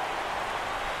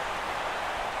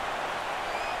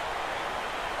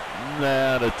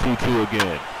 Now the 2-2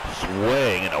 again.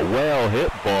 Swing and a well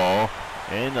hit ball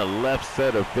in the left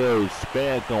center field.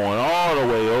 Span going all the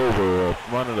way over in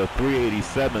front of the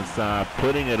 387 sign,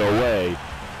 putting it away.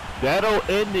 That'll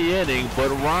end the inning, but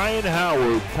Ryan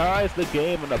Howard ties the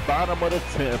game in the bottom of the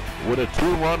 10th with a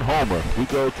 2-run homer. We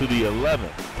go to the 11th,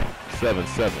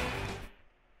 7-7.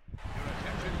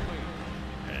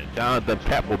 Jonathan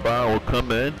Papelbon will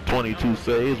come in, 22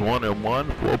 saves, 1-1,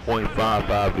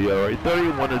 4.55 ERA,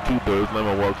 31 2/3,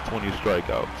 lemon walks, 20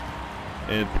 strikeouts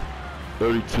in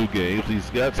 32 games. He's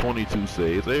got 22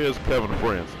 saves. There's Kevin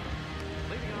Francis.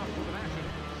 Leading off for the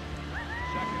Nationals,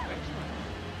 second baseman,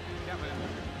 Kevin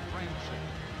Francis.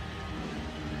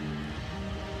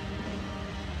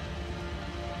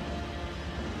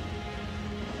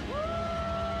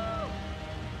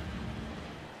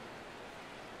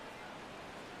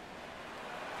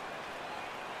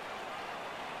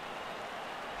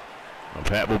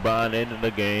 Papelbon into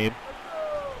the game.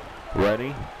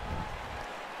 Ready.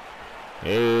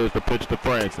 Here's the pitch to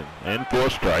Franson. In for a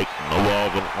strike. No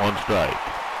balls and 1 strike.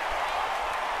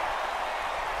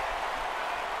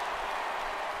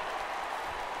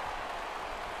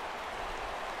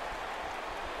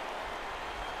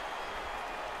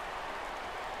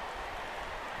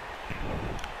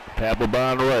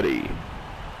 Papelbon ready.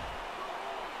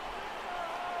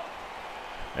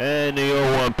 And the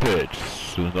 0-1 pitch.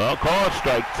 Call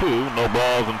strike 2. No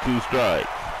balls and 2 strikes.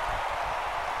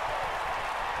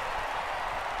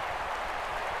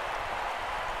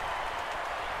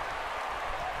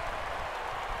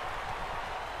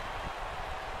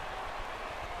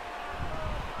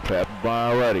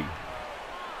 Papelbon ready.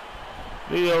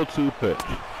 The 0-2 pitch.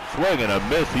 Swing and a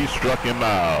miss. He struck him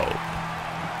out.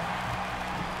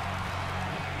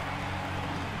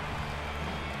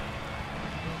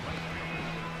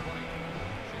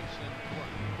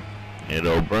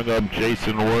 It'll bring up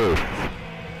Jason Worth.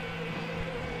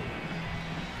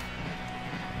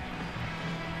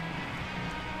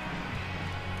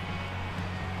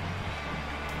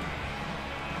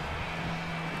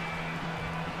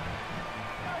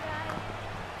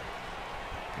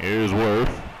 Here's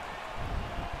Worth.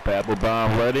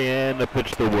 Papelbon ready, and the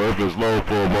pitch to Worth is low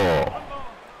for a ball.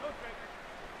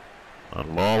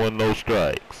 On ball and no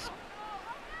strikes.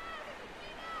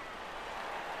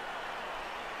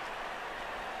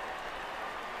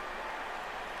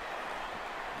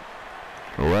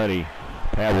 Ready,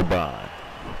 Papelbon.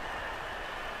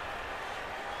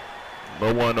 The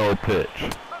 1-0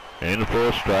 pitch. In for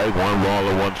a strike, 1 ball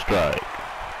and 1 strike.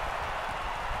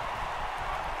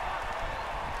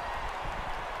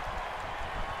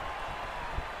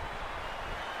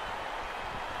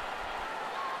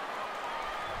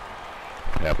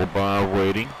 Applebaum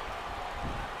waiting.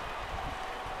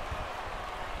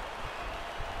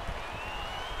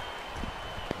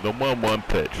 The 1-1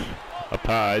 pitch. Up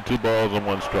high, 2 balls and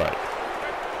 1 strike.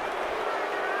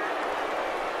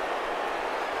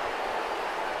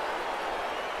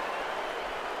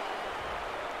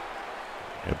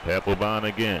 And Applebaum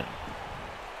again.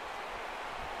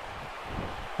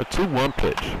 A 2-1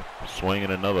 pitch.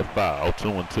 Swinging another foul,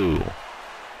 2-2.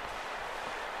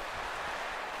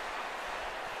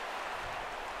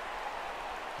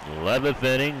 11th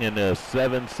inning in a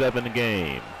 7-7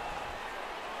 game.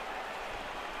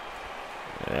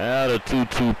 Now the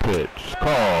 2-2 pitch.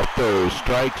 Call, third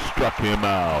strike, struck him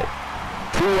out.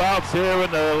 2 outs here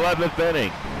in the 11th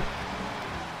inning.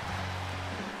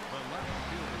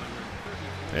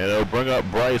 And it'll bring up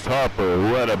Bryce Harper,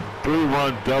 who had a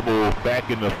 3-run double back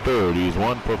in the 3rd. He's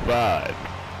 1 for 5.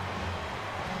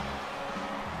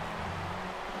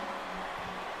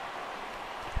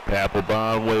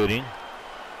 Applebaum waiting.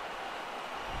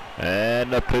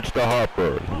 And the pitch to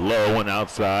Harper. Low and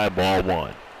outside, ball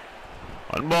 1.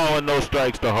 1 ball and no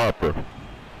strikes to Harper.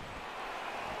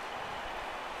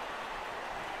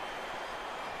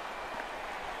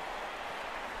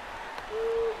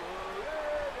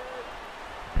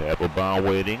 Applebaum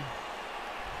waiting.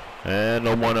 And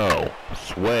the 1-0.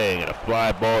 Swing and a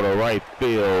fly ball to right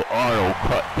field. Arnold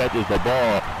catches the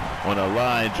ball on a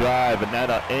line drive, and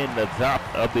that'll end the top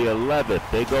of the 11th.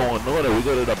 They go in order. We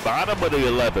go to the bottom of the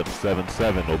 11th.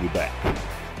 7-7. We'll be back.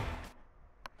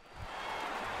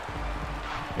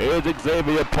 Here's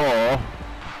Xavier Paul.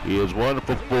 He is 1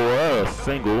 for 4, a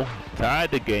single.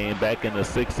 Tied the game back in the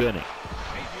 6th inning.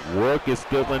 Work is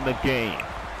still in the game.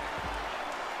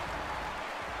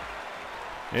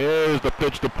 Here's the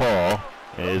pitch to Paul.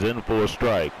 He's in for a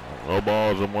strike. No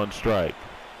balls and 1 strike.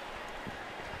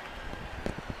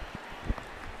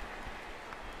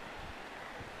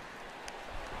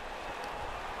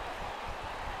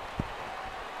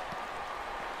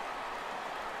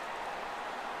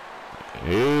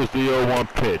 Here's the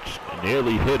 0-1 pitch.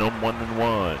 Nearly hit him,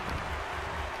 1-1.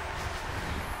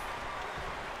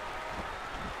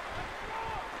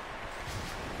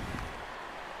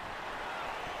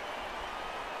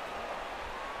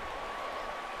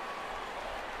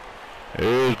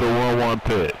 Here's the 1-1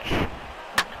 pitch.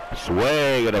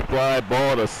 Swing and a fly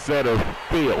ball to center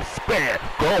field. Span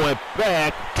going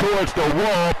back towards the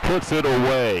wall, puts it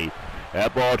away.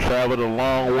 That ball traveled a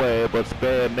long way, but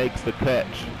Span makes the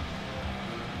catch.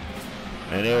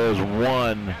 And there's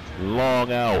 1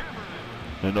 long out.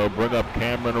 And they'll bring up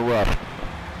Cameron Ruff.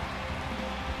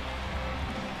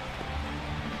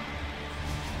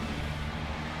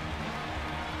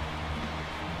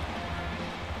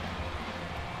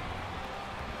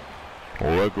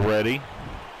 Work ready.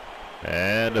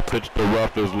 And the pitch to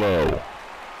Ruff is low.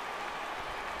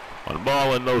 1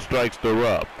 ball and no strikes to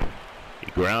Ruff.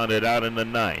 He grounded out in the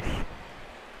 9th.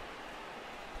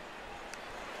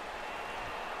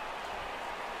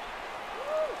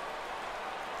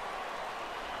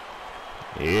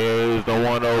 Here's the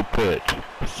 1-0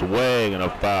 pitch. Swing and a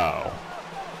foul.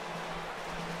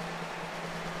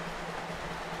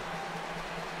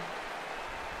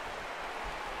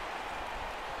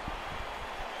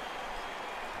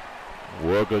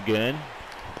 Work again.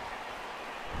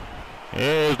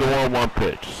 Here's the 1-1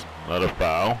 pitch. Another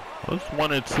foul. That's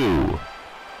 1-2.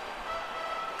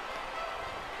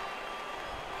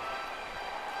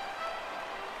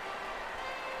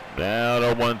 Now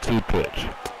the 1-2 pitch.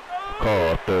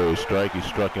 Call, third strike. He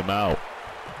struck him out.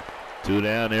 2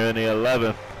 down here in the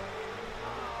 11th.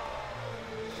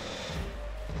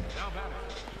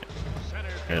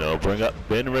 And it'll bring up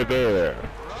Ben Rivera.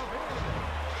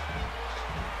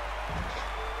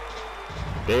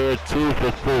 They're 2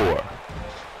 for 4.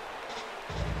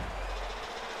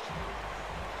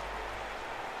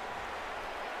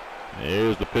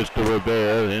 Here's the pitch to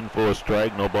Rivera, in for a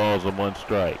strike, no balls and 1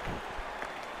 strike.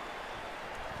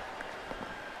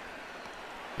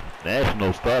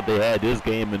 Nationals thought they had this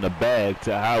game in the bag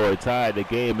to Howard tied the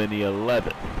game in the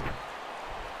 11th.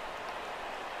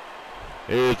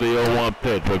 Here's the 0-1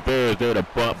 pitch. Rivera's there to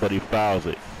bunt, but he fouls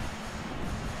it.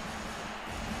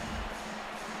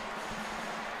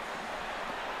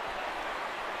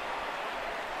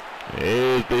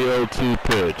 Here's the 0-2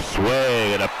 pitch. Swing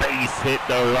and a base hit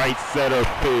to right center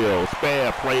field.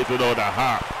 Span plays it on the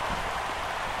hop.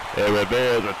 And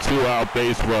Rivera's a 2-out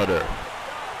base runner.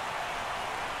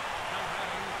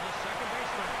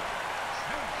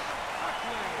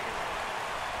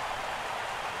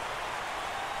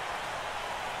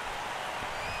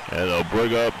 And they'll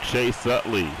bring up Chase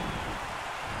Utley.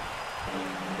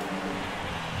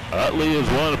 Utley is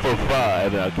 1 for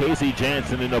 5. Now Casey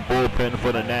Jansen in the bullpen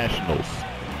for the Nationals.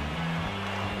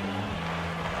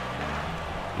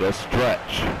 The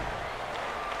stretch.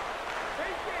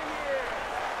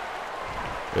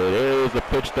 It is a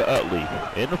pitch to Utley.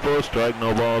 In the first strike,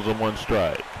 no balls and 1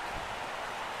 strike.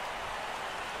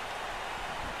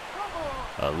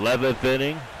 11th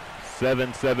inning,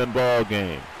 7-7 ball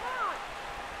game.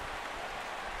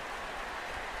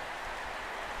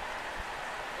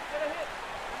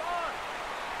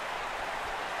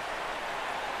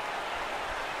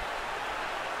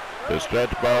 The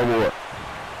stretch by Ward.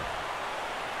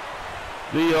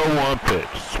 The 0-1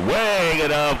 pitch. Swing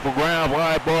it up for ground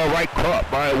fly ball, right caught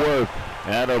by Worth.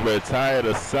 And a retired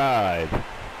aside.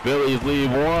 Phillies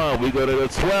lead 1. We go to the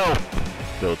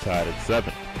 12th. Still tied at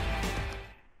 7.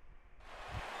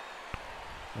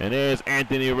 And there's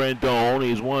Anthony Rendon.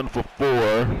 He's 1 for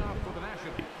 4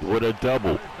 with a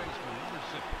double.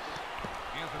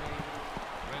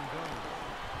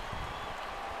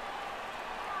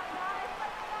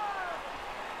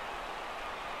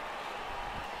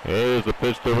 Here's the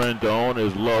pitch to Rendon,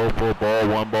 is low for a ball,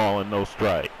 1 ball and no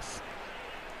strikes.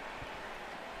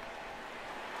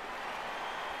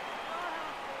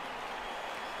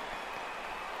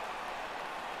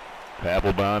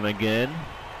 Papelbon again.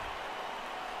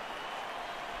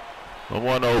 The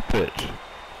 1-0 pitch.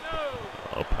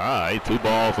 Up high, 2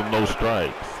 balls and no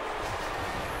strikes.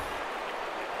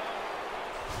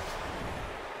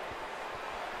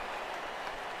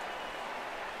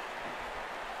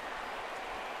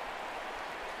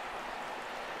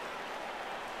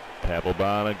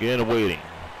 Papelbon again waiting.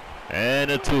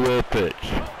 And a 2-0 pitch.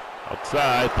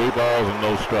 Outside, 3 balls and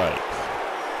no strikes.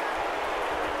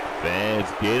 Fans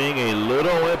getting a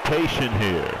little impatient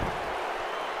here.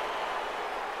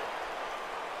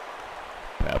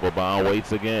 Papelbon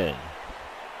waits again.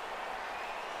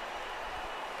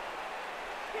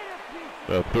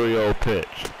 The 3-0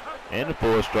 pitch. And the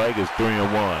 4th strike is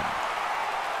 3-1.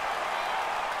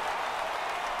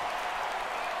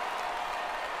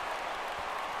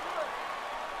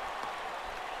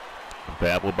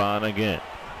 Papelbon again.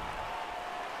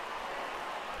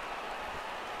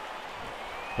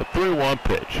 A 3-1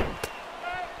 pitch.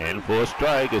 And for a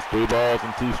strike, it's 3 balls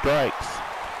and 2 strikes.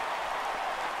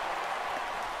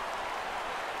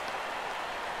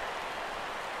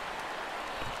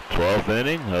 Twelfth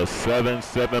inning, a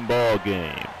 7-7 ball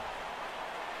game.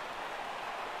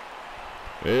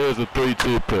 Here's a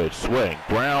 3-2 pitch. Swing.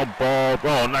 Ground ball.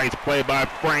 Oh, nice play by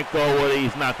Franco. Well,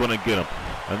 he's not going to get him.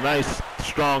 A nice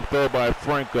strong throw by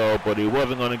Franco, but he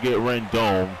wasn't going to get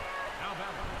Rendon.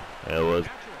 It was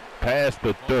past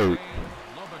the third.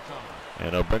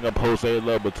 And they'll bring up Jose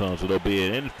Leviton, so there'll be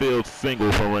an infield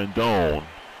single for Rendon.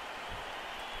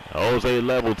 Jose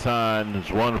Leviton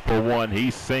is 1 for 1.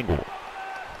 He's single.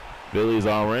 Phillies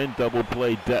are in double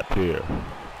play depth here.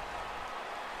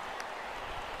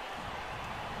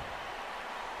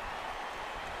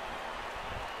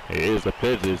 Here's the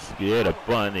pitch. Yeah, the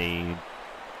bunt. He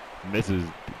misses,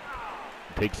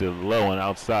 takes it low and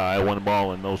outside. 1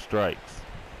 ball and no strikes.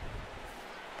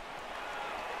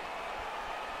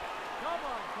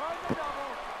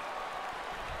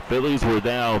 Phillies were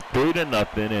down 3-0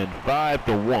 and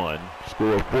 5-1.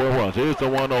 Scored 4 runs. Here's the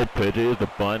 1-0 pitch. Here's the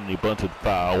bunt, and he bunted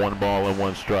foul. 1 ball and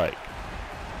 1 strike.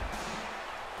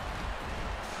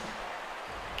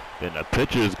 Then the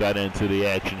pitchers got into the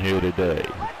action here today.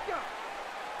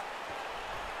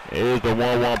 Here's the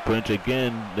 1-1 pitch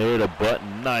again. There the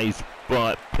button. Nice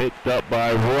bunt picked up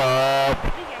by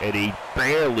Ruff. And he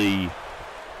barely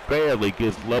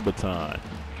gets Leviton.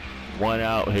 1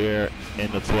 out here in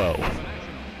the 12th.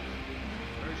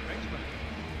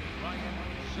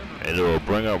 And it will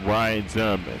bring up Ryan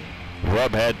Zimmerman.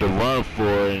 Rupp had to run for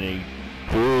it, and he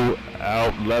threw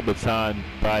out Leviton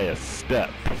by a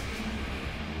step.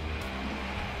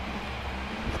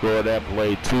 Scored that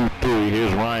play 2-3.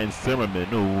 Here's Ryan Zimmerman,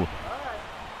 who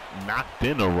knocked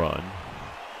in a run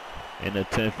in the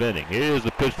 10th inning. Here's the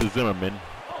pitch to Zimmerman.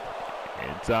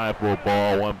 In time for a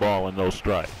ball, 1 ball and no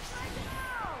strikes.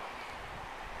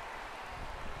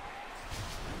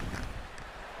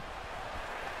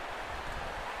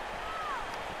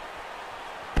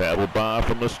 Papelbon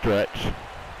from the stretch.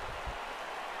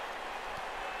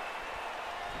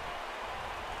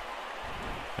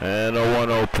 And a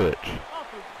 1-0 pitch.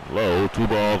 Low, 2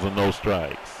 balls and no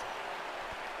strikes.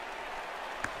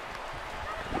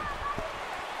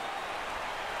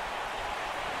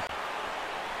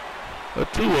 A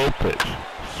 2-0 pitch.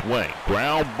 Swing.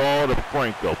 Ground ball to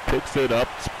Franco. Picks it up,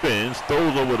 spins,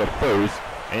 throws over the first,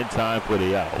 in time for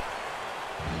the out.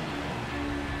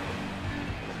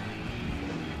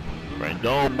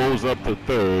 Rendon moves up to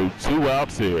third. 2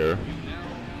 outs here.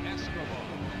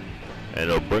 And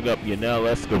it'll bring up Yanel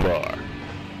Escobar.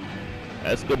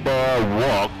 Escobar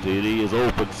walked, and he is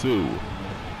 0-2.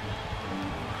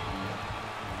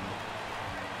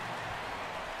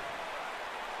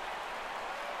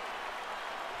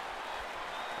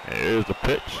 And here's the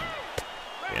pitch.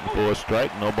 In for a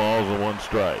strike, no balls and 1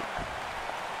 strike.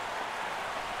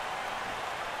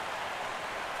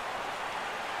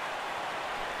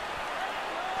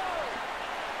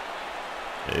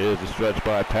 Here's the stretch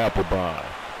by Papelbon.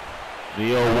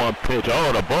 The 0-1 pitch.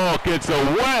 Oh, the ball gets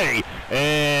away.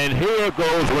 And here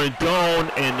goes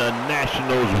Rendon, and the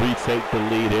Nationals retake the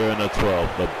lead here in the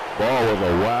 12th. The ball was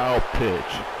a wild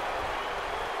pitch.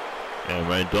 And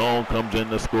Rendon comes in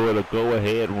to score the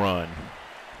go-ahead run.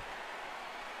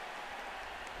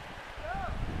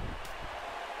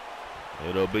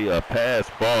 It'll be a pass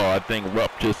ball. I think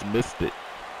Rupp just missed it.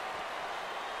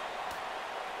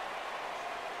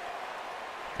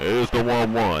 Here's the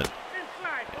 1-1.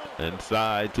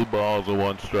 Inside, 2 balls and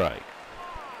 1 strike.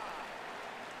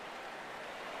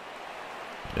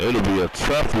 It'll be a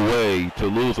tough way to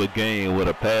lose a game with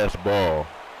a pass ball.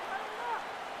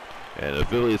 And the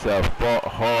Phillies have fought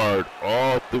hard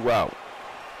all throughout.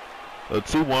 A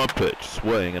 2-1 pitch,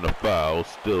 swing and a foul,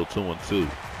 still 2-2.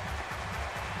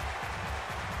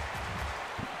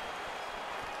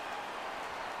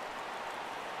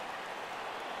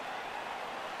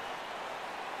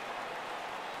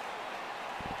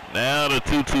 Now the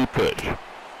 2-2 pitch.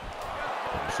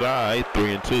 Inside,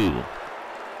 3-2.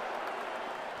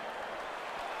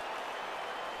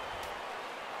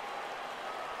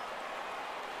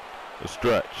 The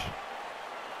stretch.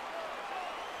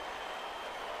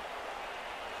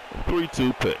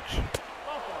 3-2 pitch.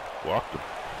 Walked him.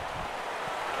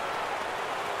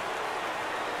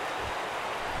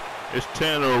 It's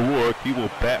Tanner O'Rourke. He will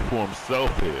bat for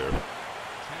himself here.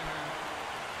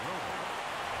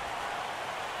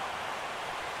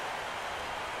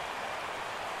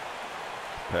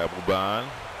 Papelbon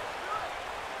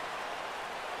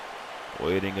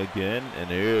waiting again, and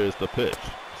here's the pitch.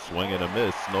 Swing and a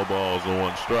miss, no balls and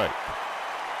 1 strike.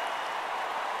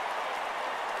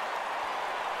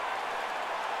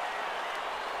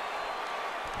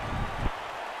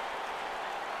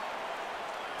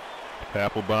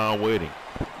 Papelbon waiting.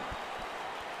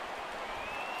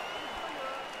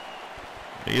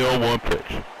 The 0-1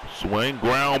 pitch. Swing,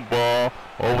 ground ball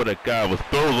over the guy, was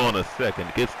throws on a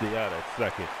second, gets the out at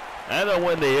second. And they'll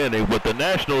win the inning, but the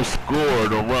Nationals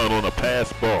scored a run on a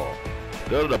pass ball.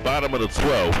 Go to the bottom of the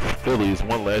 12th. Phillies,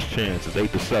 1 last chance. It's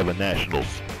 8-7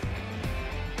 Nationals.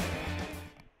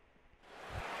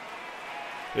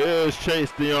 Here's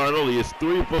Chase DeArnold. He is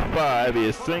 3 for 5. He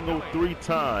has singled 3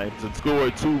 times and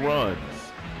scored 2 runs.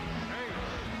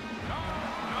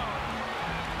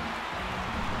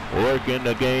 Working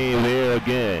the game here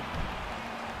again.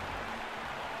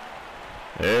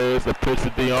 There's the pitch to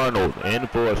DeArnold. In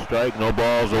for a strike, no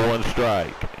balls or 1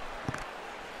 strike.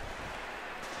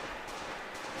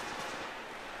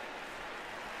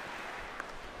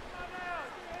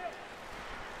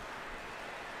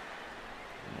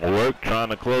 Work trying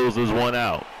to close this one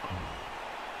out.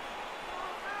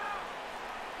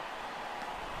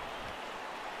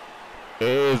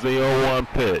 Here's the 0-1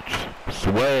 pitch.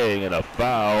 Swing and a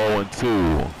foul,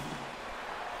 0-2.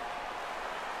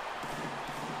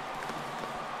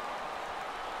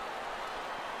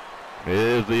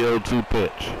 Here's the 0-2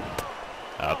 pitch.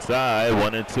 Outside,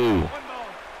 1-2.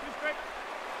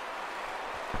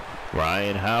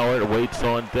 Ryan Howard waits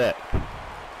on deck.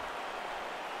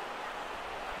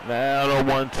 Now the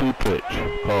 1-2 pitch.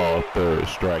 Call third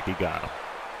strike. He got him.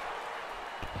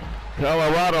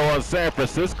 Colorado and San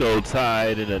Francisco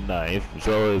tied in the 9th.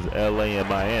 So is LA and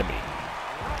Miami.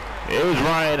 Here's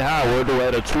Ryan Howard, who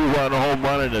had a 2-run home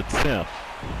run in the 10th.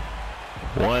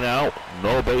 1 out,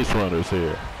 no base runners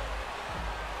here.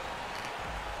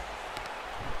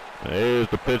 Here's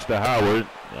the pitch to Howard.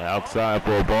 Outside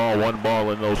for a ball, 1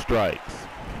 ball and no strikes.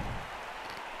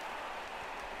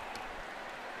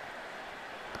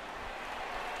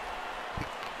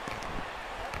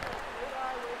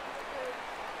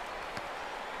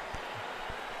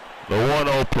 The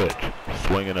 1-0 pitch.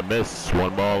 Swing and a miss.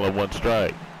 1 ball and 1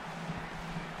 strike.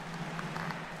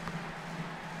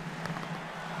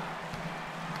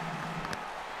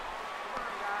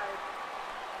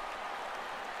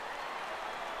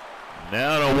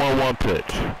 Now the 1-1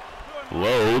 pitch.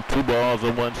 Low, 2 balls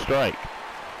and 1 strike.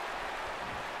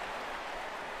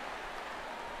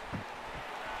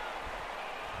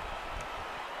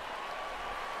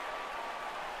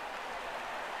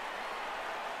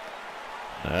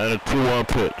 And a 2-1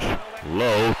 pitch.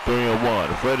 Low,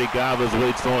 3-1. Freddie Galvis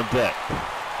waits on deck.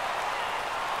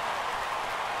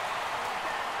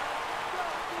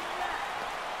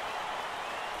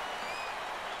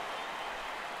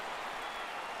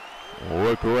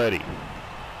 Work ready.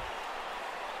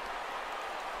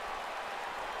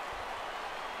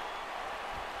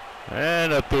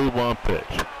 And a 3-1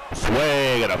 pitch.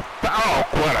 Swing and a foul.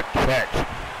 Quite a catch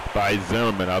by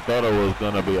Zimmerman. I thought it was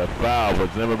going to be a foul,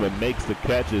 but Zimmerman makes the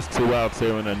catch. It's 2 outs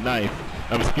here in the ninth.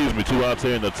 2 outs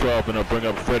here in the 12th, and they'll bring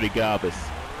up Freddie Galvis.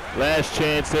 Last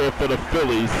chance here for the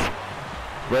Phillies.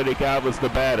 Freddie Galvis, the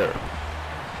batter.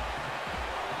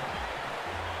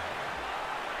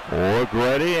 Work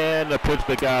ready, and the pitch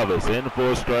to Galvis. In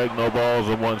for a strike, no balls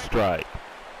and 1 strike.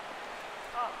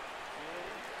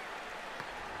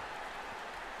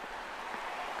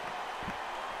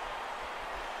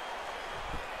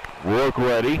 Work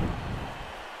ready.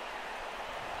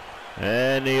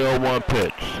 And the 0-1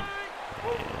 pitch.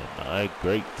 And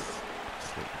great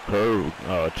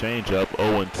curve, change up,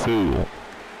 0-2.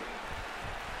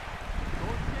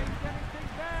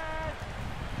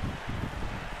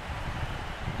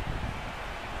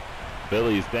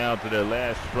 Phillies down to their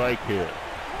last strike here.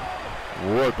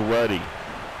 Work ready.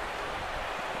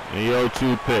 The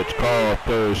 0-2 pitch, call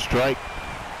third strike.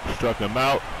 Struck him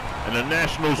out. And the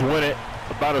Nationals win it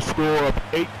about a score of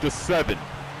 8-7.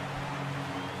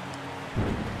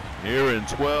 Here in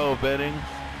 12 innings.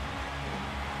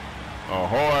 A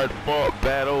hard-fought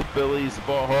battle. Phillies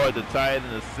fought hard to tie it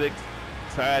in the 6th.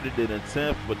 Tied it in the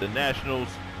 10th, but the Nationals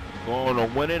going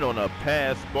to win it on a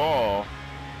pass ball.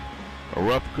 A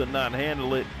Ruff could not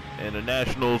handle it, and the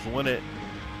Nationals win it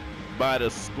by the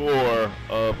score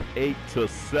of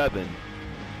 8-7.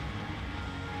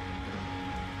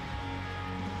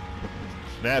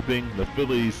 Snapping the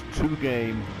Phillies'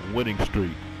 2-game winning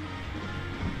streak.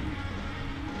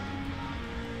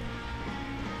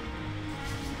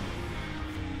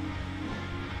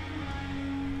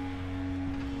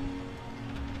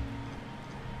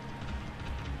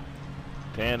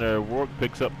 Tanner Rourke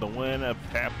picks up the win, and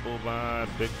Papelbon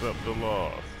picks up the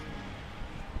loss.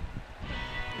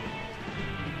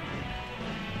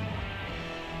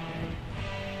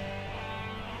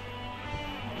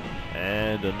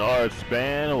 And Denard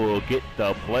Span will get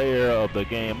the player of the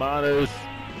game honors.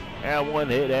 Had 1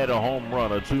 hit, had a home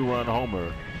run, a 2-run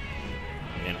homer,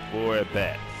 and 4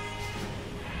 at-bats.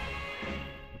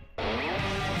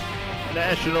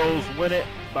 Nationals win it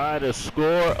by the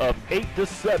score of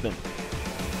 8-7.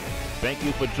 Thank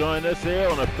you for joining us here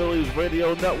on the Phillies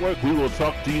Radio Network. We will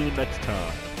talk to you next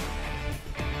time.